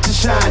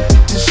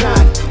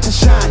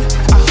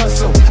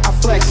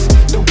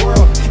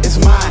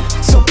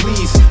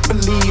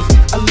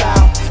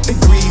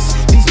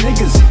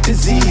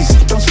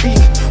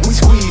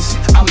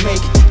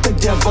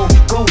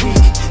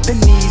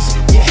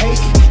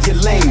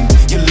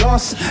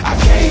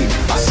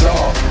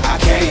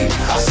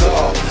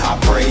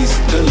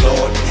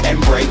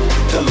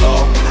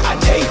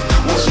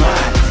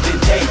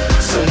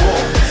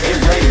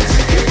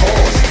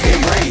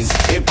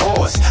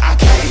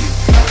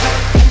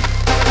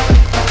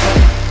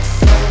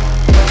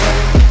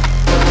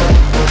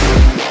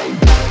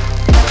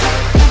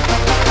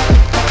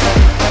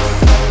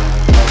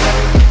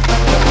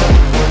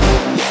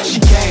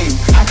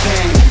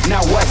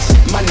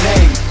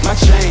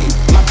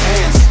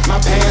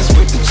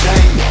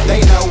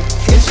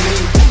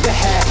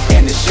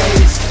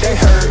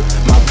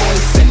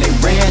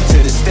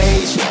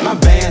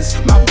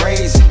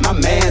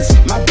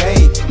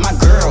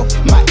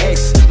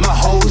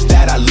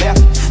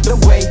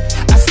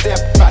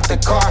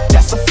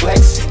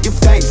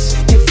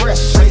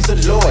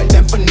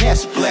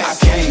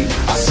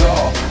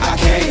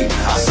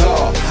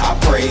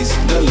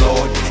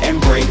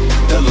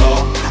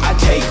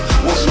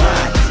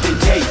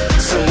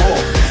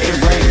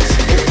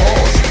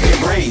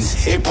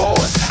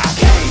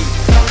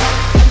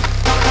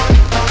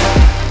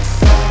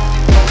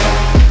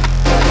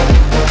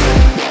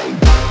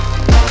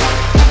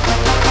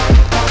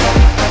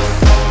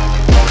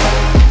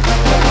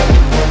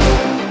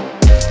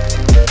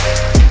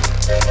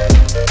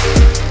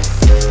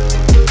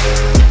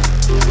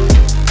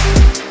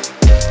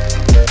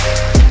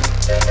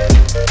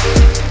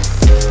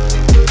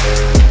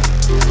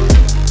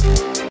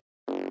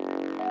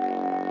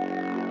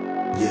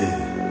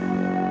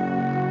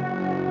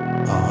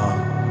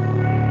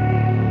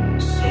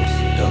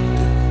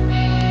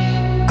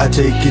 I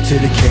take you to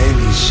the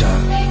candy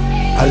shop.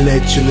 I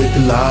let you lick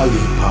the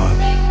lollipop.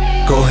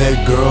 Go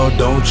ahead, girl,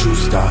 don't you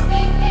stop.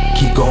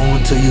 Keep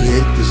going till you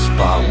hit the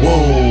spot.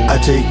 Whoa, I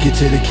take you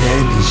to the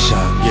candy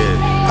shop.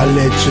 Yeah, I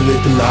let you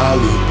lick the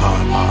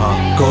lollipop.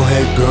 Go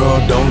ahead,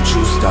 girl, don't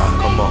you stop.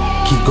 Come on,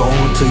 keep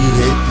going till you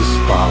hit the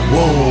spot.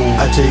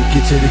 Whoa, I take you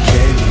to the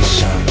candy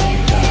shop.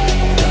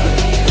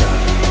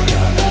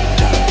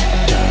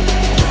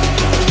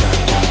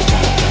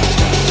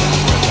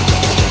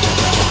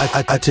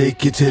 I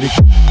take you to the.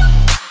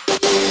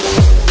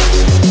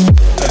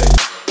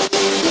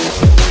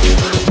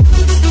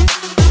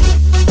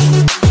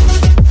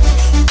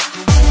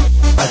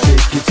 I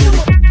take you to the.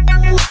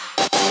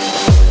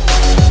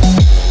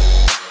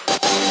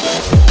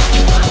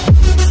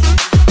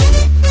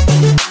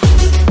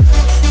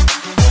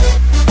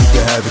 You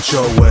can have it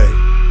your way.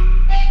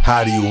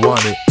 How do you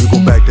want it? You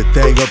gon' back the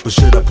thing up or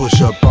should I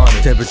push up on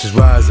it? Temperatures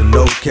rising,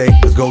 okay,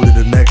 let's go to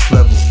the next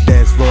level.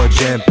 Dance floor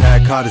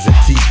jam-packed, hot as a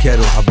tea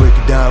kettle. I break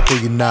it down for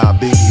you now,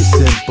 baby, it's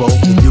simple.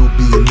 And you'll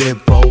be an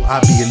info, I'll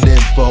be an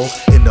info.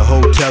 In the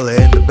hotel or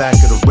in the back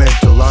of the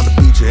rental, on the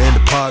beach or in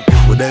the park,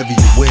 whatever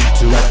you went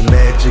to. Like a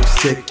magic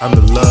stick, I'm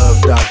the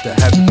love doctor.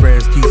 Happy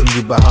friends teasing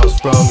you about how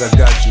strong I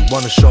got you.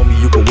 Wanna show me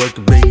you can work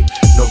it, baby?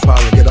 No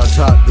problem, get on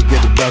top to get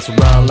it bounce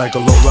around like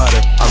a low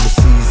rider. I'm a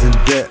seasoned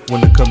vet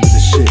when it comes to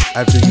the shit.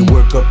 After you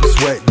work up a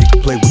sweat, you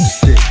can play with the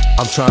stick.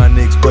 I'm trying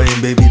to explain,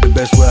 baby, the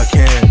best way I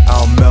can.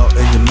 I'll melt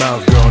in your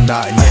mouth, girl,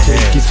 not in your hand.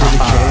 I take you to the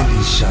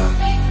candy shop.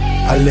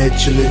 I let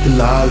you lick the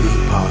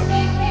lollipop.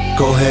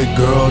 Go ahead,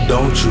 girl,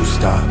 don't you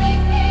stop.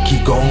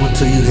 Keep going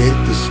till you hit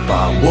the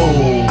spot.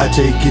 Whoa, I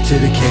take you to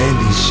the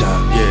candy shop.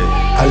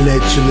 Yeah, I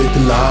let you lick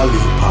the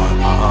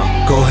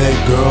lollipop. Go ahead,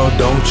 girl,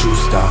 don't you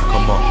stop.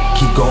 Come on,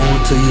 keep going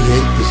till you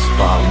hit the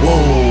spot.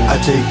 Whoa, I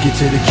take you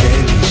to the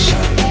candy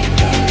shop.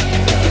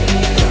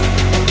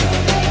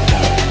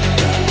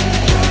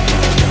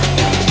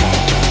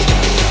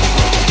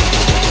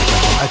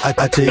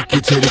 I take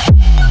you to the.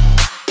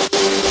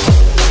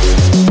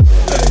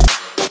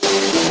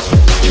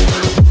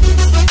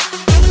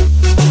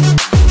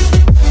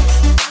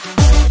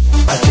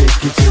 I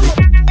take you to the.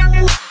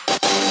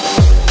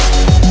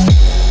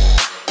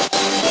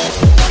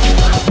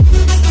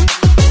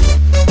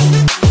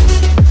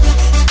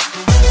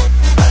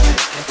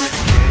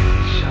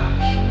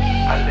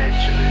 I let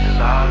you lick the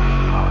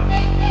lollipop.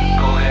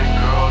 Go ahead,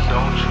 girl,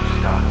 don't you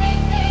stop.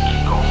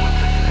 Keep going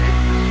till you hit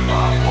the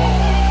spot. Whoa.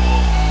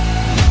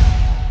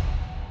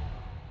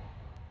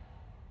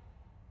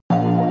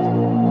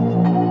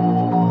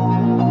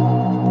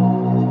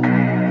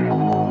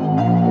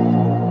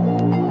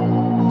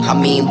 I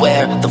mean,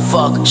 where the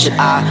fuck should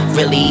I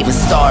really even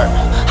start?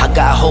 I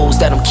got hoes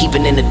that I'm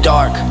keeping in the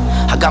dark.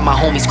 I got my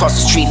homies across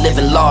the street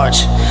living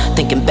large.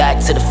 Thinking back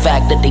to the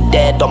fact that they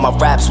dead, all my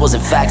raps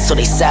wasn't facts, so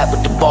they sat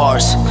with the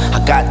bars. I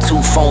got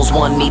 2 phones,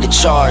 one need a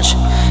charge.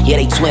 Yeah,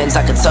 they twins,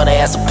 I can tell they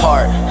ass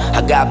apart.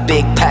 I got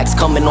big packs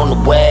coming on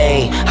the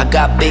way. I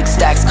got big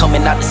stacks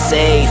coming out the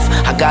safe.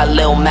 I got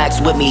Lil Max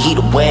with me, he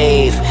the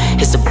wave.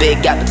 It's a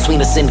big gap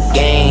between us in the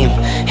game.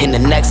 In the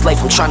next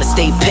life, I'm trying to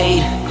stay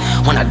paid.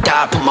 When I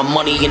die, put my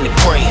money in the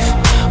grave.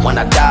 When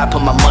I die,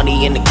 put my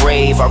money in the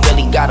grave. I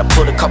really gotta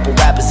put a couple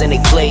rappers in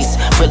their place.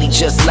 Really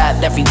just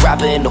lapped every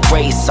rapper in the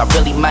race. I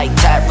really might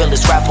tap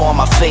realest rapper on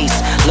my face.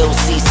 Lil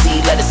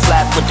CC, let it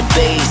slap with the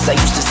bass. I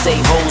used to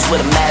save hoes with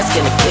a mask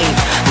and a cape.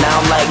 Now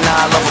I'm like,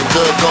 nah, love them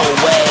good, go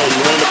away.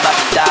 You ain't about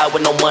to die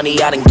with no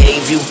money I done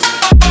gave you.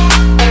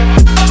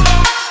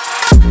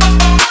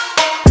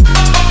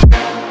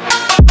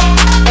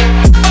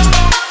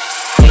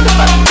 Ain't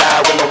about to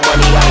die with no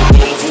money I done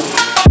gave you.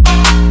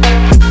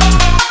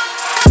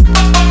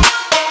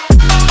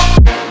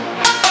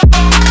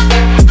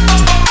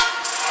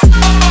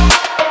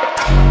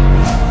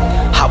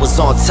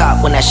 On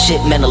top when that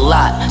shit meant a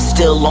lot.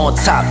 Still on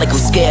top like I'm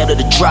scared of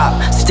the drop.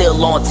 Still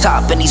on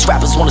top and these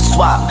rappers wanna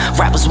swap.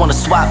 Rappers wanna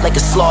swap like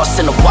it's lost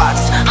in the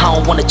watts. I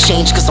don't wanna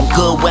change cause I'm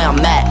good where I'm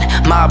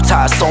at. Mob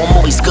ties so I'm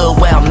always good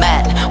where I'm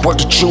at. Word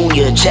to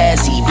Junior,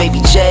 Jazzy,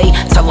 Baby J.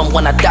 Tell them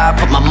when I die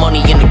put my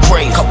money in the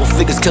grave. Couple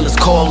figures killers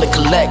call and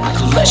collect.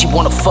 She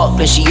wanna fuck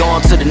then she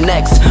on to the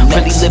next.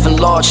 Really living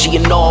large, she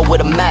an all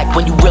with a Mac.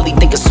 When you really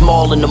think it's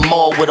small in the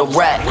mall with a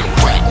rat.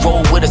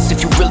 Roll with us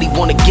if you really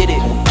wanna get it.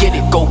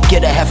 Go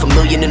get a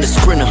 $500,000 in the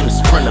Sprinter.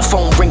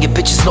 Phone ringing,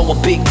 bitches know a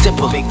big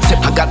tipper.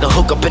 I got the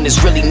hook up and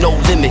there's really no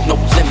limit.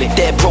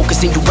 Dead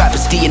brokers in you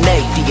rappers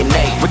DNA.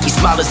 Ricky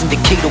Smilers in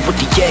Decatur with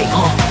the yay.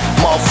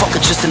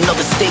 Motherfucker, just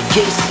another state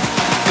case.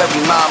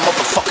 Bury my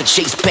motherfucker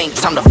Chase Bank,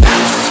 time to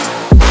bounce.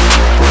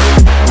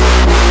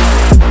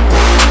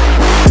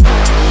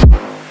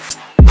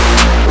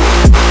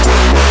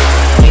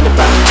 Ain't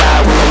about to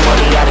die with no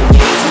money I done gave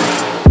you.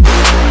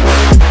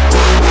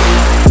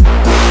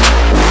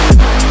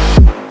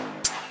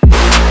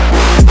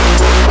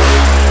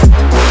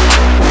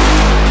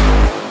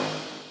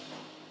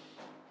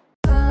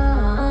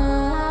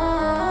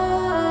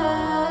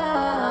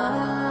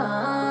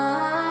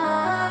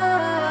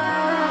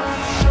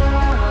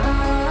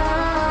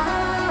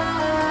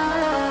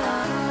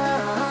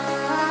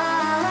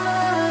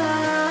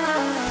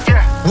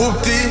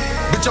 Whoop-dee,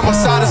 bitch on my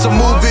side, it's a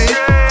movie.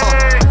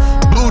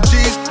 Blue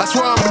cheese, I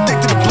swear I'm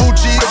addicted to blue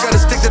cheese. I gotta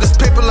stick to this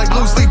paper like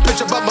loose leaf.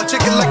 Bitch, I bought my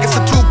chicken like it's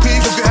a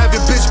two-piece. You can have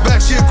your bitch back,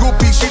 she a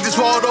groupie. She just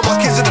swallowed all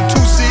my kids in a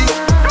 2-seat.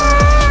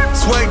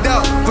 Swagged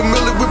out,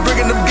 familiar with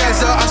bringing them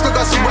gas out. I still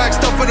got some rack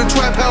stuff in the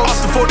trap house.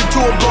 Off the 42,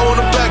 I'm blowing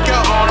them back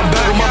out. I'm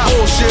back with my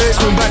bullshit,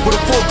 swing back with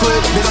a full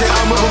clip. They say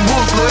I'm moving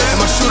ruthless,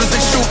 and my shooters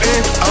they shooting.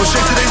 I was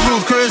straight to they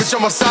roof, Chris. Bitch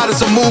on my side, it's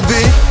a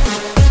movie.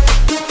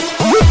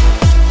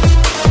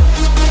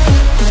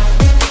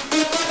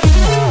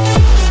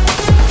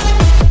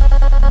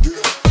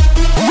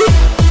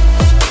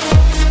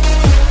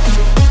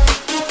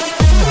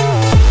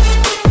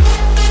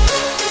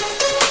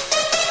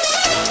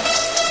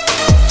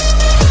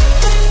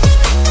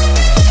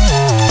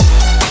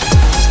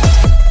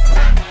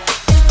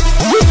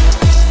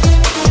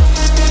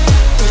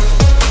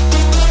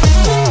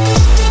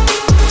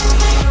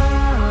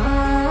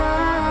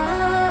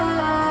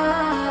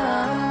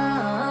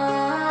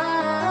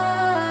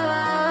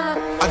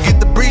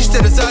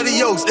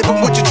 If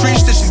I'm with your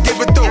trees, then she's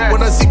giving through.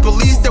 When I see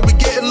police, then we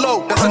getting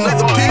low. That's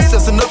another piece,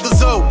 that's another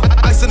zone.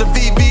 Ice in the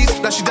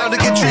VVs, now she down to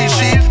get tree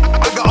sheet.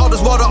 I got all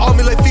this water on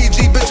me like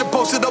Fiji. Bitch, I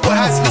posted up with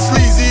hats and the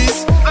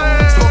sleazies.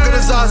 Smoking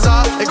a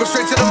Zaza, it go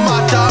straight to the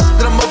mata.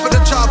 Then I'm up in the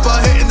chopper,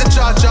 hitting the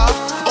cha-cha.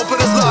 Open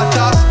as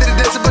lata, did it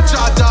dance in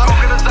bachata.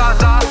 Smoking a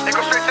Zaza, it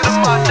go straight to the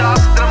mata.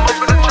 Then I'm up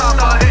in the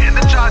chopper, hitting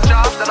the cha-cha.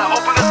 Then I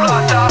open as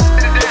lata,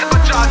 did it dance in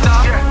bachata.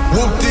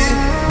 Whoop-dee,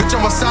 bitch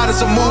on my side,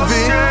 it's a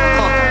movie.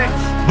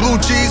 Blue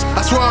cheese,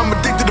 I swear I'm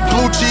addicted to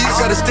blue cheese.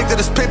 I gotta stick to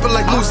this paper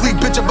like loose leaf.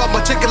 Bitch, I bought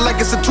my chicken like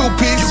it's a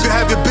 2-piece. You can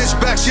have your bitch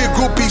back, she a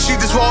groupie. She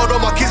just swallowed all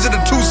my kids in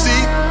a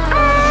 2-seat.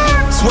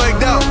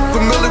 Swagged out,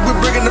 familiar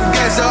with bringing them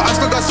gas out. I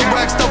still got some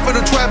rack stuff in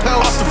the trap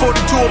house. Off the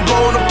 42, I'm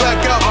blowing them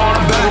back out.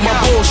 I'm back with my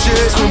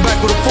bullshit, swing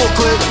back with a full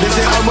clip. They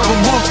say I'm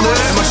moving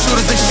ruthless, and my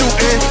shooters they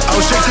shooting. I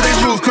was straight to they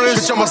roof,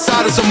 Chris. Bitch on my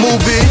side, it's a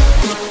movie.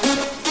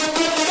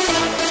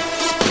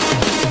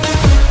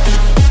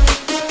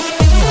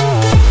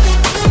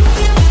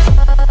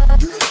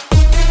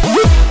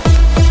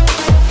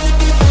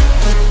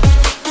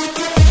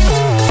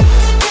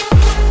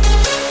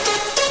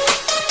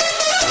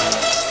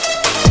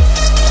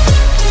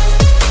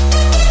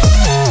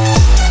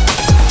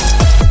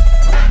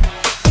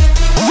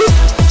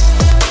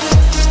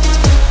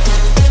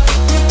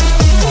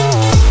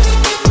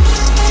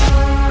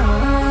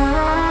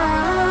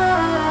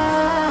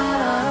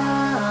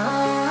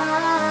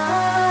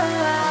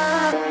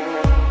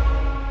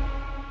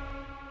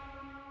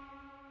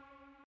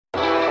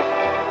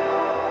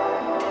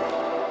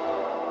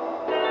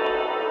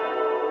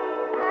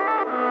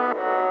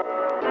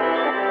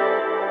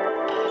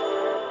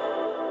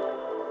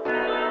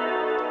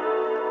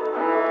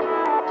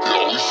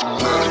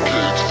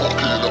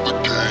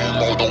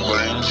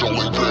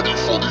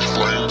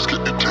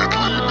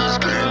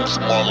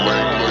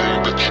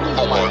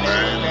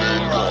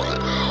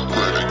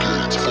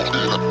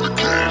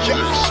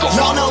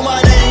 Y'all know my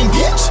name,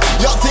 bitch.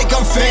 Y'all think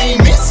I'm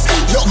famous.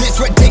 Yo,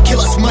 this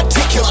ridiculous,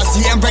 meticulous.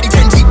 Yeah, I'm ready,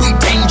 10 deep, we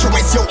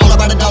dangerous. Yo, all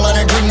about a dollar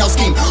and a green, no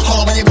scheme.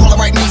 All about you call it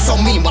right, me so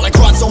mean. But I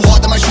grind so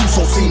hard that my shoes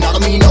so seen. Not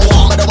to me, no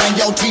harm, but I win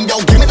yo team.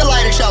 Yo, give me the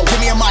lighter show, give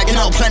me a mic, you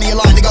know, plenty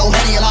of line to go.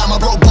 Henny a line, my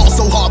bro ball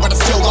so hard, but I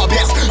still got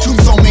bounce. Shoes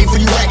so made for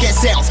you, like it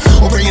sounds.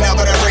 We'll bring it out,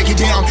 but I break it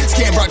down.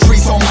 Scan rock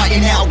trees so mighty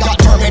now. Got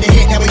Terminator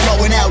hit, now we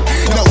going out.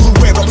 No who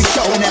where, but we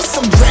showing out.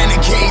 Some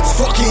renegades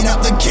fucking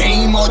up the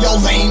game. All your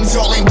lames,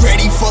 y'all ain't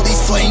ready for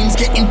these flames.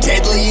 Getting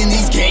deadly in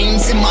these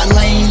games. In my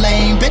lane,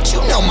 bitch,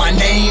 you know my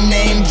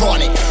name,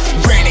 run it.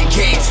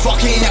 Renegades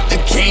fucking up the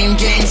game,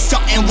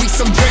 starting we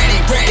some ready.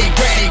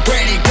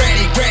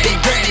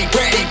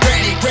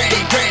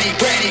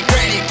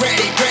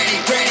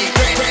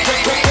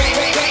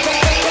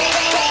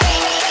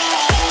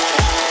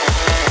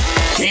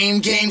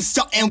 Game,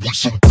 starting we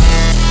some.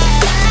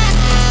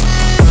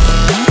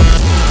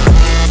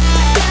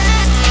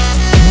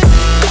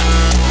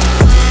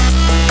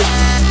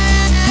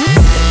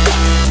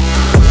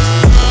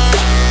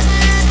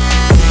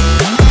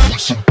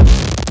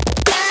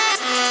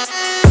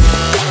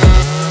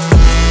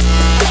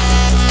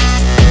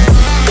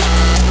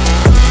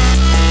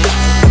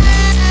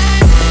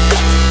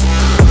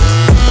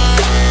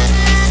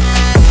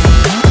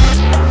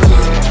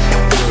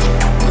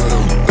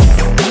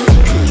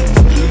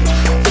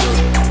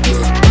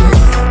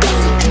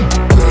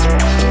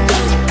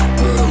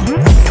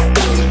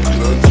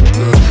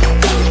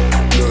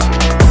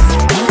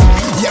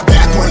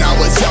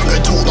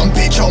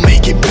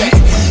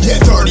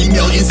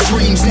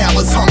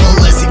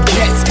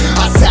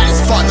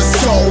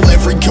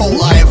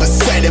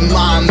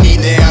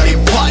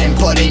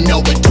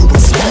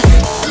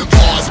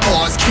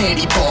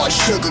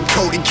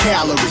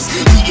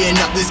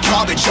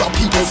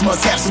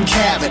 Must have some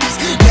cavities.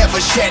 Never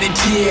shed a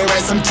tear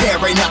as I'm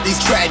tearing up these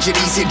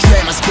tragedies. Your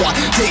drama squad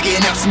digging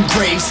up some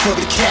graves for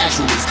the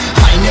casualties.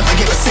 I ain't never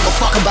give a single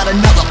fuck about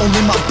another. Only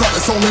my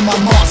brothers, only my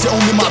moms, you're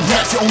only my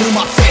raps, you're only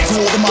my fans.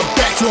 You're all in my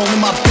back, you're only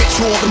my bitch,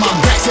 you're all in my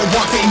racks. You're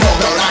one thing, know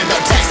about I'm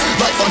about tax.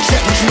 Life on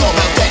check, what you know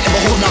about that? Never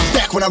holding on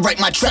back. back when I write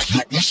my track.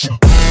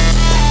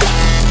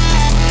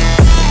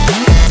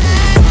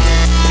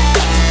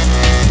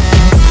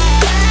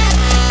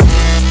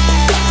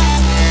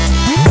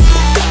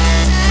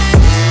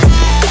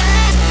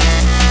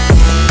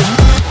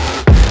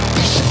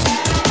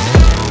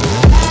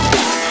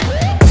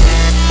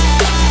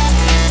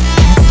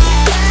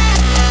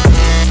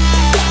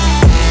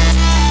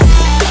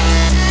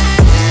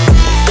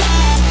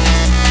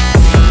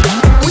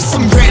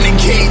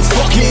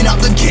 Fucking up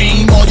the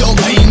game, all your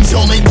lanes,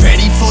 y'all ain't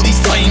ready for these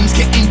flames.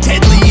 Getting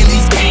deadly in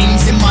these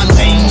games, in my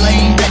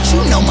lane, bet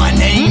you know my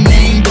name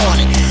on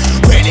it.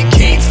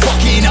 Renegades,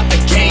 fucking up the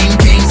game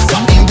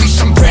something, we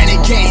some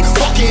renegades.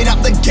 Fucking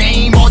up the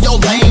game, all your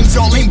lanes,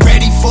 y'all ain't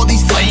ready for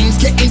these flames.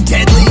 Getting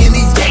deadly in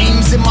these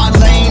games, in my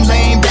lane,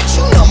 bet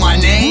you know my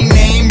name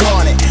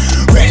on it.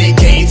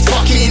 Renegades,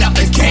 fucking up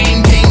the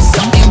game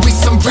something, we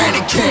some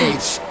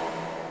renegades.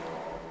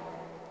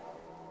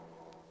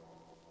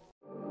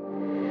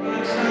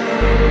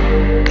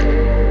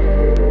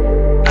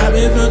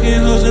 Been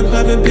fucking hoes and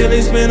popping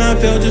pillies, man, I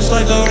feel just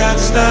like a rock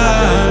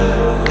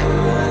star.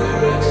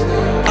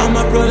 All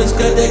my brothers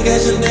got that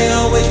gas and they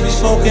always be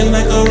smoking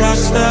like a rock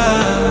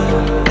star.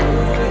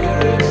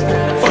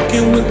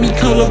 Fucking with me,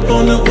 call up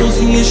on the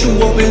Uzi and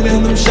shoot open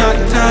in them shot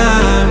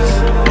ties.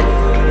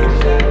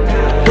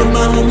 When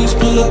my homies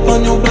pull up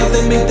on your block,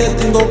 they make that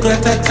thing go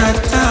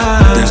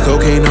grata-ta-ta. There's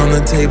cocaine on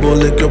the table,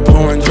 liquor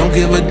pouring, don't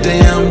give a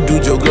damn.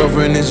 Dude, your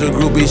girlfriend is a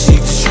groupie, she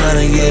just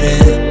tryna get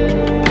in.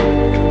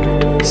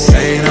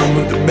 Saying I'm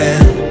with the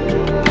band.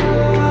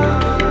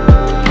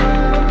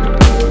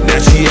 Now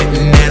she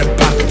acting out of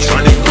pocket,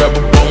 trying to grab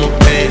up on my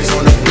pants.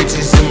 On the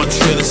bitches in my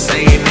trailer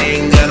saying they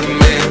ain't got a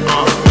man,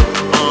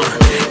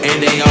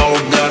 and they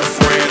all got a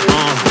friend,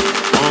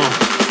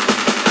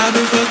 I've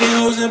been fucking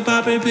hoes and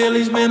popping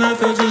pillies, man, I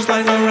feel just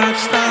like a rock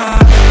star.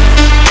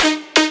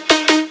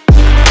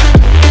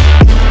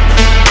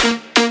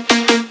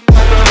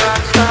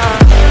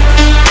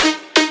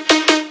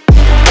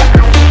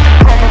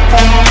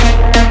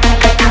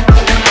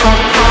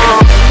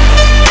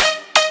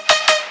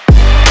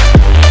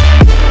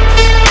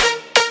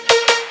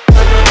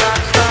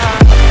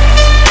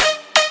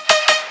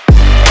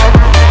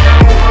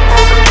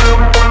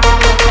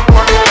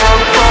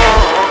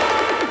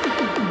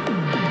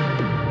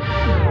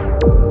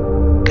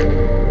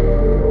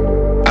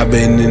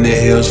 Been in the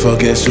hills,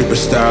 fucking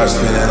superstars,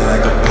 feeling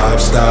like a pop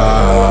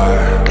star.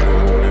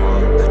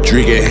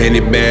 Drinking Henny,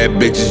 bad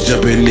bitches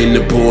jumping in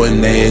the pool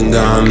and they ain't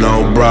got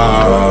no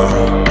bra.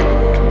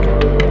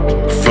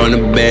 From the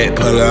back,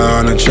 put her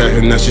on the track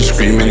and now she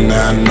screaming,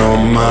 I know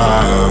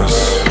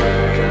Mars.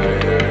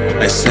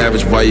 Hey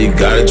Savage, why you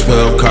got a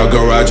 12-car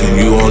garage and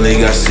you only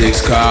got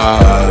 6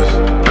 cars?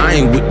 I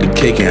ain't with the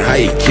cake and how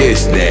you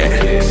kiss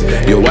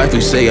that? Your wife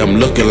who say I'm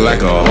looking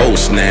like a whole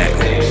snack.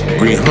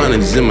 Green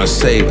hundreds in my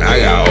safe, I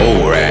got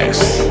old racks.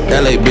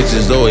 LA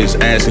bitches always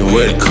asking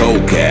where the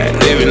coke at.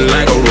 Living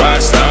like a rock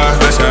star,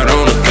 smash out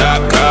on a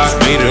cop car.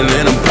 Sweeter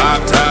than a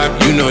pop top,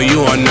 you know you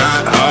are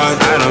not hard.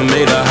 I done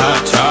made a hot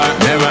chart,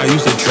 remember I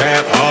used to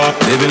trap hard.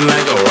 Living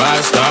like a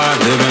rock star,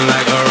 living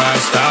like a rock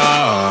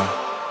star.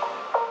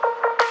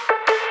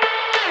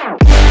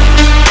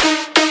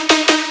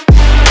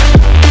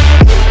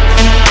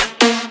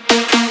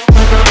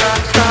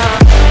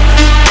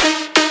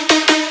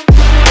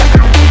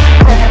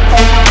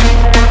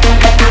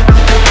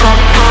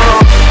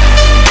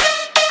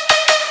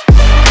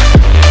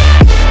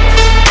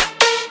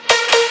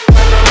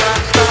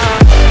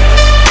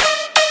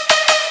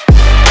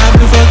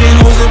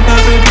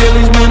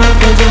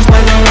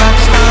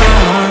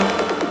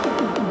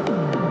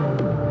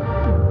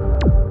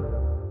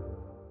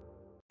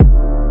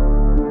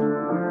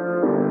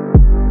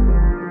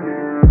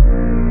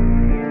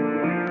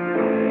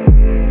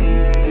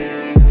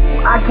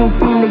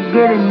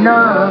 Get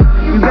enough.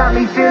 You got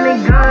me feeling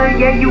good,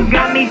 yeah, you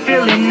got me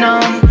feeling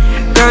numb.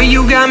 Girl,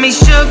 you got me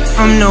shook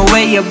from the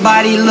way your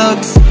body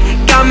looks.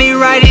 Got me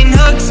riding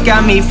hooks,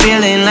 got me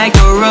feeling like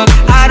a rook.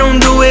 I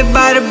don't do it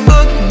by the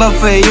book, but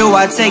for you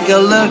I take a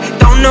look.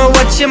 Don't know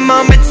what your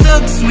mama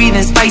took, sweet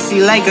and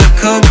spicy like a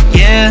cook,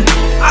 yeah.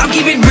 I'll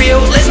keep it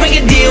real, let's make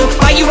a deal.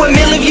 Buy you a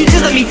meal if you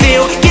just let me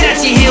feel. Get out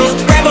your heels,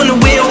 grab on the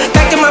wheel.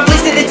 Back to my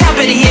place at the top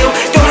of the hill.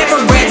 Don't have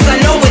regrets, I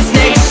know what's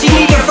next. She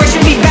need to fresh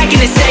and be back in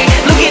the safe.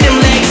 Look at them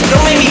legs,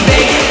 don't make me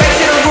beg. Back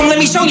to the room, let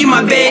me show you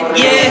my bed,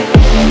 yeah.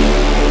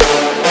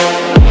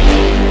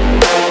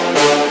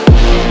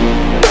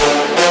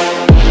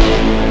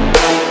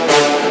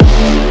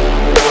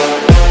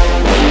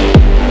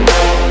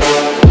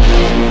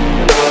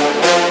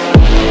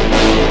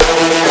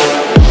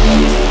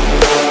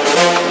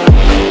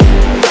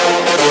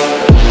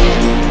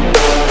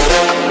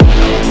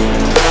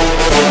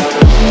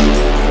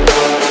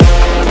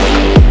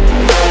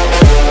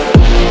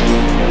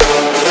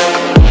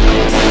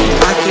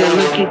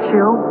 could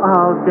chill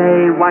all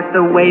day, watch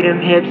the way them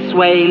hips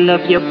sway.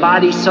 Love your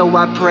body, so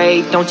I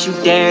pray, don't you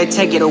dare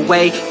take it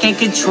away. Can't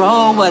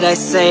control what I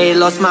say,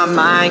 lost my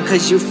mind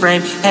cause you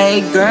frame.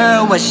 Hey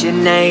girl, what's your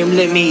name?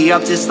 Lit me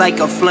up just like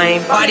a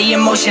flame. Body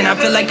in motion, I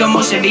feel like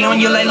emotion, be on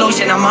you like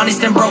lotion. I'm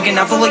honest and broken,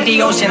 I feel like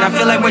the ocean. I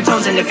feel like we're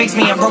chosen to fix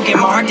me, I'm broken.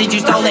 My heart that you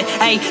stolen.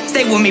 Hey,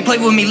 stay with me, play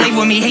with me, lay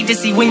with me. Hate to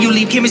see when you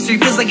leave, chemistry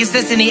feels like it's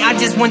destiny. I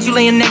just want you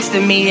laying next to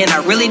me, and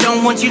I really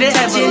don't want you to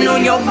have it.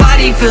 On your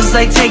body feels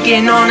like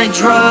taking on a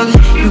drug.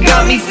 You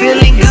got me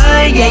feeling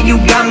good, yeah, you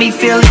got me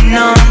feeling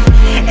numb.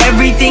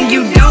 Everything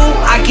you do,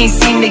 I can't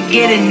seem to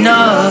get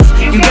enough.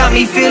 You got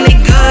me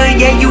feeling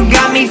good, yeah, you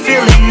got me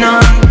feeling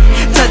numb.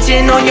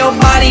 Touching on your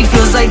body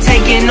feels like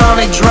taking on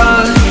a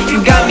drug.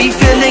 You got me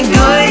feeling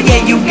good,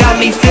 yeah, you got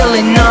me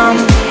feeling numb.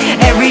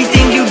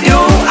 Everything you do,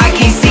 I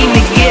can't seem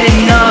to get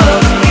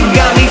enough. You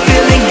got me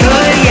feeling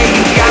good, yeah,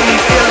 you got me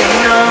feeling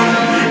numb.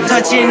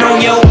 Touching on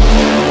your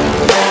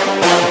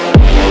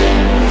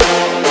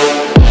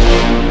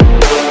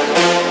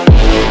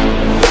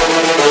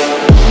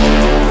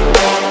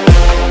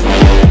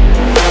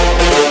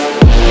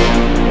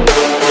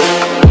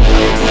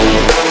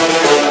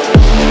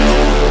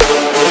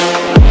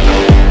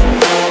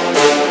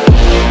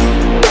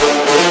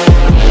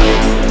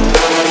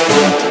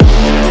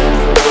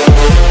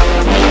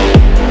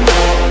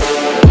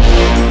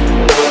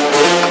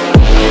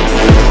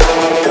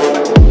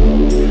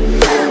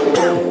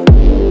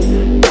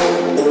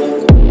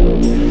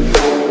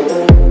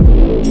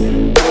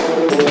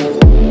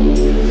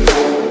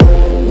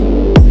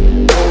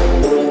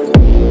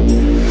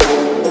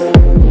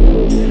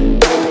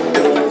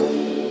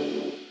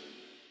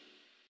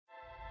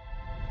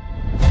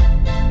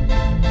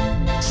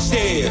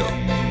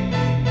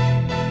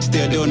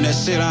Still doing that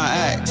shit on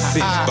act.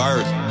 6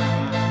 birds.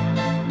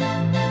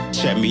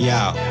 Check me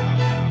out.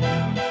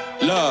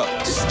 Look,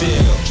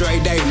 still Dre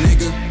Day,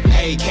 nigga.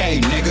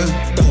 AK, nigga.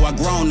 Though I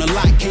grown a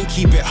lot, can't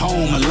keep it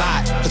home a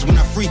lot. Cause when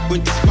I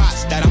frequent the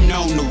spots that I'm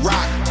known to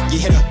rock, you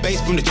hit a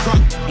bass from the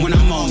trunk when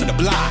I'm on the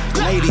block.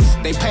 Ladies,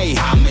 they pay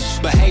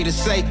homage, but haters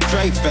say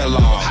Dre fell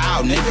off.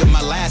 How, nigga?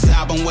 My last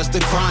album was The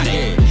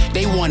Chronic.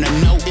 They wanna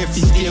know if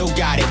he still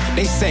got it.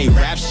 They say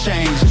raps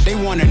change. They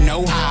wanna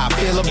know how I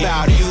feel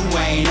about it. You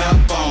ain't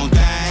up on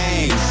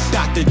things.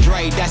 Dr.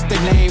 Dre, that's the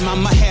name.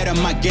 I'm ahead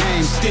of my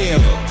game. Still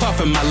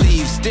puffin' my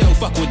leaves. Still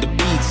fuck with the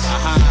beats.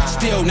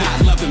 Still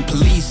not loving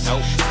police.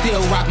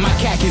 Still rock my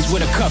khakis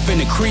with a cuff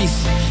and a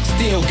crease.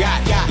 Still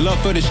got love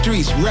for the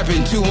streets.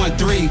 Reppin'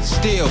 213.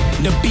 Still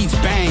the beats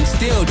bang.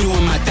 Still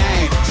doing my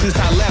thing. Since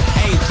I left,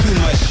 ain't too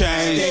much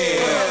change.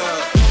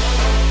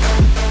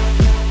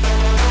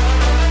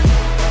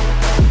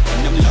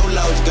 And them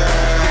low-lows, girl.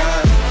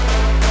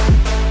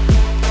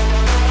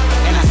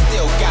 And I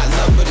still got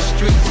love for the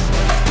streets.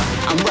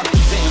 I'm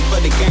representing for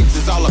the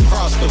gangsters all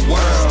across the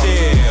world.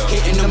 Still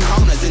hitting them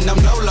corners and them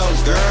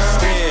low-lows, girl.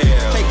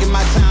 Still taking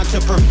my time to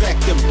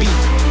perfect the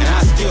beat. And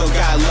I still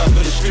got love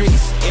for the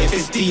streets. If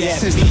it's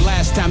D.S. Since the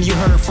last time you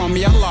heard from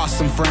me, I lost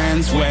some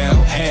friends. Well,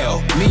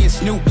 hell, me and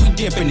Snoop, we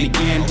dipping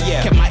again.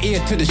 Kept my ear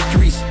to the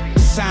streets.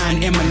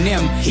 Signed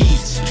Eminem,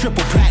 he's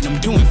triple platinum,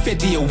 doing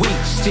 50 a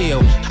week.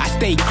 Still, I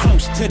stayed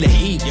close to the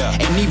heat.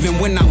 And even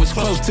when I was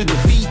close to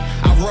defeat,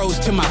 I rose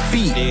to my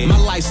feet. My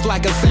life's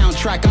like a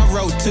soundtrack, I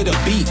wrote to the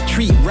beat.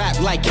 Treat rap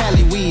like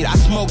Calli weed, I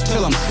smoke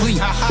till I'm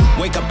sleep.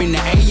 Wake up in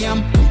the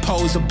AM,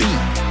 compose a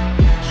beat.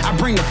 I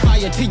bring the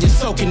fire till you're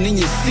soaking in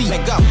your seat.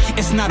 Let go,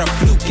 it's not a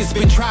fluke, it's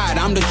been tried,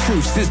 I'm the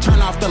truth. Since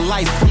turn off the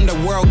lights from the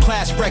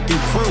world-class wrecking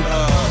crew,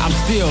 I'm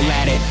still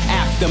at it,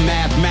 after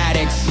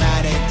mathematics.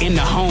 In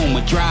the home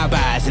with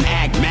drive-bys and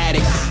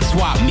agmatics.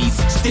 Swap meets,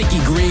 sticky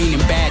green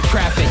and bad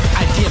traffic.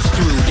 I dips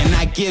through, then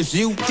I gives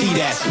you,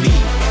 that's me.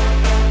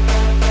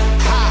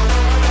 Ha!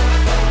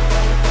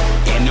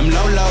 And them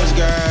low-lows,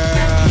 girl.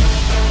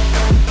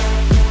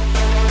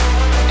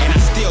 And I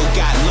still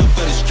got love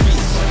for the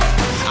streets.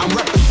 I'm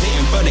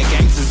representing for the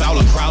gangsters all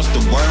across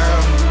the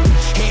world.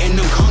 Hitting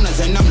them corners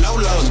and them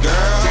low-lows,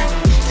 girl.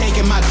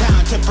 Taking my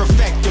time to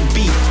perfect the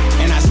beat.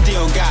 And I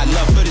still got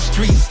love for the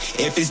streets.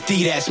 If it's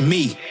D, that's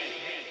me.